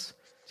Vexations.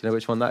 Do you know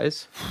which one that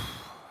is?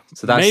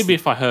 So that's, maybe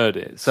if I heard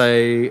it.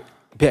 So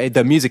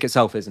the music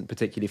itself isn't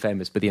particularly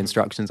famous, but the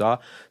instructions are.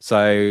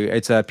 So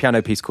it's a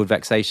piano piece called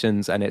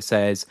Vexations, and it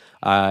says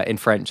in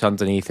French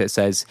underneath, it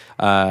says,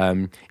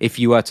 if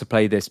you were to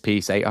play this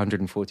piece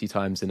 840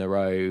 times in a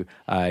row,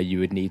 you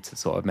would need to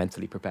sort of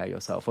mentally prepare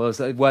yourself. Or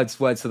so words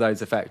to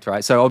those effect,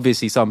 right? So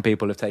obviously some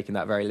people have taken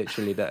that very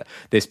literally, that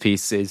this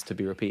piece is to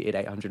be repeated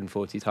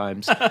 840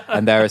 times.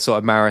 And there are sort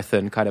of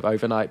marathon kind of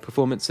overnight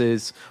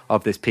performances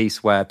of this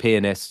piece where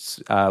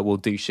pianists will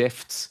do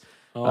shifts.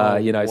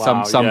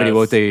 Somebody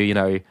will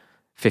do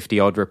 50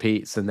 odd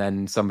repeats, and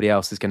then somebody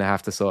else is going to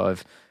have to sort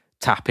of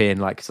tap in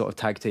like sort of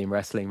tag team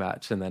wrestling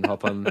match, and then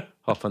hop on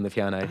the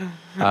piano.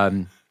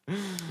 But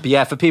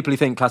yeah, for people who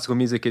think classical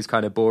music is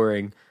kind of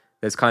boring,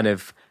 there's kind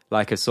of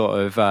like a sort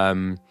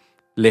of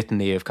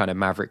litany of kind of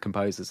maverick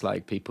composers,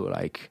 like people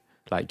like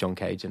John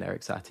Cage and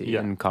Eric Satie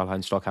and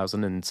Karlheinz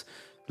Stockhausen and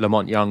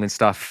Lamont Young and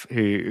stuff,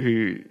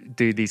 who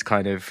do these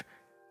kind of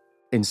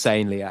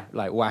insanely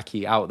like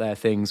wacky out there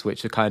things,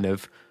 which are kind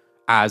of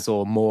as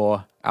or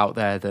more out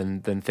there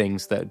than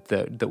things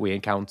that we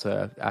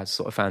encounter as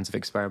sort of fans of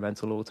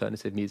experimental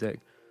alternative music.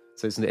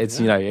 So it's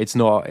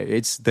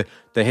the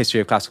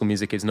history of classical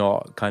music is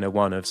not kind of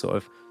one of sort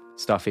of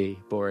stuffy,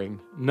 boring.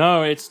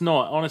 No, it's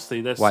not.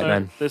 Honestly, there's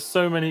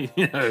so many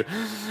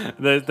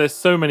there's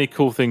so many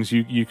cool things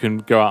you can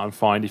go out and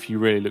find if you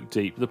really look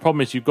deep. The problem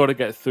is you've got to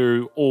get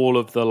through all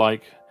of the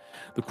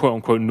quote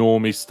unquote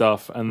normie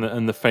stuff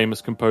and the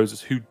famous composers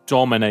who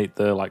dominate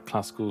the like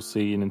classical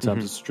scene in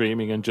terms of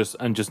streaming and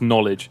just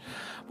knowledge.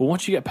 But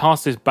once you get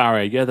past this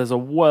barrier, there's a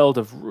world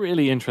of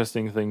really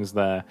interesting things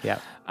there. Yeah.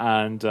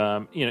 And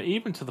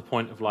even to the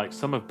point of like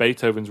some of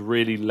Beethoven's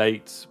really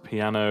late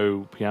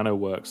piano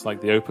works,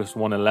 like the Opus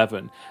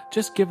 111,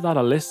 just give that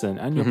a listen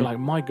and you'll be like,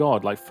 my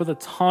God, like for the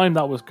time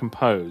that was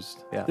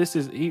composed, this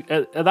is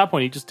at that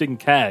point he just didn't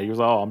care. He was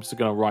like, oh, I'm just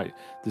going to write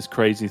this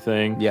crazy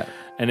thing. Yeah.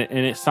 And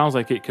it sounds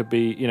like it could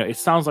be, it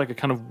sounds like a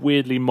kind of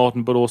weirdly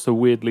modern but also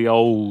weirdly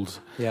old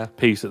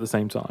piece at the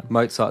same time.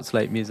 Mozart's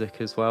late music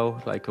as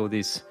well, like all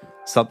these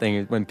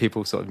something when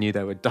people sort of knew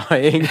they were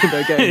dying.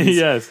 They're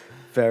getting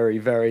very,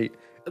 very.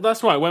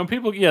 That's right. When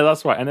people,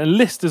 that's right. And a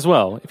Liszt as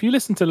well. If you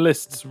listen to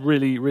Liszt's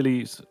really,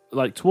 really,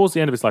 like towards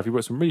the end of his life, he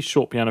wrote some really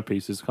short piano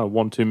pieces, kind of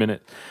 1-2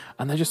 minute,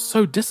 and they're just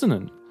so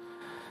dissonant.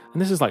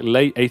 And this is like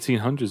late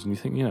 1800s, and you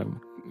think,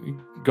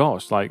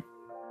 gosh, like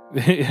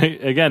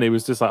again, it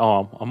was just like,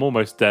 oh, I'm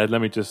almost dead.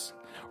 Let me just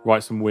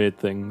write some weird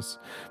things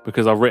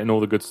because I've written all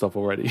the good stuff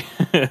already.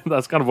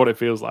 That's kind of what it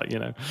feels like,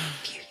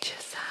 Future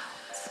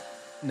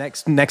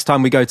sounds. Next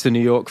time we go to New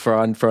York for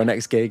our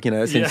next gig,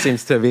 it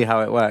seems to be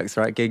how it works,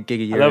 right? Gig a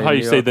year. I love how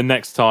you say the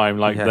next time,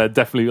 there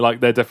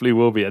definitely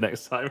will be a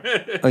next time.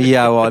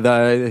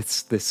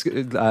 It's this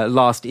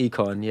last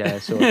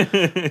econ,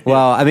 sure.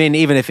 Well, I mean,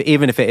 even if it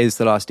is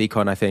the last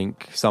econ, I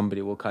think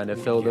somebody will kind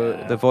of fill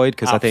the void,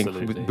 because I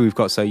think we've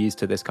got so used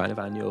to this kind of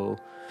annual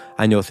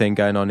thing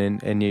going on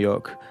in New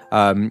York.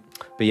 But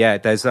yeah,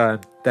 there's a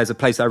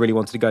place I really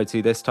wanted to go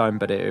to this time,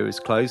 but it was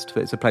closed.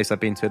 It's a place I've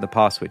been to in the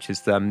past, which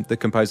is the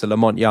composer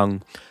Lamont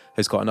Young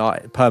has got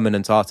a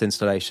permanent art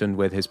installation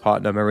with his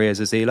partner Maria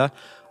Zazila,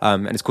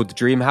 and it's called the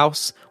Dream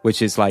House,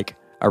 which is like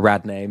a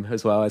rad name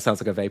as well. It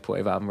sounds like a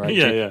vaporwave album,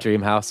 right?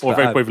 Dream House, or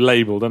vaporwave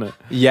label, doesn't it?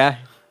 Yeah.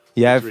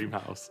 Dream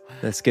House.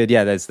 That's good.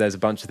 Yeah, there's a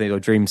bunch of things. Or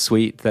Dream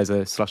Suite. There's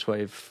a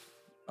Slushwave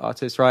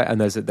artist, right?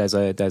 And there's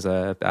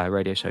a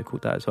radio show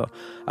called that as well.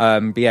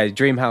 But yeah,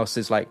 Dream House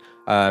is like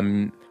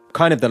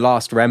kind of the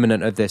last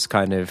remnant of this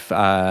kind of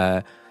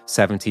 70s,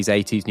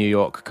 80s New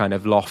York kind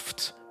of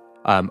loft,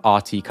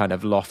 arty kind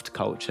of loft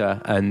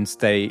culture. And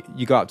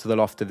you go up to the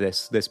loft of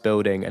this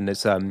building, and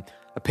there's a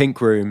pink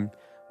room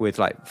with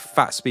like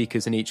fat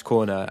speakers in each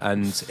corner,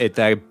 and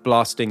they're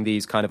blasting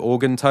these kind of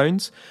organ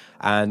tones.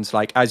 And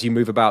like as you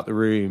move about the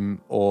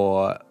room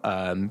or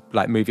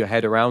like move your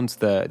head around,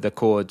 the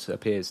chord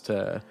appears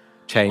to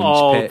change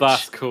pitch.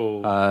 That's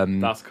cool.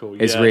 That's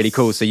cool. It's really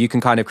cool. So you can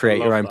kind of create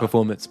your own that.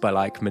 performance by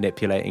like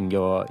manipulating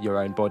your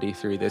own body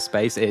through this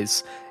space.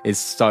 Is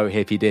so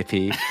hippy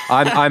dippy.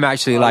 I'm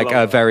actually like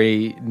a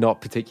very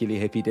not particularly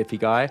hippy dippy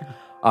guy.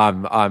 I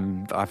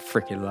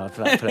freaking love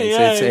that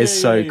place. It's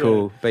so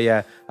cool. But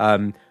yeah,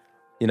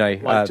 you know,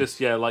 like just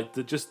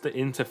the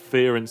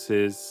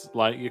interferences,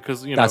 like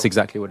because you know that's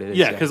exactly what it is.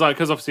 Yeah, because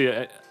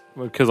obviously.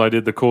 Because I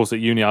did the course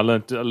at uni, I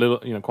learned a little,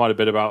 quite a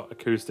bit about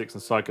acoustics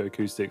and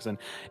psychoacoustics, and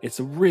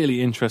it's a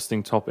really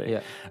interesting topic.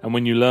 Yeah. And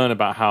when you learn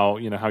about how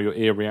how your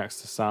ear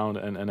reacts to sound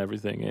and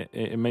everything,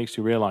 it makes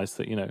you realize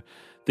that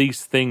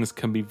these things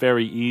can be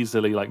very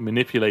easily like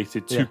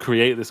manipulated to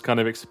create this kind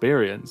of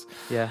experience.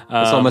 Yeah,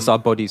 it's almost our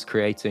bodies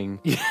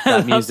creating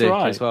that music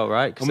as well,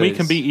 right? And we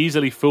can be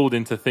easily fooled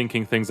into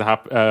thinking things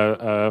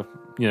are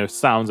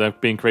sounds are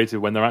being created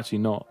when they're actually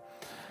not.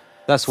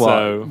 That's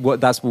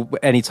that's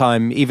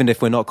anytime, even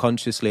if we're not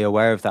consciously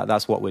aware of that,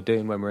 that's what we're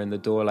doing when we're in the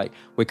door. Like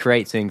we're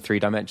creating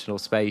 3-dimensional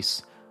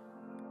space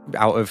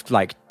out of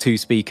like 2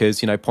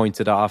 speakers,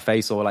 pointed at our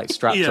face or like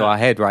strapped to our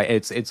head, right?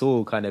 It's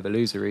all kind of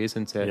illusory,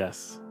 isn't it?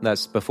 Yes.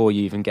 That's before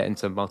you even get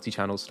into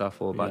multi-channel stuff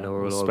or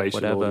binaural or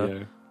whatever.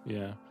 Audio.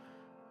 Yeah.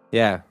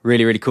 Yeah,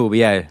 really, really cool. But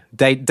yeah,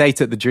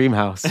 date at the Dream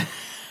House.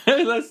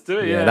 Let's do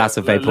it. Yeah, that's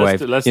a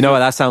vaporwave. You know what?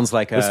 That sounds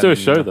like let's do a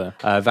show there.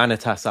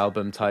 Vanitas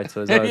album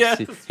title as well.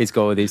 He's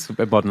got all these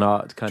modern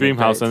art kind Dream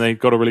of House, and they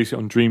got to release it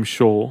on Dream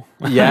Shore.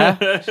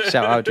 Yeah,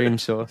 shout out Dream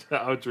Shore.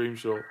 Shout out Dream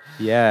Shore.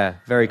 Yeah,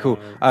 very cool.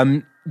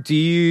 Do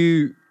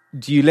you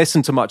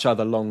listen to much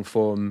other long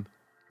form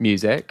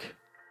music?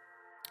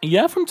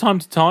 Yeah, from time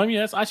to time.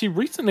 Yes, actually,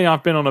 recently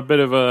I've been on a bit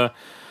of a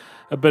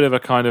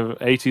kind of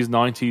 80s,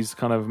 90s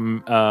kind of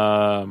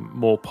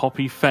more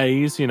poppy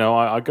phase.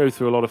 I go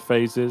through a lot of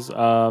phases.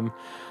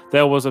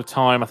 There was a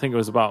time, I think it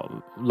was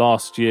about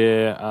last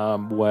year,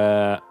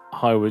 where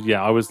I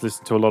was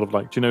listening to a lot of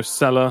like, do you know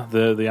Celer,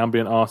 the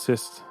ambient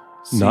artist?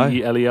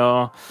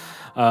 Celer.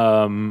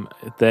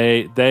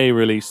 They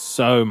release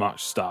so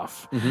much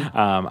stuff,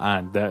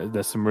 and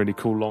there's some really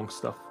cool long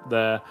stuff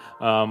there.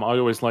 I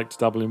always like to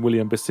dabble in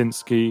William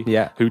Basinski.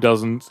 Yeah, who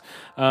doesn't?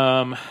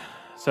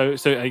 So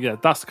that's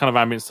the kind of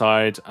ambient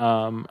side,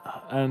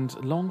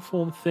 and long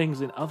form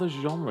things in other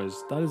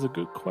genres. That is a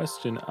good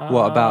question.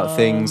 What about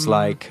things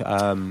like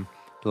a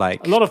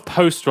lot of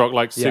post rock,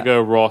 like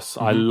Sigur Rós.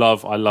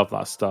 Mm-hmm. I love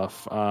that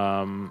stuff.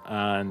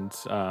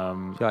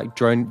 Like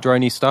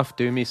droney stuff,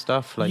 doomy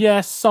stuff.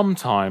 Like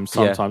sometimes.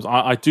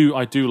 I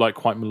do like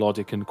quite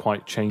melodic and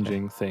quite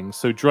changing things.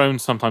 So drone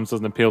sometimes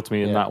doesn't appeal to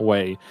me in that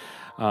way,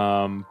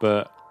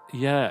 but.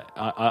 Yeah,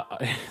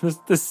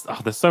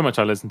 there's so much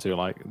I listen to.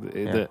 Like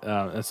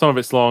some of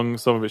it's long,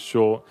 some of it's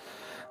short,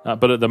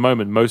 but at the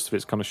moment, most of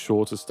it's kind of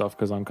shorter stuff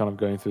because I'm kind of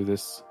going through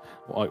this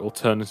like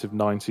alternative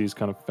 '90s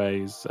kind of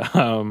phase.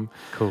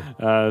 Cool.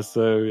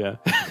 So yeah,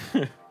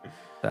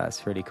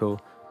 that's really cool.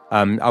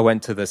 I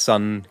went to the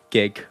Sun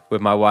gig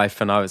with my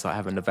wife, and I was like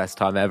having the best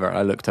time ever.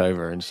 I looked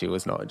over, and she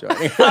was not enjoying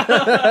it.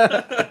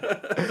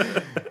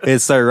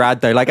 It's so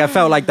rad though. Like I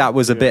felt like that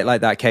was a bit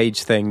like that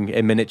Cage thing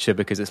in miniature,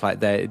 because it's like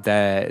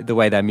the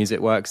way their music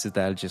works is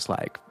they're just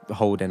like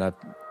holding a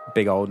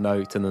big old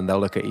note, and then they'll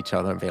look at each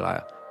other and be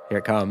like, "Here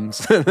it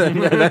comes."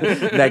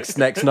 next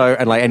note,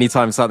 and like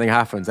anytime something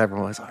happens,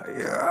 everyone's like,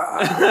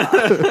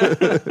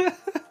 "Yeah."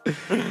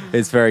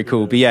 It's very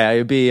cool. But yeah,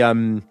 it'd be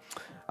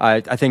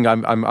I think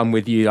I'm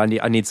with you. I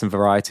need some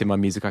variety in my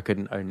music. I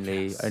couldn't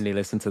only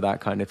listen to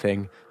that kind of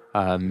thing.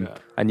 And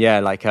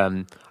like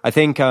I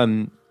think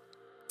I'm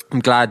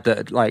glad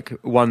that like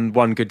one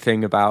good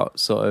thing about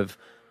sort of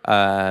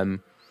kind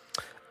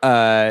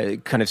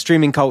of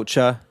streaming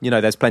culture.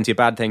 There's plenty of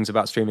bad things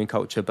about streaming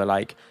culture, but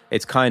like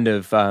it's kind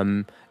of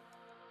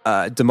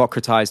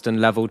democratized and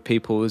leveled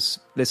people's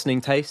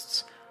listening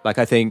tastes. Like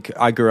I think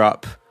I grew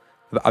up.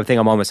 I think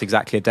I'm almost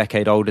exactly a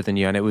decade older than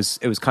you, and it was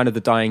kind of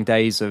the dying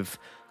days of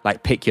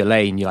like pick your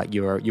lane.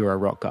 You're a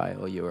rock guy,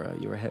 or you're a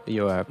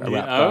rap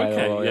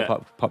guy, or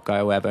a pop guy,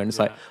 or whatever. And it's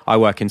like I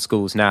work in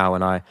schools now,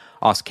 and I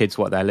ask kids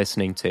what they're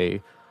listening to.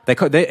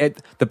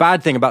 The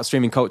bad thing about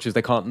streaming culture is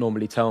they can't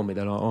normally tell me.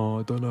 They're like, "Oh,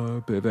 I don't know,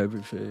 a bit of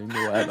everything,"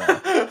 or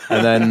whatever.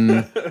 And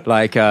then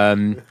like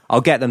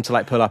I'll get them to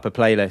like pull up a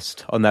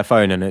playlist on their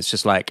phone, and it's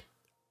just like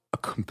a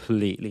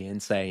completely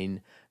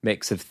insane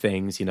mix of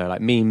things,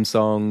 like meme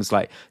songs,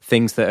 like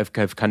things that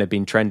have kind of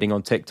been trending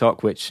on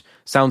TikTok, which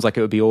sounds like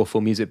it would be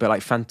awful music, but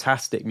like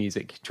fantastic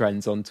music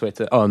trends on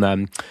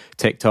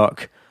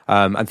TikTok.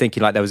 I'm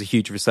thinking like there was a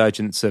huge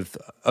resurgence of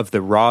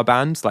the Ra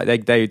bands,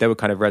 like they were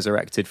kind of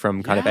resurrected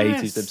from kind of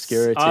 80s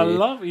obscurity. I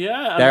love,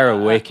 they're a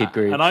wicked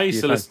group. And I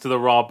used to listen to the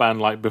Ra band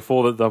like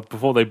before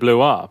they blew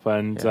up,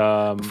 and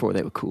before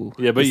they were cool.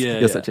 Yeah, but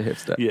you're such a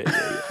hipster. Yeah.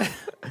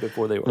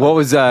 Before they were.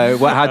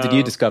 How did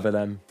you discover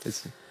them?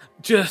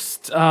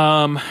 Just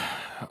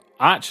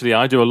Actually,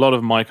 I do a lot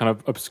of my kind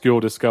of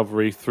obscure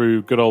discovery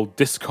through good old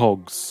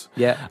Discogs.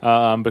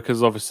 Yeah.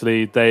 Because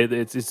obviously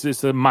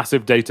it's a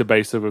massive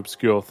database of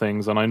obscure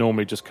things, and I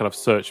normally just kind of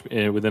search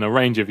within a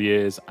range of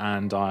years,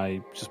 and I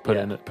just put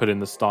in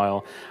the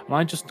style, and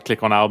I just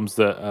click on albums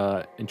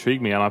that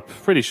intrigue me, and I'm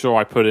pretty sure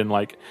I put in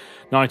like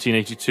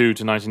 1982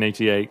 to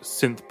 1988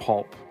 synth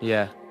pop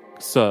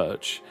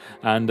search,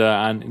 and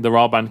the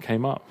Ra band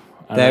came up.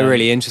 They're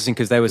really interesting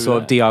because they were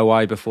sort of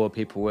DIY before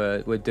people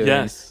were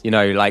doing,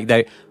 like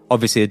they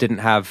didn't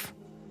have,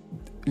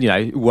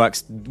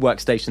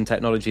 workstation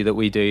technology that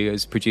we do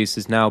as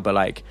producers now, but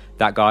like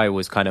that guy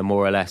was kind of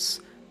more or less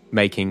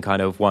making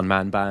kind of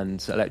one-man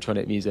band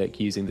electronic music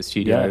using the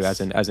studio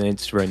as an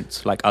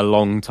instrument, like a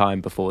long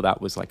time before that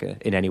was like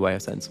in any way a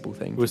sensible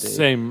thing. It was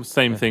same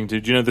thing.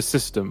 Did you know The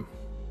System?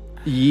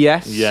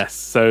 Yes.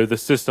 So The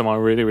System I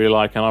really, really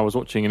like, and I was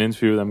watching an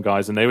interview with them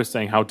guys, and they were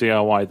saying how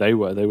DIY they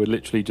were. They were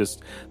literally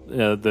just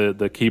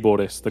the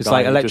keyboardist. It's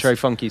like electro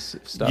funky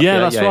stuff. Yeah,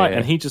 that's right. Yeah.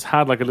 And he just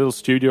had like a little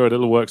studio, a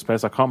little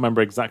workspace. I can't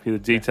remember exactly the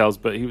details,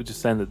 but he was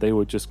just saying that they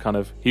would just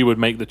he would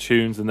make the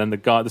tunes, and then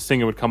the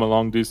singer would come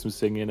along, do some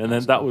singing, and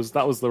then that was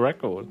the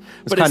record.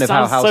 It's kind of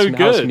how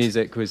house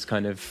music was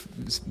kind of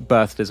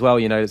birthed as well.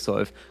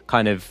 Sort of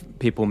kind of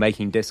people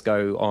making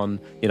disco on.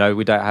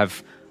 We don't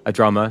have a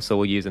drummer, so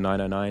we'll use a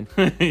 909.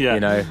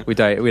 We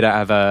don't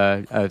have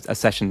a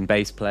session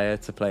bass player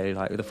to play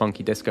like the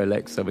funky disco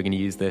licks, so we're going to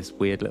use this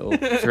weird little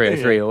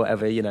 303 or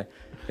whatever.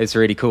 It's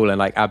really cool, and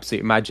like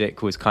Absolute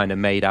Magic was kind of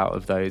made out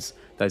of those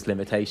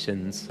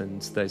limitations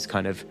and those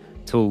kind of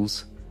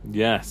tools.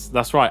 Yes,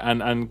 that's right,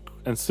 and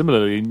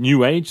similarly,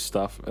 new age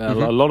stuff. A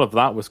lot of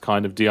that was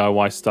kind of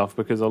DIY stuff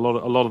because a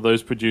lot of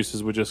those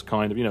producers were just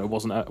kind of it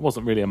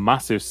wasn't really a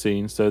massive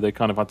scene, so they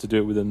kind of had to do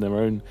it within their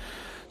own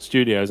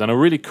studios. And a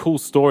really cool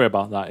story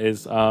about that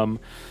is I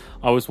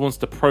was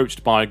once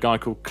approached by a guy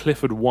called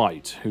Clifford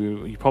White,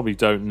 who you probably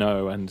don't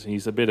know, and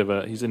he's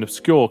an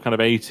obscure kind of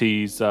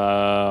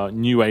 80s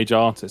new age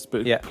artist,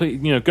 but please,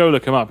 go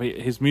look him up.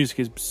 His music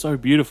is so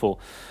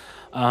beautiful.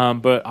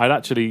 But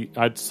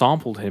I'd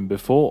sampled him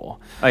before.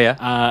 Oh yeah,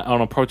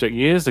 on a project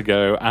years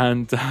ago,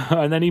 and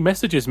then he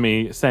messages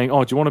me saying,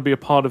 "Oh, do you want to be a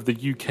part of the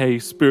UK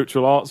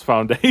Spiritual Arts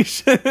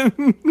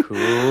Foundation?"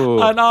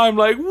 Cool. And I'm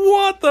like,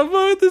 "What the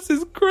fuck? This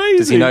is crazy."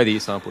 Does he know that you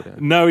sampled it?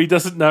 No, he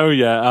doesn't know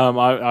yet.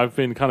 I've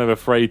been kind of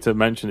afraid to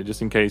mention it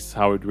just in case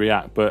how he'd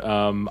react. But we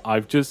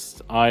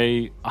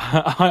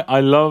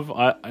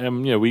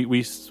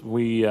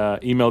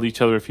emailed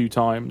each other a few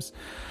times.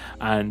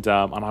 And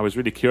I was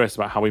really curious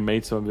about how he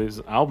made some of his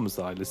albums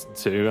that I listened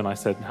to, and I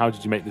said, "How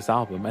did you make this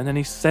album?" And then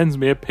he sends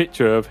me a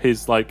picture of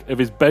his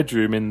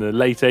bedroom in the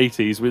late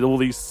 80s with all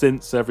these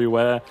synths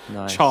everywhere,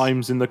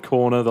 chimes in the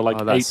corner, the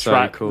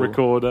 8-track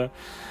recorder.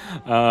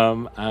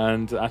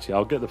 And actually,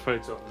 I'll get the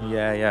photo up now.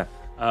 Yeah.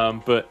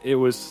 But it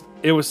was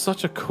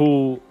such a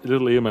cool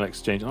little email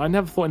exchange. And I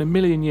never thought in a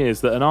million years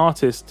that an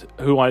artist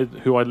who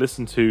I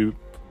listened to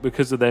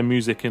because of their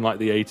music in like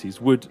the 80s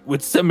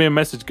would send me a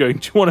message going,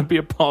 "Do you want to be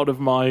a part of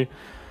my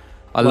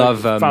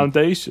love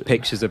foundation?"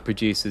 Pictures of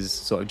producers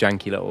sort of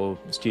janky little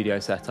studio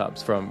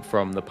setups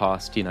from the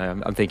past.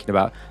 I'm thinking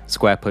about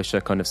Square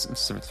Pusher kind of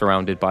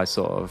surrounded by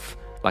sort of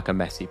like a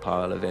messy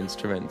pile of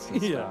instruments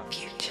and stuff.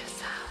 Future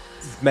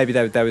sounds. Maybe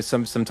there was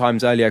some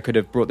times earlier I could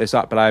have brought this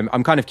up, but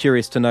I'm kind of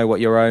curious to know what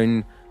your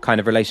own kind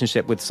of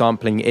relationship with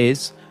sampling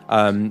is.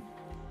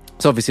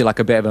 It's obviously like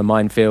a bit of a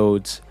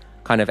minefield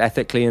kind of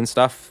ethically and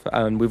stuff,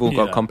 and we've all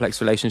got complex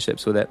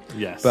relationships with it.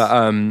 Yes.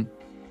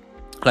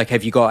 But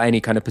have you got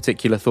any kind of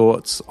particular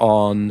thoughts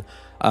on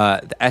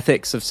the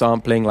ethics of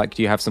sampling? Like,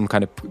 do you have some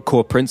kind of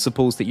core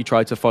principles that you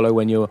try to follow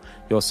when you're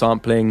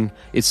sampling?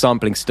 Is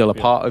sampling still a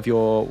part of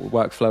your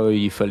workflow, or are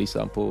you fully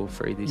sample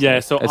free these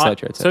days? So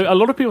a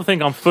lot of people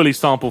think I'm fully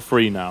sample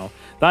free now.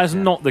 That is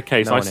not the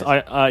case.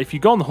 If you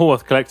go on the Whole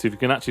Earth Collective, you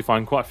can actually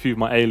find quite a few of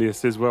my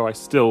aliases where I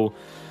still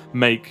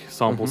make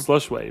sample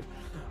Slushwave.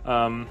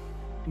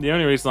 The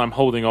only reason I'm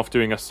holding off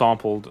doing a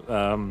sampled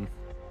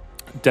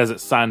Desert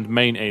Sand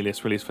main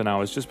alias release for now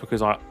is just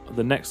because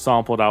the next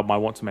sampled album I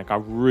want to make, I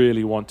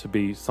really want to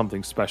be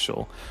something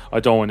special.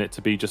 I don't want it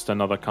to be just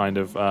another kind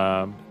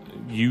of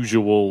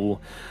usual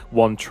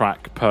one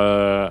track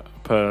per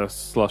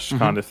slush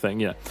kind of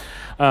thing.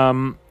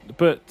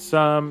 But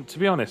to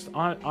be honest,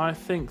 I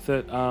think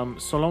that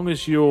so long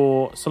as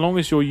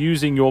you're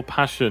using your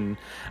passion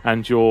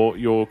and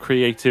your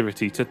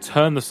creativity to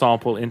turn the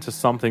sample into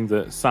something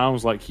that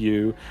sounds like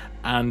you,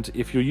 and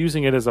if you're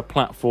using it as a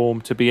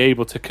platform to be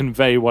able to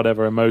convey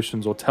whatever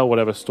emotions or tell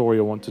whatever story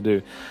you want to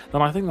do,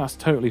 then I think that's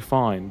totally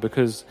fine.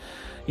 Because,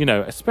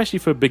 especially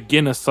for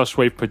beginner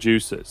Slushwave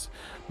producers,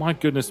 my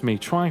goodness me,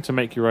 trying to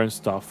make your own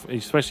stuff,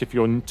 especially if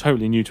you're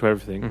totally new to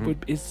everything,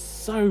 is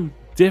so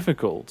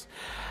difficult.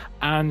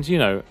 And,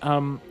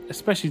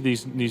 especially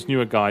these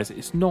newer guys,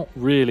 it's not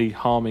really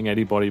harming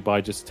anybody by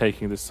just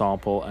taking the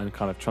sample and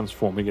kind of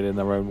transforming it in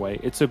their own way.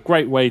 It's a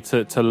great way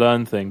to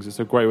learn things. It's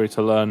a great way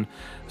to learn,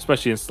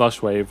 especially in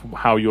Slushwave,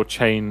 how your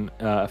chain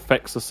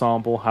affects the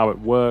sample, how it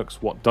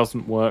works, what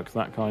doesn't work,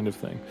 that kind of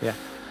thing. Yeah.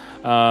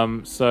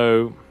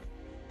 So,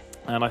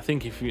 And I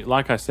think if you,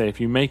 like I say,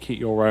 if you make it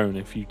your own,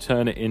 if you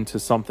turn it into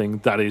something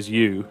that is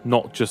you,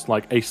 not just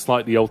like a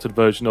slightly altered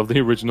version of the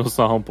original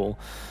sample,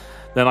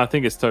 then I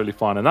think it's totally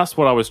fine. And that's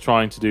what I was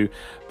trying to do.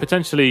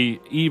 Potentially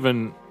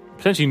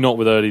not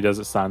with early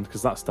Desert Sand,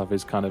 because that stuff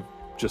is kind of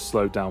just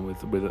slowed down with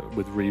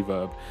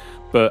reverb.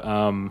 But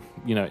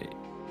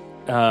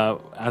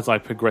as I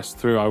progressed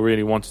through, I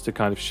really wanted to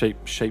kind of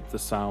shape the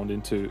sound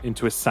into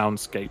a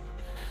soundscape.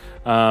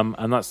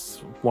 And that's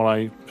what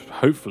I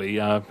hopefully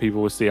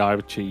people will see I've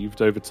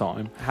achieved over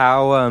time.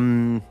 How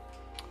kind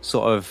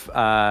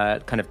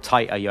of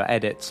tight are your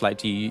edits? Like,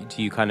 do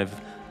you kind of?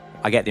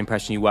 I get the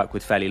impression you work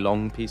with fairly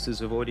long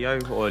pieces of audio,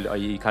 or are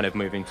you kind of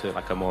moving to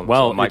like a more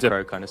sort of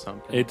micro kind of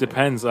something? It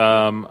depends.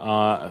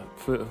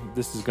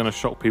 This is going to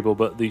shock people,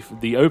 but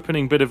the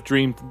opening bit of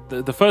Dream,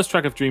 the first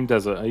track of Dream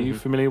Desert, are you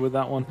familiar with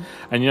that one?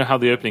 And you know how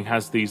the opening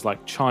has these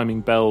like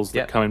chiming bells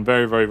that come in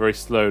very, very, very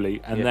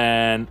slowly, and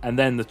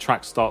then the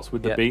track starts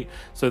with the beat.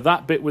 So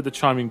that bit with the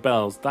chiming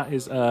bells, that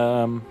is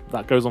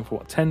that goes on for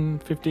what,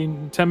 10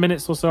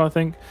 minutes or so, I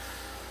think.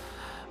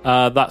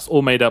 That's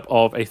all made up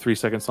of a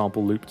 3-second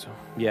sample looped.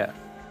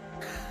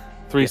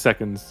 3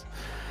 seconds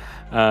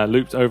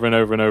looped over and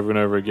over and over and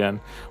over again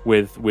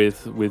with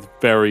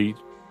very,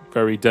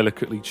 very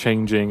delicately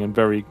changing and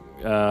very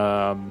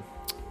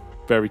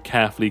very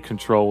carefully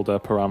controlled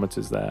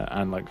parameters there,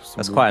 and like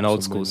that's quite an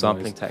old school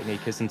sampling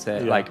technique, isn't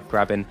it? Like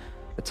grabbing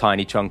a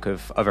tiny chunk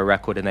of a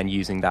record and then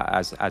using that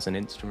as an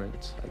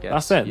instrument, I guess.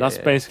 That's it. That's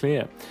basically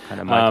it.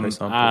 Kind of micro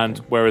sample and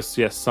thing. Whereas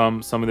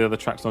some of the other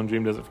tracks on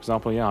Dream Desert, for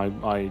example,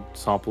 I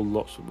sample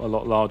a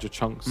lot larger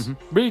chunks.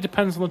 Really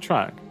depends on the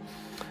track.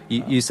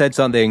 You said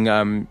something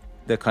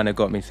that kind of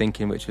got me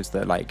thinking, which was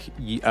that like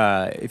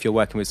if you're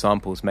working with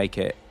samples, make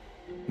it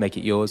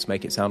yours,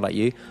 make it sound like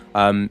you.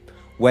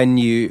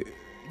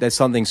 There's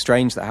something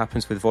strange that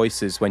happens with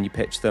voices when you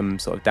pitch them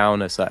sort of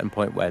down a certain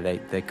point where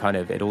they kind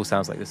of, it all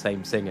sounds like the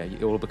same singer.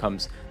 It all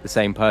becomes the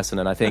same person.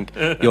 And I think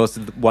you're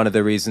one of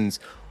the reasons,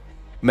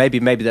 maybe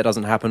that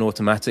doesn't happen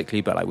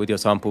automatically, but like with your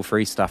sample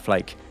free stuff,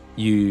 like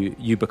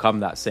you become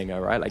that singer,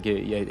 right? Like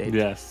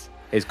yes,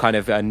 it's kind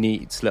of a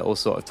neat little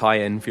sort of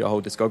tie-in for your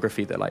whole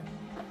discography that like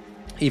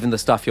even the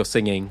stuff you're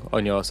singing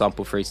on your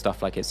sample free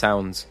stuff, like it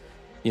sounds,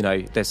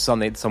 there's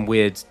some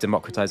weird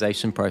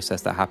democratization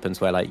process that happens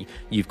where like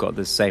you've got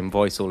the same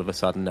voice all of a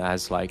sudden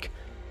as like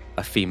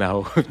a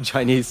female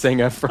Chinese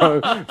singer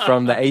from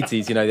the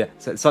 80s.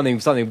 So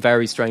something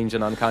very strange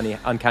and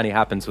uncanny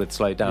happens with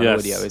slowed down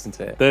audio,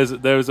 isn't it?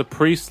 There was a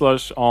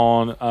pre-slush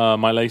on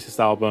my latest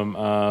album,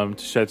 To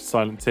Shed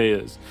Silent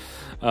Tears,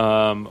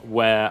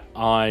 where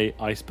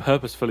I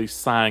purposefully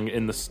sang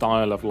in the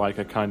style of like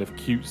a kind of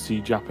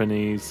cutesy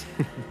Japanese.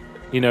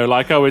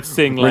 Like I would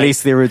sing like...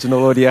 Release the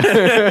original audio. On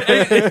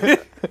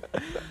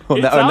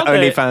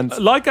OnlyFans.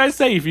 Like I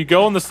say, if you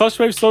go on the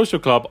Slushwave Social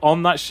Club,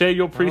 on that Share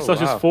Your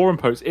Pre-Slushes forum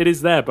post, it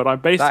is there, but I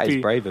basically... That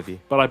is brave of you.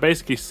 But I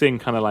basically sing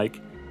kind of like...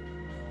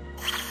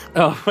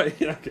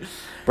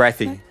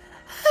 Breathy.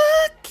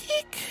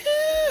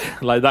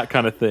 Like that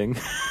kind of thing.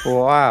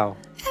 Wow.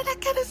 And I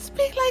kind of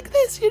speak like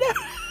this,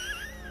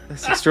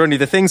 That's extraordinary.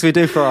 The things we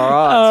do for our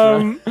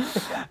art.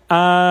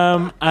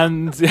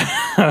 And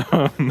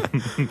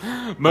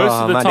most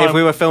of the time, if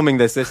we were filming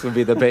this would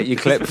be the bit you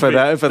clip for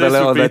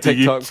the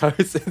TikTok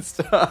posts and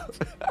stuff.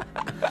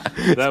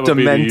 That would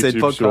demented be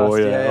the YouTube podcast. Show,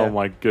 Yeah. Oh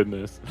my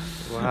goodness!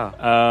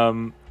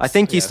 Wow. I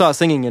think you start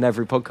singing in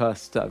every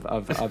podcast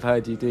I've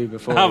heard you do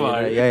before. Have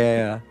I?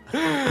 Yeah.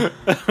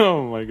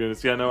 Oh my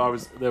goodness! Yeah, no,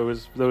 there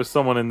was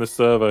someone in the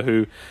server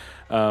who.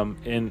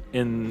 In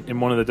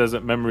one of the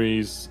Desert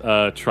Memories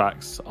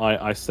tracks,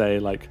 I say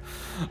like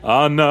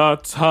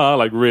Anata,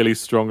 like really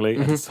strongly,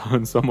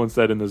 and someone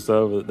said in the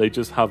server that they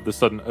just have the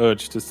sudden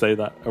urge to say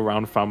that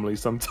around family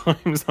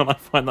sometimes, and I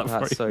find that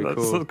that's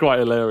cool. Quite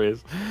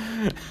hilarious.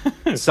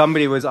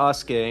 Somebody was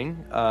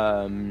asking,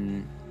 I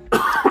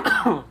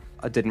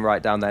didn't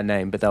write down their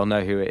name, but they'll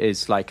know who it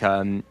is. Like,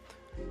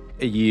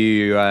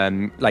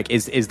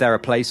 is there a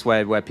place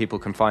where people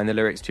can find the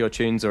lyrics to your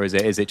tunes, or is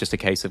it just a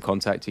case of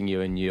contacting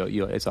you and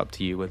it's up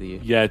to you whether you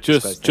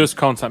just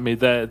contact me.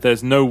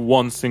 There's no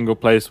one single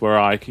place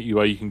where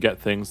you can get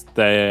things.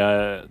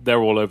 They're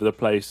all over the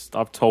place.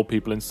 I've told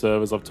people in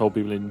servers, I've told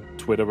people in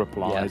Twitter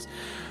replies.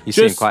 You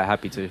seem quite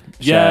happy to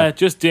share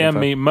just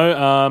DM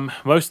info. me.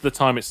 Most of the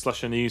time it's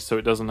Slushanese, so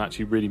it doesn't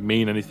actually really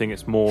mean anything.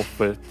 It's more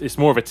of a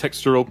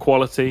textural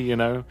quality,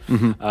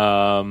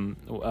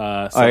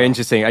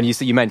 interesting. And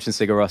you mentioned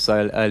Sigur Rós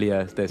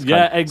earlier.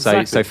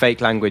 Exactly. So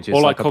fake language is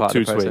or like like a part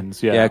of Cocteau the Twins.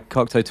 process. Yeah,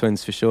 Cocteau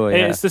Twins for sure.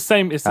 Yeah. It's the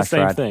same. It's the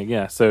same rad. thing.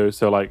 Yeah. So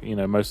like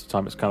most of the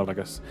time it's kind of like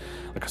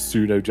a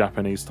pseudo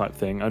Japanese type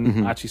thing.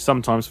 And actually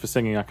sometimes for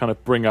singing I kind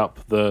of bring up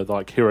the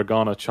like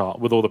hiragana chart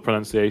with all the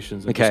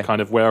pronunciations and just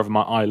kind of wherever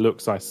my eye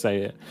looks I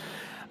say it.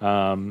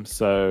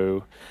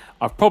 So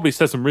I've probably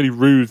said some really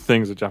rude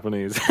things in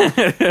Japanese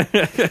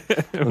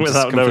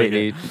without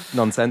completely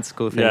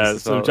nonsensical things. Yeah,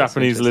 some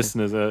Japanese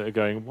listeners are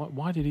going,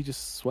 "Why did he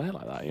just swear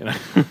like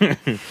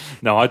that?"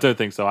 No, I don't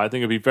think so. I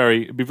think it'd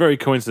be very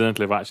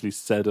coincidental if I actually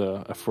said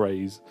a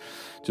phrase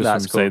just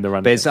That's from cool. saying the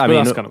random. But it's, I mean,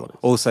 that's kind of what it is.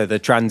 also the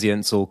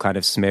transients all kind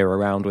of smear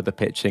around with the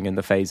pitching and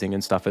the phasing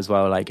and stuff as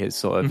well. Like it's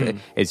sort of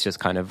it's just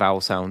kind of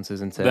vowel sounds,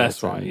 isn't it?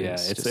 That's right. Yeah,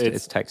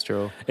 it's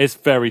textural. It's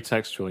very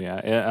textural. Yeah,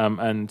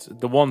 and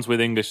the ones with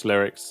English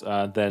lyrics,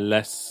 they're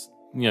less.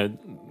 When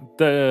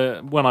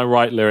I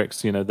write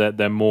lyrics,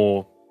 they're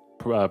more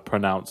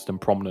pronounced and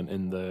prominent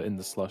in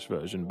the Slush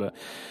version, but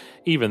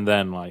even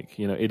then,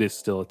 it is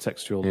still a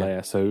textural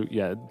layer. So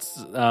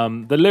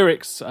the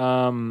lyrics,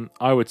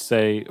 I would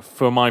say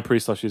for my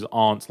pre-slushes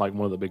aren't like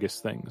one of the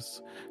biggest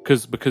things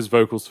because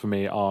vocals for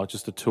me are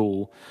just a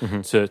tool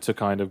to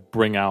kind of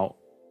bring out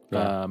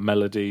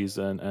melodies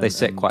and they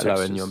sit and quite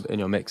textures. low in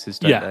your mixes,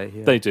 don't they?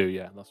 Yeah, they do.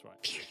 Yeah, that's right.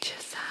 Future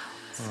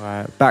sounds. All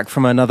right, back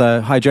from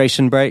another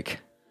hydration break.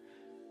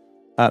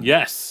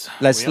 Yes,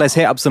 Let's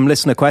hit up some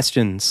listener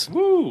questions.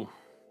 Woo!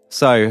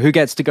 So, who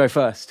gets to go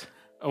first?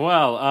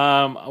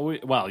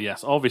 Well,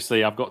 yes.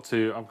 Obviously, I've got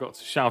to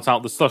shout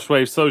out the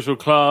Slushwave Social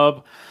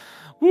Club.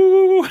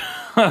 Woo!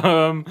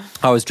 I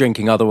was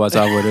drinking, otherwise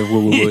I would have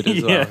woo-wooed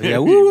as well. Yeah,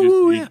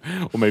 woo!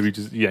 Or maybe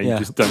just you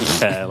just don't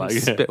care. Like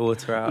spit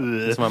water out.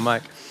 That's my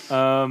mic.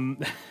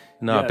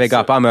 Yeah, big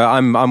up.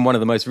 I'm one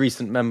of the most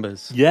recent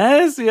members.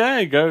 Yes,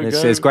 yeah, go.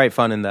 It's great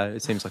fun in there.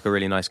 It seems like a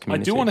really nice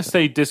community. I do want to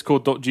say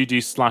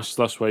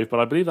discord.gg/slushwave, but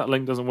I believe that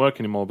link doesn't work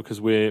anymore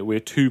because we're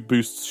 2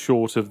 boosts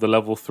short of the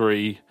level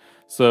 3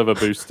 server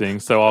boosting,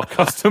 so our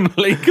custom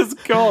link is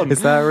gone.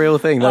 Is that a real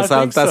thing? That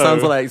sounds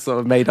like sort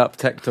of made up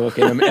tech talk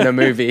in a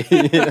movie.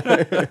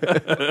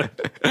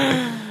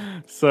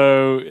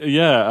 So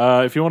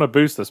if you want to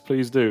boost us,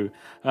 please do.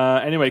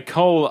 Anyway,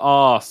 Cole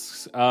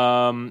asks,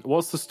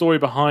 what's the story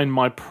behind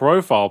my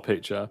profile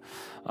picture,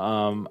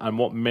 and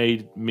what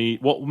made me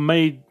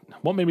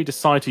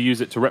decide to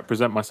use it to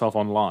represent myself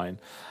online?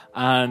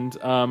 And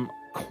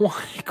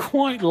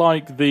quite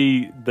like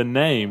the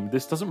name,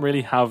 this doesn't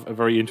really have a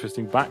very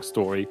interesting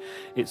backstory.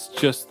 It's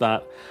just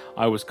that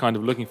I was kind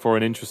of looking for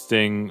an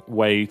interesting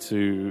way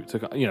to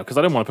because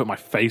I don't want to put my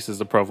face as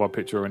a profile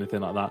picture or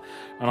anything like that,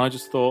 and I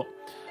just thought,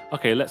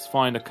 okay, let's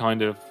find a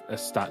kind of a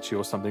statue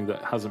or something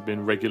that hasn't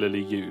been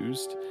regularly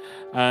used.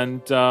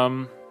 And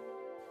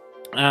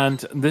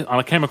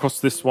I came across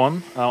this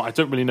one. I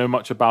don't really know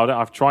much about it.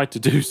 I've tried to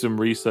do some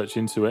research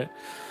into it,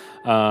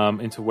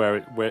 into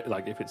where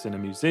like if it's in a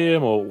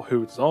museum or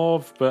who it's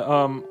of, but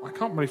I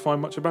can't really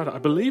find much about it. I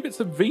believe it's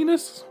a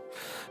Venus.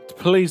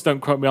 Please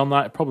don't quote me on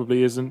that. It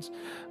probably isn't.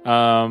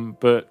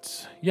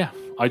 But yeah,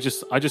 I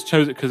just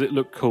chose it because it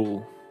looked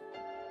cool.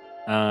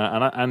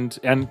 And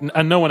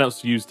no one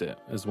else used it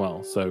as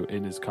well, so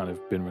it has kind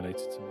of been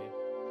related to me.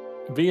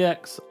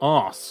 VX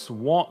asks,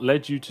 what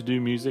led you to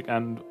do music,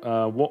 and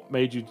what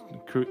made you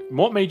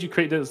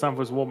create Desert Sound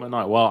for Warm at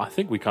Night? Well, I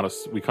think we kind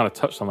of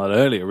touched on that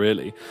earlier.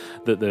 Really,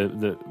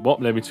 that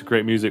what led me to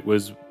create music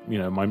was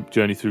my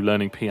journey through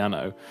learning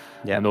piano,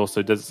 and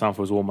also Desert Sound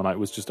for Warm at Night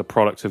was just a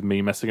product of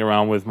me messing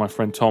around with my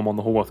friend Tom on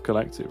the Hallworth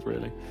Collective.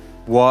 Really,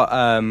 what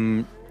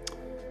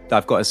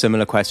I've got a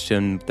similar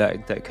question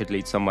that could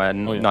lead somewhere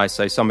nice.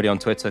 So somebody on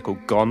Twitter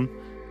called Gon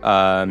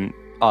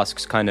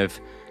asks kind of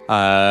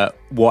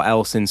what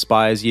else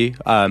inspires you.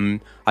 I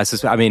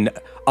mean,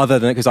 other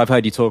than because I've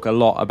heard you talk a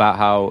lot about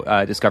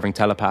how discovering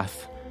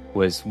Telepath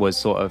was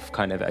sort of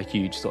kind of a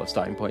huge sort of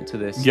starting point to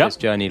this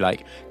journey.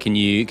 Like, can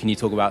you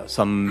talk about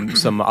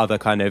some other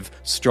kind of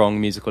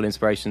strong musical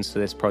inspirations to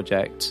this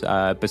project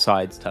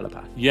besides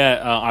Telepath?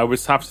 I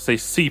would have to say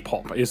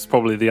C-pop is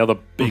probably the other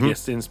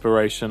biggest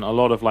inspiration. A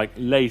lot of like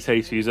late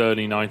 80s,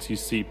 early 90s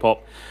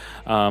C-pop.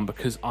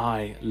 Because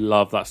I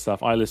love that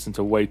stuff. I listen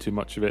to way too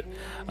much of it.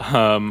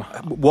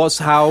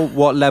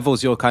 What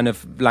level's your kind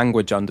of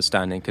language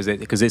understanding?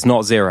 Because it's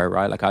not zero,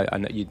 right? Like I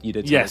know you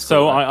did. Yes,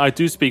 so I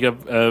do speak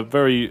a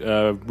very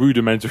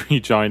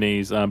rudimentary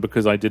Chinese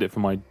because I did it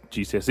for my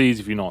GCSEs,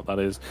 if you know what that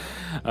is.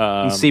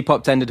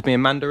 C-pop tended to be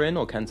in Mandarin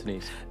or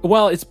Cantonese?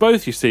 Well, it's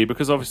both, you see,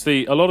 because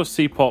obviously a lot of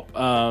C-pop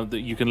that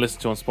you can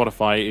listen to on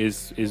Spotify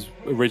is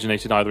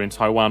originated either in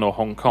Taiwan or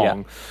Hong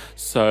Kong. Yeah.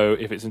 So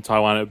if it's in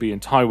Taiwan, it would be in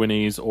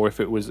Taiwanese, or if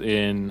it was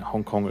in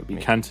Hong Kong, it would be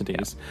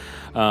Cantonese.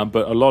 Yeah.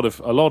 But a lot of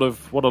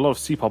what a lot of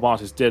C-pop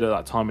artists did at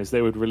that time is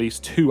they would release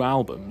 2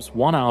 albums.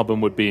 One album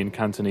would be in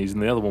Cantonese,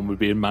 and the other one would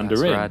be in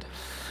Mandarin. That's rad.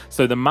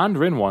 So the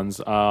Mandarin ones,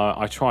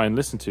 I try and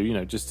listen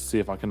to, just to see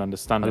if I can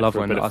understand it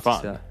for a bit of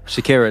fun. Yeah.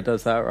 Shakira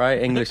does that,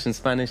 right? English and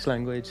Spanish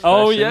language.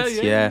 Oh,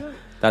 versions. yeah.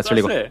 That's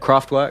really cool.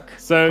 Kraftwerk.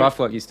 So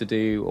Kraftwerk used to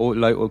do all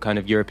local kind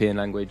of European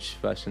language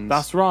versions.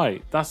 That's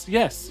right.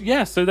 Yes.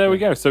 So there we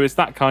go. So it's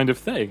that kind of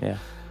thing. Yeah.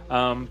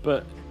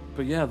 But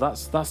yeah, that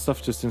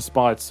stuff just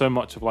inspired so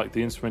much of like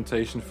the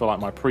instrumentation for like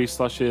my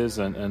pre-slushes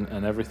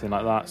and everything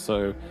like that.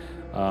 So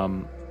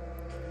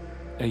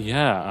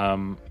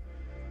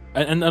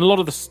And a lot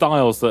of the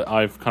styles that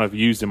I've kind of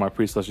used in my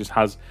pre-slushes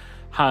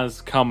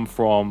has come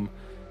from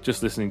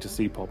just listening to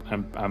C-pop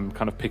and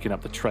kind of picking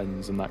up the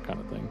trends and that kind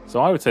of thing. So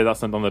I would say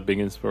that's another big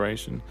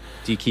inspiration.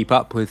 Do you keep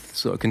up with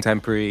sort of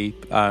contemporary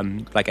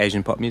like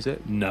Asian pop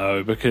music?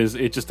 No, because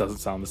it just doesn't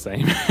sound the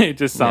same. It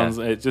just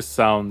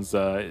sounds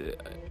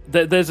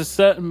there's a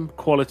certain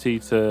quality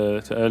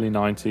to early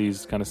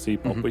 90s kind of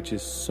C-pop, which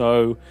is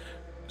so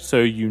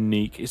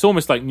unique. It's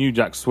almost like New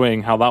Jack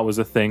Swing, how that was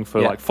a thing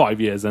for like 5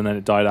 years and then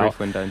it died out.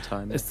 Window in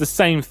time. It's the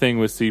same thing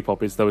with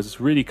C-pop. Is there was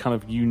this really kind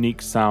of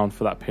unique sound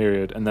for that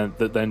period, and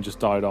then just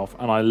died off.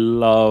 And I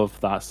love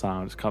that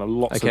sound. It's kind of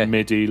lots of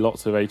MIDI,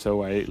 lots of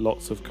 808,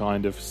 lots of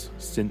kind of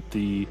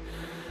synthy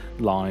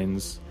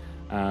lines,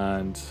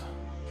 and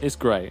it's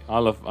great. I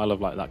love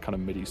like that kind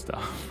of MIDI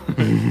stuff. It's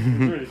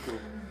really cool.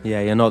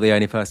 Yeah, you're not the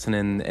only person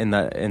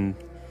in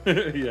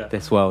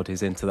this world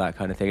who's into that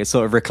kind of thing. It's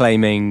sort of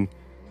reclaiming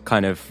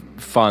kind of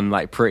fun,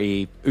 like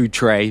pretty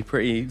outre,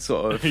 pretty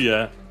sort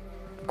of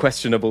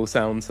questionable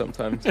sounds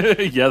sometimes.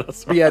 Yeah,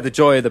 that's right. But yeah, the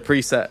joy of the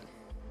preset.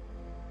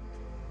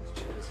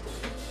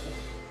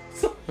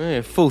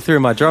 Fall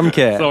through my drum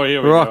kit. Sorry,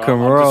 here we rock go.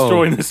 and I'm roll.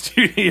 destroying the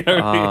studio.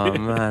 Oh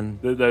man,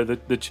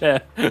 the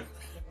chair.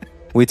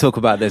 We talk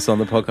about this on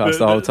the podcast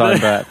the whole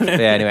time, but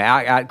yeah, anyway,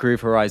 at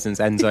Groove Horizons,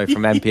 Enzo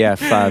from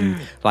MPF,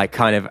 like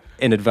kind of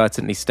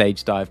inadvertently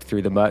stage dived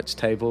through the merch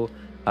table.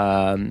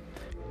 Not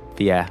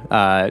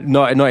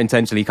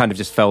intentionally, kind of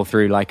just fell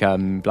through like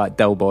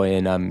Del Boy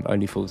in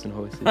Only Fools and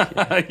Horses.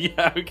 Yeah,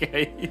 yeah,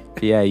 okay.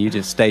 Yeah, you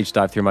just stage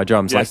dive through my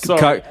drums, like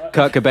Kurt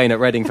Cobain at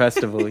Reading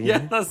Festival. Yeah,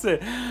 that's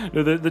it.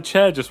 No, the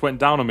chair just went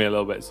down on me a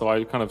little bit, so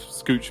I kind of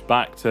scooched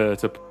back to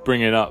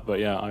bring it up. But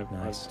yeah,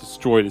 I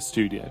destroyed his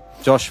studio.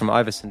 Josh from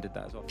Iverson did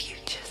that as well.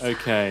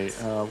 Okay,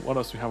 what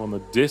else do we have on the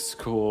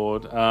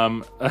Discord?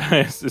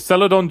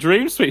 Celadon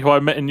Dream Suite, who I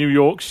met in New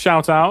York,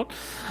 shout out,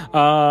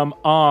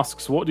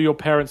 asks, what do your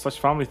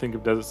parents/family think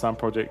of Desert Sound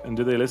Project, and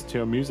do they listen to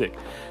your music?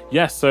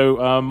 Yes,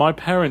 so my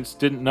parents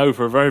didn't know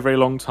for a very, very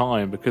long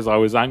time, because I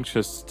was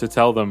anxious to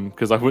tell them,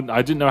 because I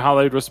didn't know how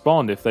they'd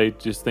respond, if they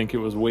just think it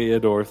was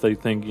weird, or if they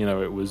think,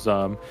 it was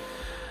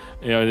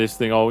this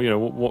thing,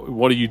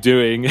 what are you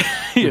doing?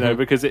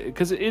 Because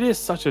it is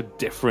such a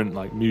different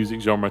like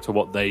music genre to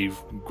what they've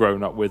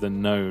grown up with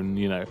and known,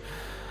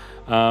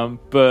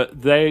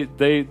 but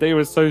they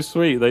were so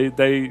sweet.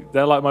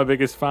 They're like my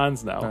biggest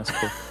fans now. That's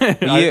cool.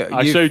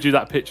 I showed you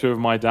that picture of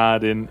my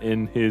dad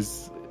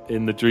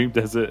in the Dream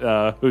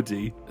Desert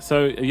hoodie.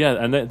 So yeah,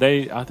 and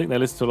I think they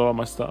listen to a lot of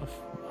my stuff.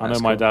 I know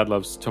my dad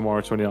loves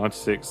Tomorrow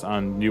 2096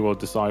 and New World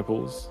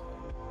Disciples.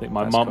 I think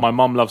my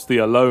mum loves the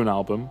Alone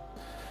album,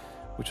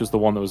 which was the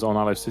one that was on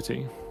Aloe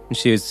City. And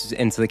she was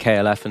into the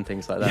KLF and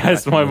things like that.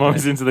 Yes, my mum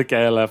is into the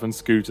KLF and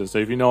Scooter. So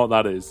if you know what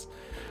that is,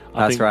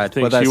 I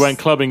think she went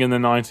clubbing in the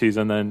 90s,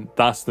 and then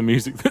that's the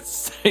music that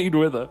stayed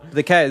with her.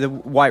 The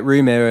White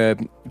Room era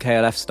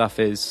KLF stuff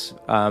is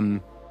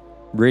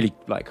really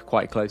like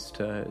quite close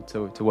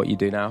to what you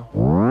do now.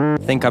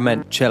 I think I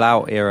meant Chill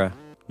Out era,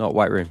 not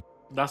White Room.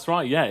 That's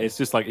right, yeah. It's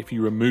just like if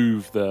you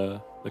remove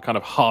the kind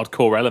of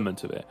hardcore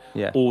element of it,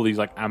 all these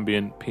like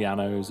ambient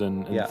pianos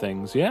and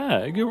things.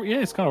 Yeah,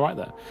 it's kind of right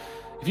there.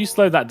 If you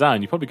slow that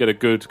down, you probably get a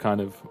good kind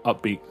of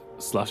upbeat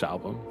slush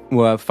album.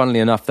 Well,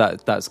 funnily enough,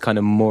 that's kind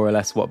of more or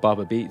less what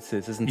Baba Beats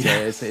is, isn't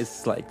it?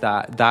 It's like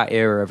that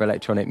era of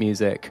electronic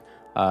music,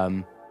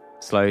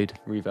 slowed,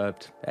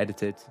 reverbed,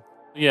 edited.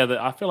 Yeah,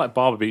 I feel like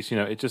Baba Beats,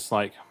 it just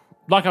like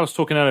I was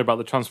talking earlier about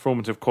the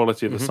transformative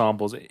quality of the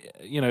samples.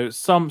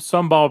 Some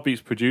Baba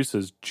Beats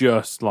producers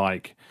just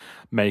like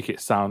make it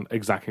sound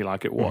exactly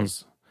like it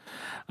was.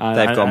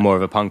 They've got more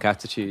of a punk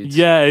attitude.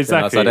 Yeah,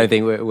 exactly. I don't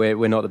think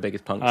we're not the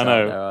biggest punks out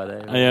there, are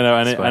they?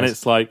 And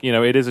it's like,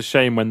 it is a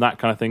shame when that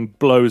kind of thing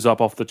blows up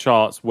off the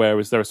charts,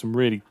 whereas there are some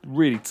really,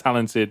 really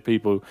talented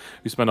people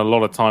who spend a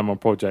lot of time on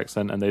projects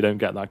and they don't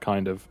get that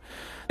kind of...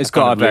 It's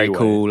got a very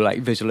cool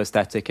like visual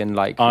aesthetic, and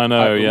like I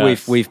know,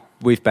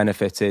 we've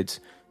benefited,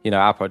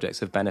 our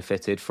projects have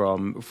benefited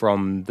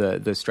from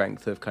the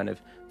strength of kind of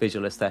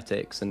visual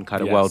aesthetics and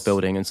kind of world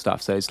building and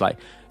stuff. So it's like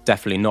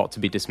definitely not to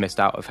be dismissed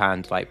out of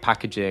hand. Like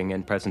packaging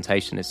and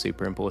presentation is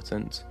super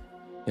important.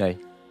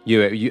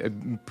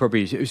 You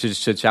probably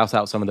should shout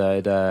out some of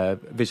the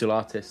visual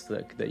artists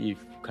that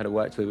you've kind of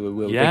worked with.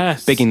 We'll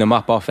bigging them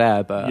up off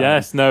air, but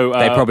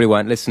they probably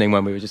weren't listening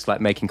when we were just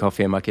like making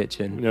coffee in my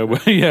kitchen.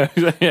 Very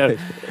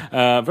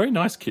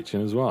nice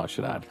kitchen as well, I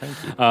should add. Thank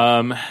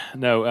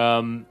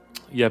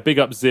you. Big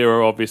up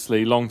Zero,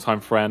 obviously,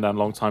 long-time friend and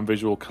long-time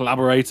visual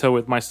collaborator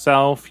with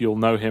myself. You'll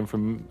know him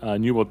from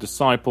New World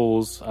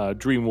Disciples,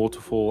 Dream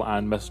Waterfall,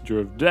 and Messenger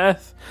of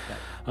Death.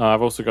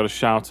 I've also got to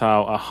shout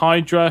out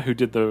Hydra, who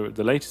did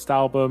the latest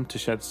album, To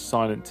Shed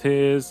Silent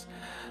Tears.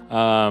 Who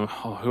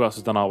else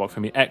has done artwork for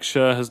me?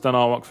 Extra has done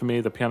artwork for me,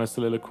 the Piano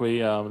Soliloquy.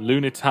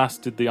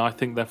 Lunitas did the I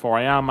Think Therefore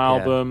I Am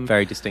album.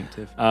 Very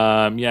distinctive.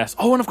 Yes.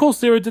 Oh, and of course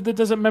Zero did the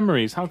Desert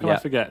Memories. How can I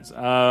forget?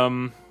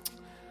 I'm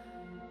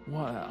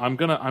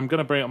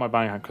gonna bring up my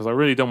bang hand because I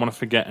really don't want to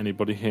forget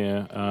anybody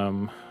here.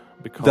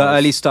 Because the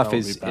early stuff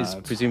is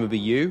presumably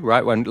you,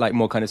 right? When like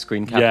more kind of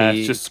screen cappy. Yeah,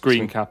 it's just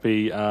screen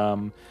cappy.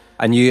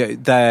 And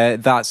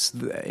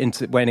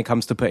when it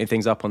comes to putting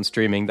things up on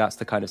streaming, that's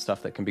the kind of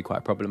stuff that can be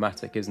quite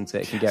problematic, isn't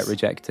it? It can get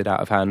rejected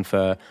out of hand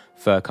for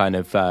kind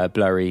of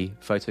blurry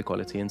photo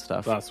quality and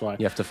stuff. That's right.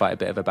 You have to fight a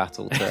bit of a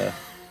battle to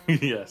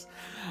Yes.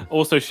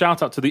 Also,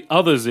 shout out to the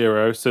other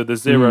Zero. So the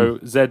Zero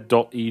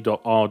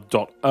Z.E.R.O,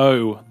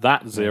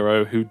 that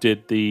Zero, who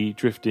did the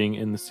Drifting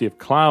in the Sea of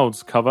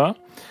Clouds cover.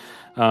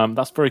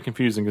 That's very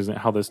confusing, isn't it?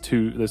 How there's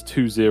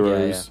two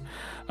Zeros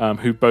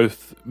who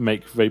both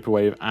make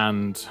vaporwave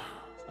and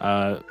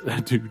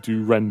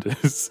do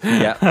renders.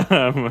 Yeah.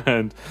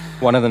 And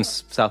one of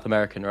them's South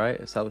American, right?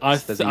 I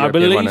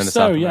believe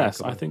so.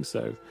 Yes, I think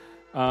so.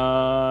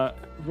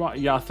 Right,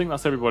 yeah, I think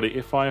that's everybody.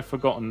 If I have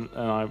forgotten,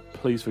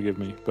 please forgive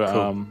me. But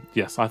cool.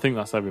 Yes, I think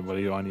that's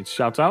everybody who I need to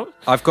shout out.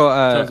 I've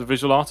got in terms of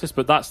visual artists,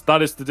 but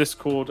that is the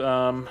Discord.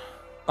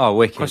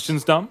 Wicked.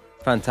 Questions done.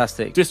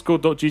 Fantastic.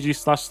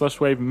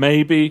 Discord.gg/slushwave,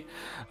 maybe.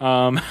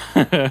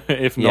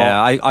 If not, yeah,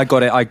 I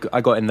got it.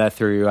 I got in there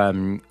through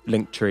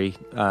Linktree.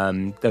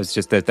 There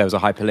was a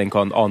hyperlink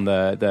on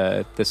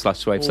the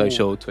Slushwave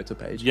social Twitter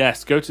page.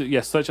 Yes, search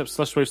up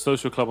Slushwave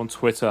Social Club on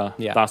Twitter.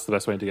 Yeah, that's the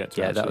best way to get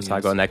to it. Yeah, that was how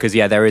I got in there, because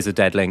there is a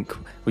dead link,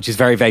 which is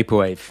very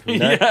vaporwave. You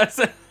know? Yes.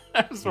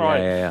 That's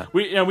right.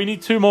 Yeah. We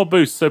need 2 more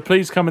boosts, so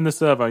please come in the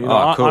server. Cool.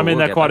 I'm in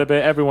there quite a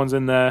bit. Everyone's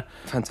in there.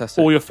 Fantastic.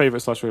 All your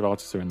favourite Slushwave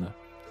artists are in there.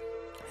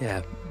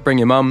 Yeah, bring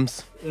your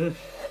mums.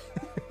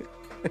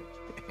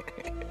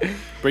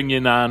 Bring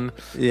your nan.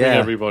 Bring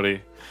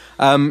everybody.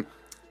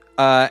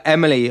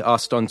 Emily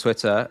asked on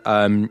Twitter,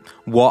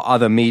 what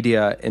other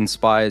media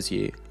inspires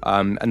you?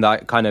 And I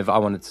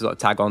wanted to sort of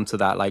tag on to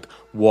that. Like,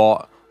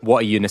 what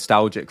are you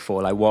nostalgic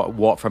for? Like,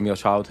 what from your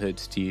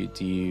childhood do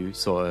you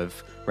sort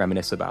of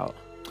reminisce about?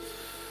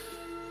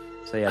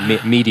 So yeah,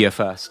 media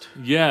first.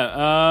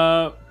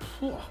 Yeah.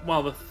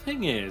 Well, the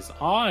thing is,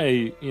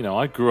 I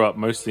grew up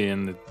mostly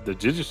in the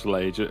digital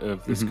age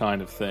of this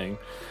kind of thing.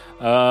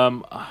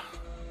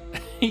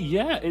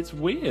 Yeah, it's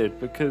weird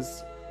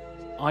because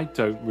I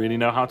don't really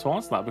know how to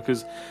answer that,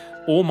 because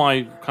all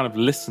my kind of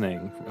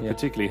listening,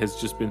 particularly, has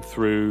just been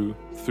through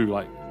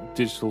like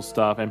digital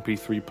stuff,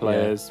 MP3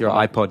 players. Your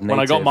iPod native. When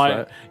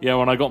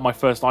I got my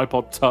first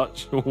iPod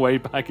Touch way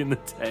back in the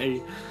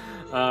day,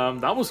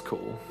 that was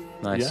cool.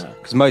 Nice,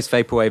 because most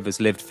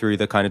vaporwavers lived through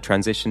the kind of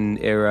transition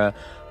era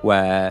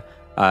where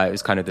it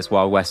was kind of this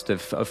wild west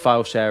of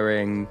file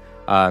sharing.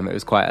 It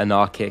was quite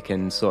anarchic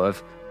and sort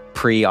of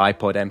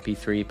pre-iPod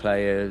MP3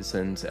 players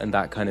and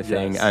that kind of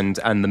thing, and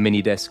the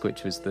mini disc,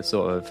 which was the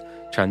sort of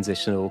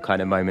transitional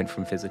kind of moment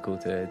from physical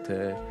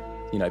to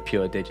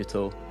pure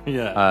digital.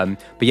 But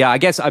yeah, I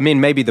guess,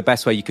 maybe the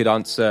best way you could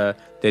answer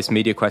this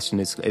media question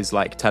is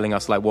like telling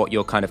us like what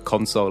your kind of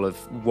console of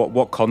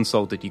what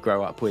console did you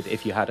grow up with,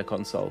 if you had a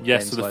console.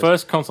 Yes, so the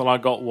first console I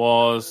got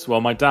was,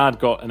 my dad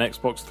got an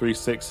Xbox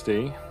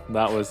 360.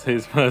 That was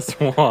his first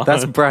one.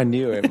 That's brand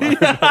new, man.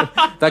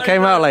 That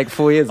came out like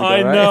 4 years ago.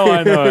 I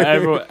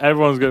know.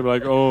 Everyone's gonna be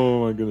like,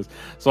 oh my goodness.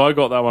 So I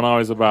got that when I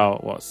was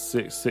about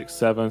 6,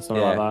 7,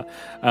 something like that.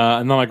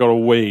 And then I got a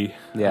Wii.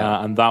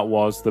 And that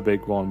was the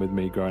big one with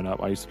me growing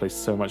up. I used to play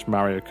so much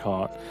Mario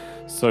Kart,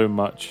 so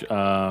much.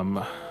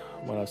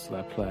 What else did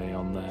I play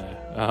on there?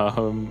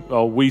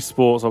 Wii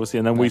Sports, obviously,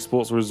 and then Wii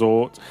Sports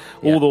Resort.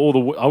 I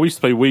used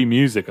to play Wii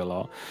Music a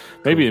lot.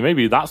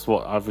 Maybe that's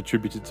what I've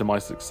attributed to my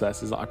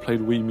success, is that I played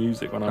Wii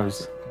Music when I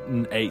was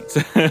 8.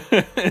 So,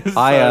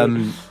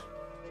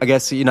 I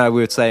guess we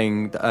were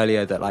saying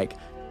earlier that like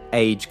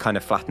age kind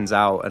of flattens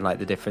out, and like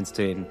the difference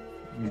between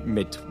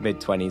mid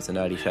 20s and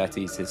early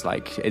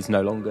 30s is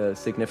no longer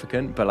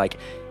significant, but like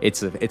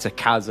it's a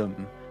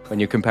chasm when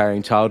you're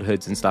comparing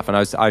childhoods and stuff.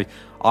 And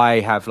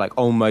I have like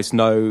almost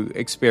no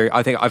experience.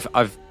 I think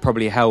I've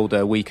probably held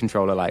a Wii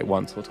controller like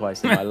once or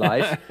twice in my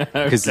life,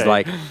 because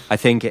like I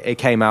think it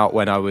came out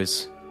when I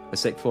was a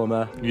sixth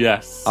former.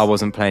 Yes, I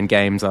wasn't playing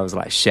games. I was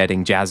like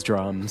shedding jazz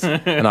drums,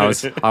 and I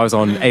was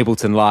on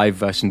Ableton Live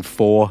version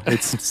 4.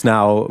 It's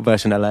now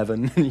version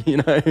 11.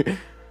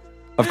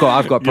 I've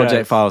got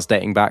project files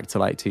dating back to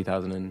like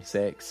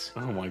 2006.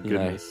 Oh my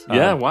goodness!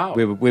 Wow.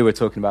 We were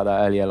talking about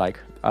that earlier, like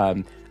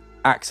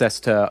access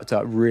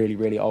to really,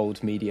 really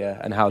old media,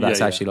 and how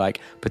that's actually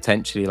like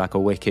potentially like a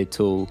wicked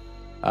tool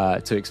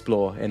to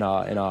explore in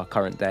our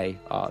current day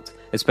art,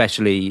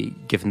 especially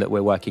given that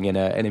we're working in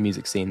a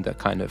music scene that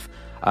kind of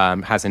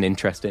has an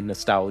interest in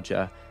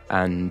nostalgia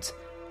and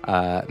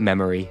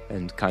memory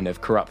and kind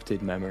of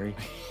corrupted memory.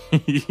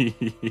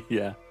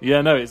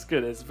 No, it's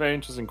good. It's a very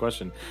interesting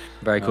question.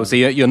 Very cool. So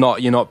you're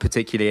not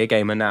particularly a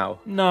gamer now?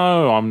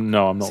 No, I'm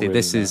not. See, really,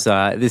 this is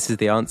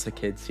the answer,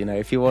 kids.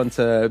 If you want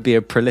to be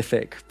a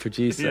prolific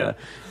producer, you're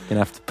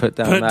gonna have to put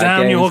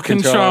down your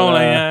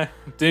controller.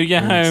 Do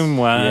your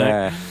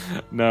homework.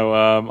 No,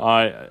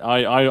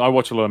 I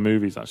watch a lot of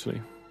movies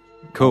actually.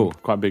 Cool.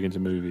 I'm quite big into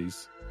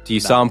movies. Do you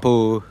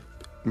sample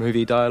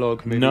movie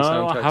dialogue?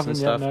 No, I haven't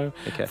yet. No.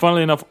 Okay.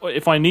 Funnily enough,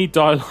 if I need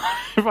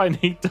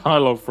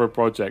dialogue for a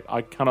project,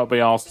 I cannot be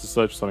asked to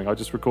search something. I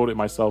just record it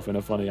myself in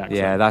a funny accent.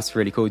 Yeah, that's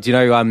really cool. Do you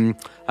know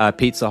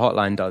Pizza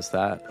Hotline does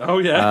that? Oh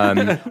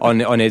yeah.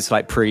 On his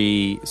like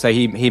so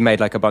he made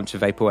like a bunch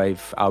of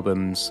vaporwave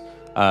albums,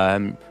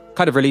 kind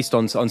of released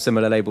on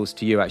similar labels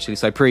to you actually.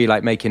 So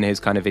like making his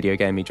kind of video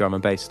gamey drum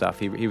and bass stuff,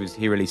 he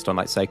released on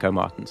like Seiko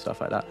Mart and stuff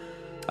like that.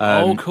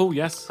 Cool,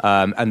 yes.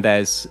 And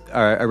there's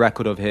a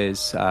record of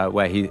his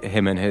where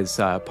him and his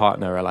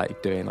partner are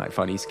like doing like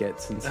funny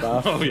skits and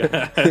stuff. Oh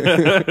yeah.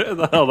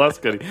 Oh, that's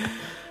good.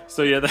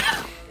 So yeah,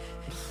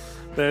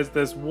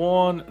 there's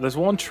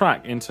one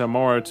track in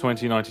Tomorrow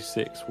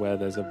 2096 where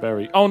there's a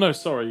very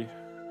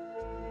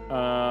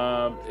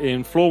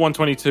in Floor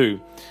 122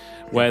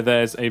 where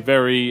there's a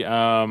very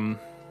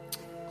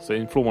so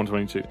in Floor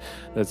 122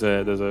 there's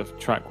a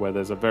track where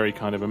there's a very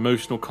kind of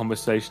emotional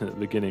conversation at the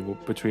beginning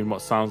between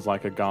what sounds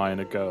like a guy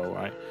and a girl,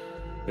 right?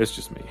 It's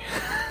just me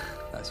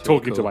That's really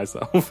talking cool. to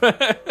myself.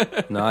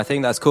 No, I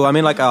think that's cool. I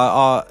mean, like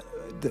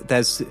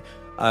there's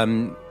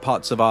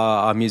parts of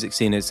our music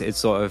scene is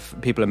sort of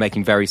people are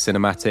making very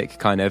cinematic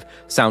kind of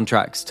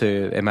soundtracks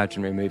to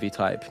imaginary movie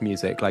type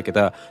music, like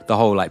the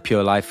whole like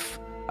Pure Life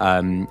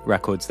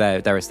records.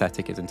 Their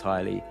aesthetic is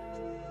entirely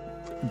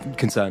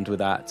concerned with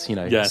that, you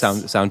know. Yes.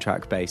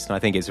 Soundtrack based, and I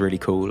think it's really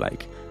cool,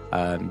 like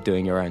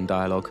doing your own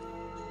dialogue.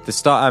 The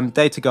start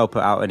Data Girl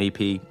put out an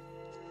EP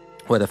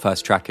where the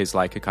first track is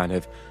like a kind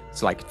of,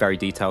 it's like very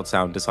detailed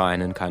sound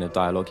design and kind of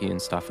dialogue-y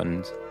and stuff,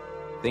 and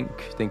I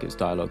think it's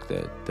dialogue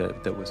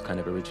that was kind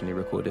of originally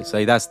recorded.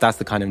 So that's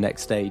the kind of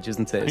next stage,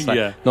 isn't it? It's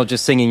like not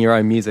just singing your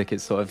own music,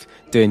 it's sort of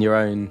doing your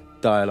own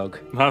dialogue.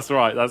 That's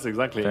right, that's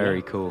exactly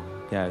very cool.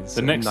 Yeah, it's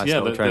the next nice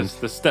little trend.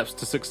 the steps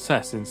to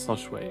success in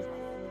Slushwave.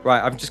 Right,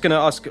 I'm just going to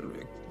ask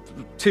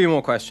 2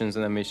 more questions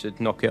and then we should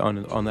knock it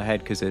on the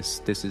head because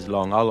this is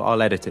long.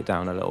 I'll edit it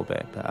down a little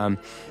bit. But,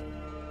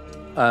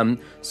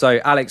 so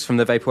Alex from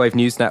the Vaporwave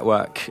News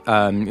Network,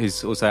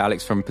 who's also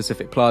Alex from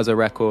Pacific Plaza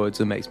Records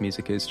and makes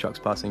music as Trucks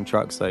Passing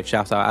Trucks. So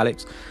shout out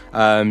Alex.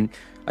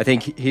 I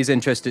think he's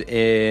interested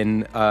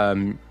in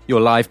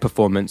your live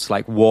performance,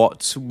 like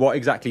what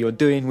exactly you're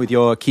doing with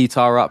your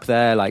guitar up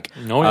there. Like,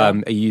 are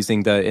you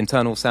using the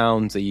internal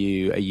sounds? Are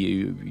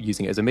you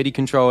using it as a MIDI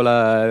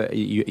controller? Are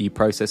you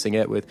processing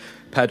it with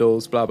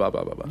pedals? Blah blah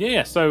blah blah blah.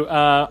 Yeah. So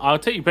I'll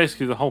take you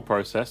basically the whole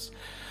process.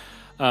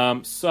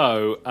 It's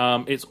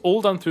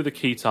all done through the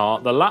guitar.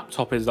 The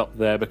laptop is up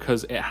there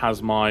because it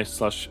has my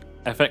Slush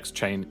FX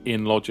chain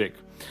in Logic.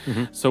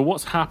 Mm-hmm. So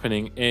what's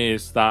happening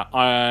is that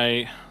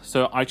I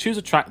choose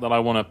a track that I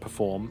want to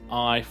perform.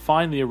 I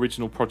find the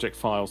original project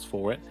files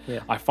for it.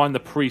 Yeah. I find the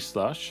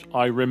pre-slush.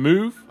 I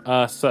remove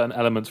certain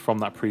elements from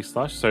that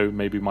pre-slush, so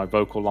maybe my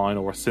vocal line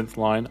or a synth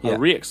line. Yeah. I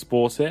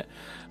re-export it.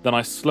 Then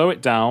I slow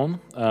it down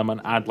and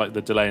add like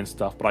the delay and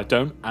stuff, but I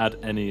don't add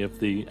any of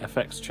the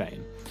FX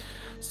chain.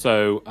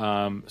 So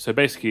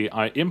basically,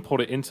 I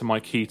import it into my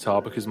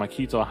guitar because my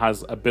guitar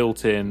has a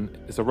built-in.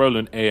 It's a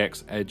Roland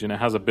AX Edge, and it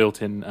has a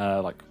built-in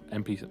not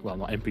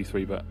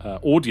MP3, but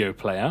audio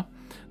player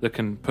that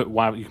can put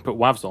you can put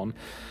WAVs on.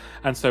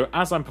 And so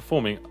as I'm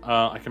performing,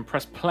 I can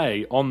press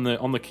play on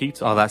the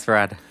guitar. Oh, that's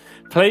rad.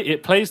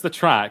 It plays the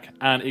track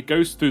and it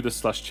goes through the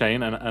slush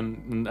chain,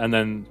 and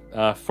then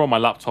from my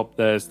laptop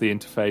there's the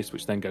interface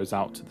which then goes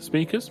out to the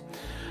speakers.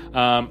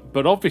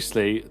 But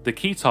obviously, the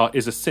guitar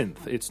is a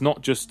synth. It's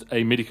not just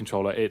a MIDI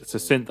controller. It's a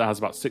synth that has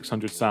about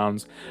 600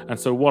 sounds. And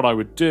so what I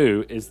would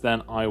do is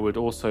then I would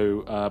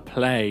also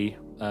play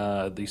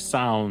the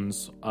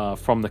sounds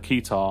from the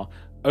guitar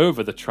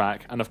over the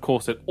track. And of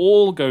course, it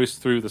all goes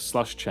through the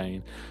slush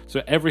chain.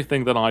 So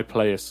everything that I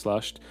play is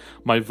slushed.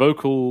 My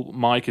vocal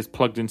mic is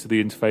plugged into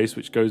the interface,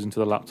 which goes into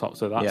the laptop.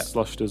 So that's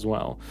slushed as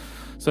well.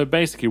 So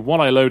basically,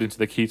 what I load into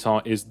the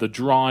guitar is the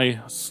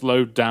dry,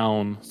 slowed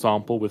down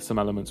sample with some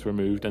elements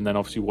removed, and then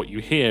obviously what you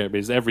hear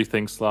is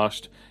everything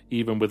slushed,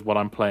 even with what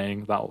I'm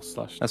playing, that all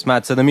slushed. That's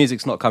mad. So the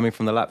music's not coming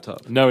from the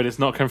laptop? No, it is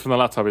not coming from the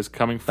laptop. It's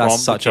coming from the guitar.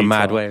 That's such a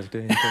mad way of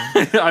doing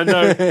it. I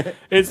know.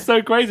 It's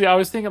so crazy. I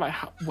was thinking, like,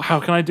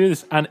 how can I do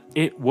this? And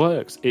it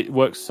works. It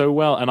works so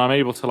well, and I'm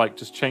able to like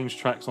just change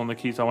tracks on the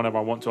guitar whenever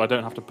I want to. I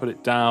don't have to put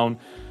it down.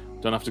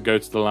 Don't have to go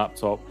to the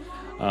laptop.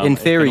 In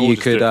theory, you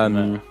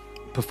could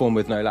perform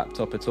with no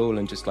laptop at all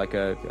and just like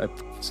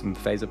some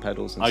phaser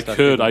pedals and stuff.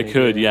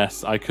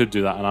 Yes, I could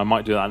do that, and I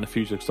might do that in the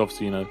future because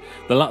obviously, you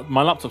know,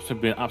 my laptop's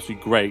been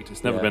absolutely great.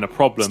 It's never been a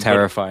problem. It's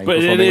terrifying, but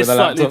it is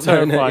slightly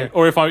terrifying.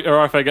 Or if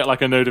I get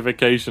like a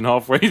notification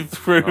halfway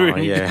through,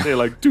 and they're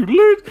like,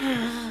 doodle-oot.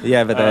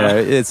 Yeah, but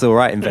it's all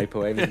right in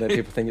Vaporwave, isn't it?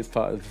 People think it's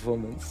part of the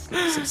performance.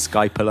 Like some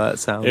Skype alert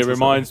sounds. It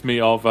reminds me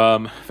of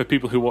for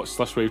people who watch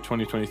Slushwave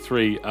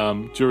 2023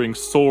 during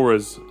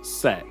Sora's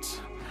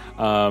set.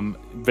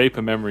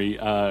 Vapor Memory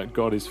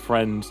got his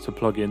friend to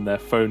plug in their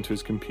phone to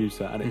his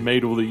computer, and it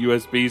made all the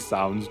USB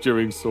sounds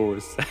during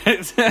Sora's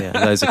set. Yeah,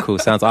 those are cool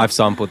sounds. I've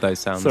sampled those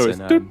sounds. So it's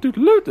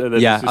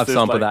I've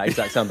sampled that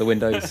exact sound. The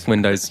Windows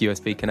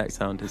USB Connect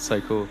sound is so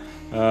cool.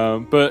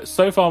 But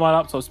so far, my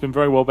laptop's been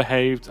very well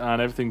behaved,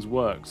 and everything's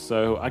worked.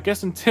 So I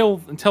guess until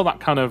that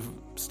kind of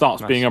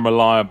starts being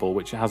unreliable,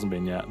 which it hasn't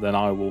been yet, then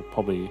I will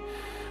probably.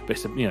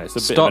 It's a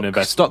bit of an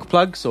investment. Stock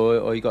plugs,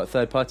 or you got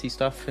third-party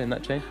stuff in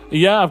that chain?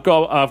 Yeah, I've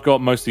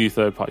got most of the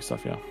third-party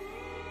stuff. Yeah,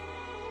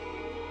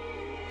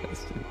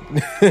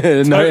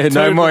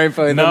 No more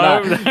info than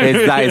that.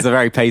 That is a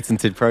very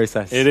patented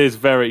process. It is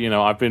very,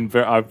 I've been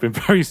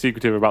very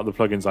secretive about the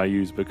plugins I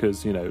use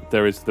because,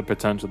 there is the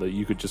potential that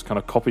you could just kind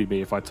of copy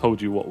me if I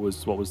told you what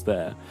was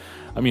there.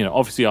 I mean,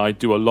 obviously I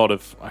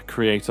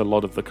create a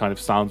lot of the kind of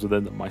sounds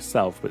within them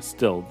myself, but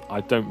still,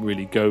 I don't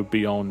really go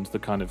beyond the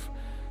kind of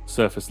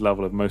surface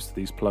level of most of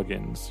these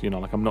plugins.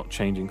 Like I'm not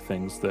changing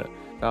things that...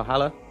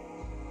 Valhalla?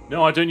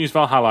 No, I don't use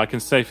Valhalla. I can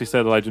safely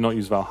say that I do not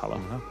use Valhalla.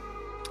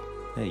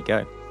 There you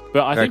go.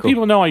 But I think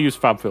people know I use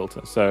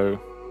FabFilter, so...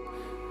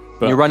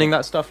 But, you're running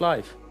that stuff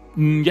live?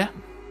 Yeah.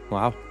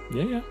 Wow.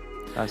 Yeah.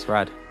 That's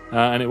rad.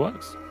 And it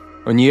works.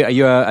 And are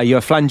you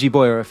a flangey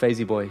boy or a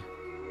phasey boy?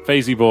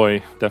 Phasey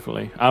boy,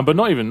 definitely. But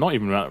not even.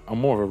 I'm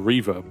more of a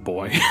reverb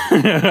boy.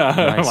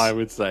 Nice. I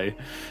would say.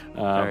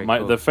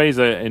 Cool. The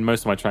phaser in most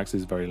of my tracks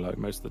is very low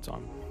most of the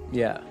time.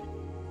 Yeah,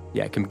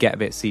 it can get a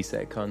bit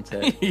seasick, can't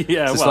it?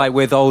 Yeah, it's like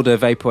with older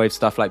vaporwave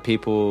stuff, like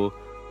people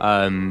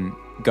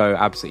go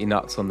absolutely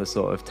nuts on the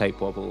sort of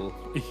tape wobble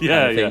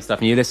stuff,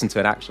 and you listen to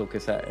an actual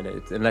cassette,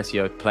 and unless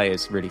your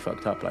player's really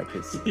fucked up, like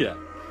it's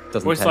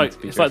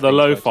it's like the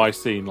lo-fi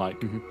scene, like.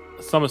 Mm-hmm.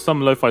 Some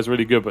lo-fi is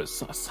really good, but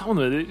some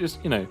of it just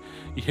you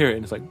hear it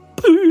and it's like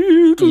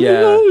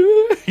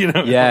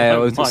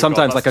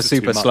sometimes like a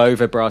super slow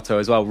vibrato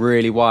as well,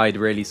 really wide,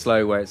 really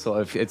slow, where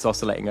it's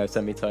oscillating a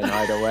semitone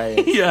either way.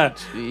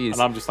 Jeez.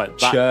 And I'm just like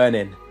that.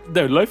 Churning.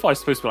 No, lo-fi is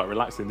supposed to be like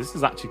relaxing. This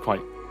is actually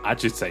quite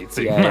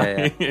agitating.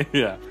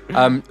 Yeah.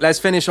 Let's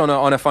finish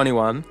on a funny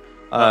one.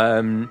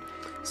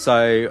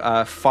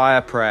 So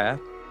Fire Prayer,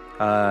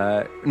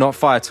 not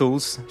Fire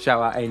Tools.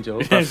 Shout out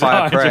Angel, but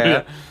Fire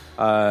Prayer.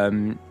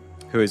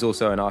 Who is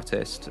also an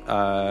artist,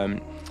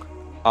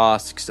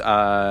 asks,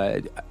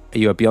 are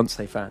you a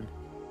Beyonce fan?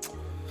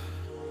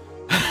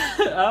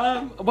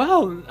 I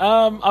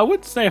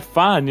would say a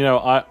fan.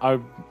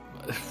 I'm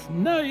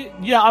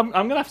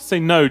gonna have to say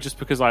no, just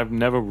because I've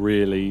never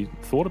really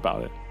thought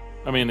about it.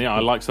 I mean, I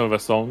like some of her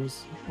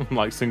songs,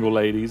 like "Single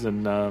Ladies"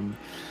 and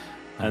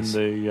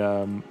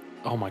the.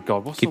 Oh my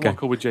God! What's the one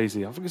called with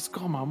Jay-Z? I think it's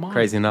gone my mind.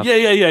 Crazy Enough.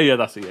 Yeah.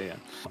 That's it. Yeah.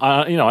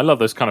 I love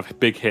those kind of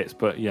big hits,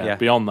 but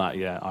beyond that,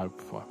 I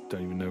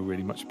don't even know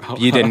really much about.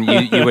 You didn't.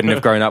 You wouldn't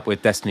have grown up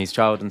with Destiny's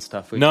Child and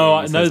stuff.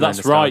 No,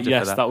 that's right.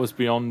 Yes, that was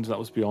beyond.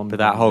 But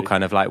that whole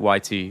kind of like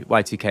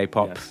Y2K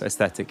pop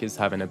aesthetic is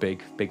having a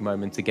big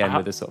moment again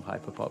with a sort of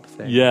hyper pop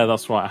thing. Yeah,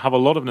 that's right. I have a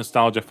lot of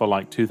nostalgia for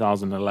like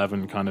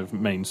 2011 kind of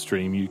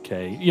mainstream UK.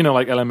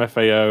 Like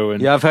LMFAO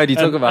and I've heard you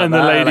talk about and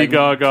that, the Lady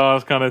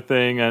Gaga kind of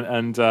thing,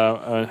 and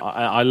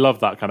I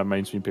love that kind of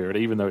mainstream period,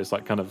 even though it's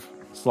like kind of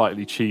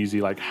slightly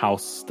cheesy, like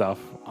house stuff.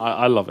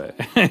 I love it.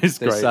 It's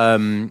great.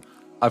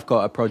 I've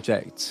got a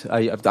project.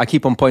 I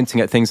keep on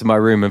pointing at things in my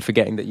room and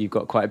forgetting that you've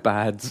got quite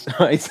bad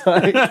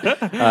eyesight.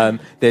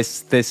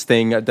 This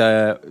thing,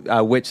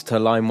 the Witch to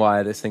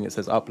LimeWire, this thing that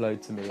says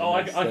upload to me. Oh,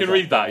 I can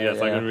read that. Yes,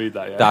 I can read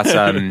that. Yeah.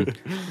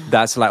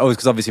 That's like,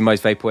 because obviously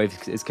most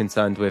vaporwave is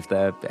concerned with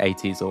the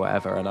 80s or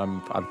whatever, and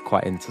I'm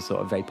quite into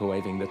sort of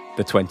vaporwaving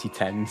the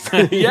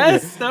 2010s.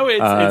 Yes, no,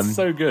 it's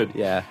so good.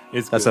 Yeah,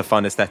 that's a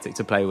fun aesthetic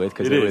to play with,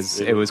 because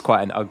it was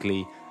quite an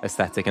ugly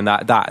aesthetic, and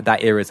that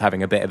era is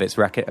having a bit of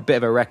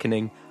a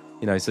reckoning.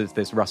 So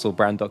this Russell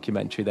Brand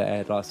documentary that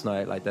aired last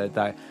night, like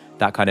that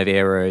kind of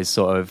era is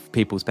sort of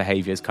people's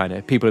behaviours,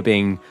 people are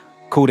being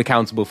called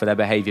accountable for their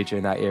behaviour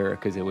during that era,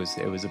 because it was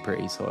a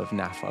pretty sort of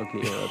naff,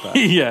 ugly era. But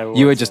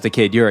you were just a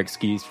kid, you're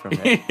excused from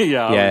it.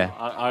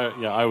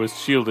 I was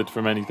shielded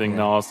from anything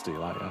nasty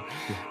like that.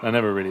 I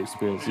never really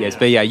experienced it. Yes,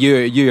 but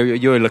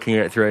you were looking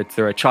at it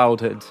through a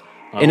childhood.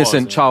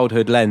 Innocent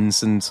childhood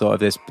lens, and sort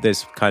of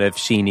this kind of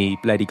sheeny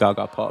Lady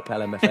Gaga pop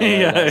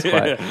LMFAO. That's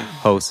quite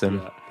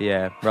wholesome.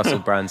 Yeah, Russell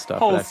Brand stuff.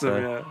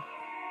 Wholesome,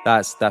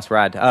 That's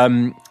rad.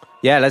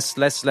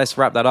 Let's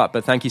wrap that up.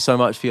 But thank you so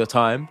much for your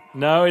time.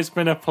 No, it's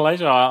been a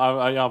pleasure.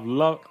 I've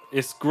loved.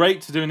 It's great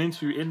to do an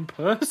interview in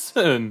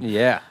person.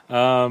 Yeah.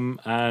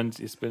 And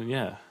it's been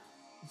it's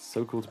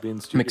so cool to be in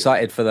the studio. I'm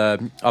excited for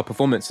our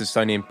performance. It's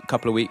only a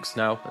couple of weeks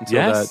now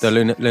until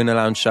the Lunar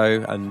Lounge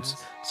show, and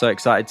so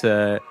excited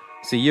to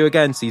see you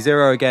again, see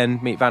Zero again,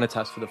 meet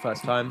Vanitas for the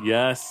first time.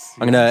 Yes.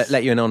 I'm going to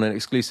let you in on an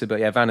exclusive, but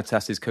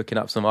Vanitas is cooking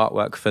up some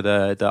artwork for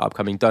the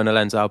upcoming Donor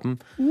Lens album.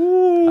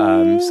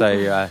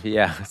 So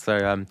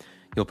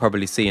you'll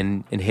probably see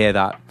and hear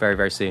that very,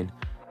 very soon.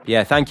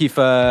 Yeah, thank you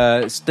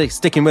for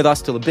sticking with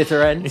us till the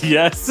bitter end.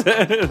 Yes,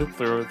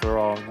 through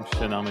our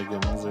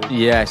shenanigans.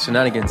 Yeah,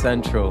 Shenanigan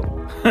Central.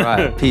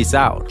 Right, peace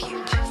out.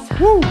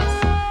 Woo!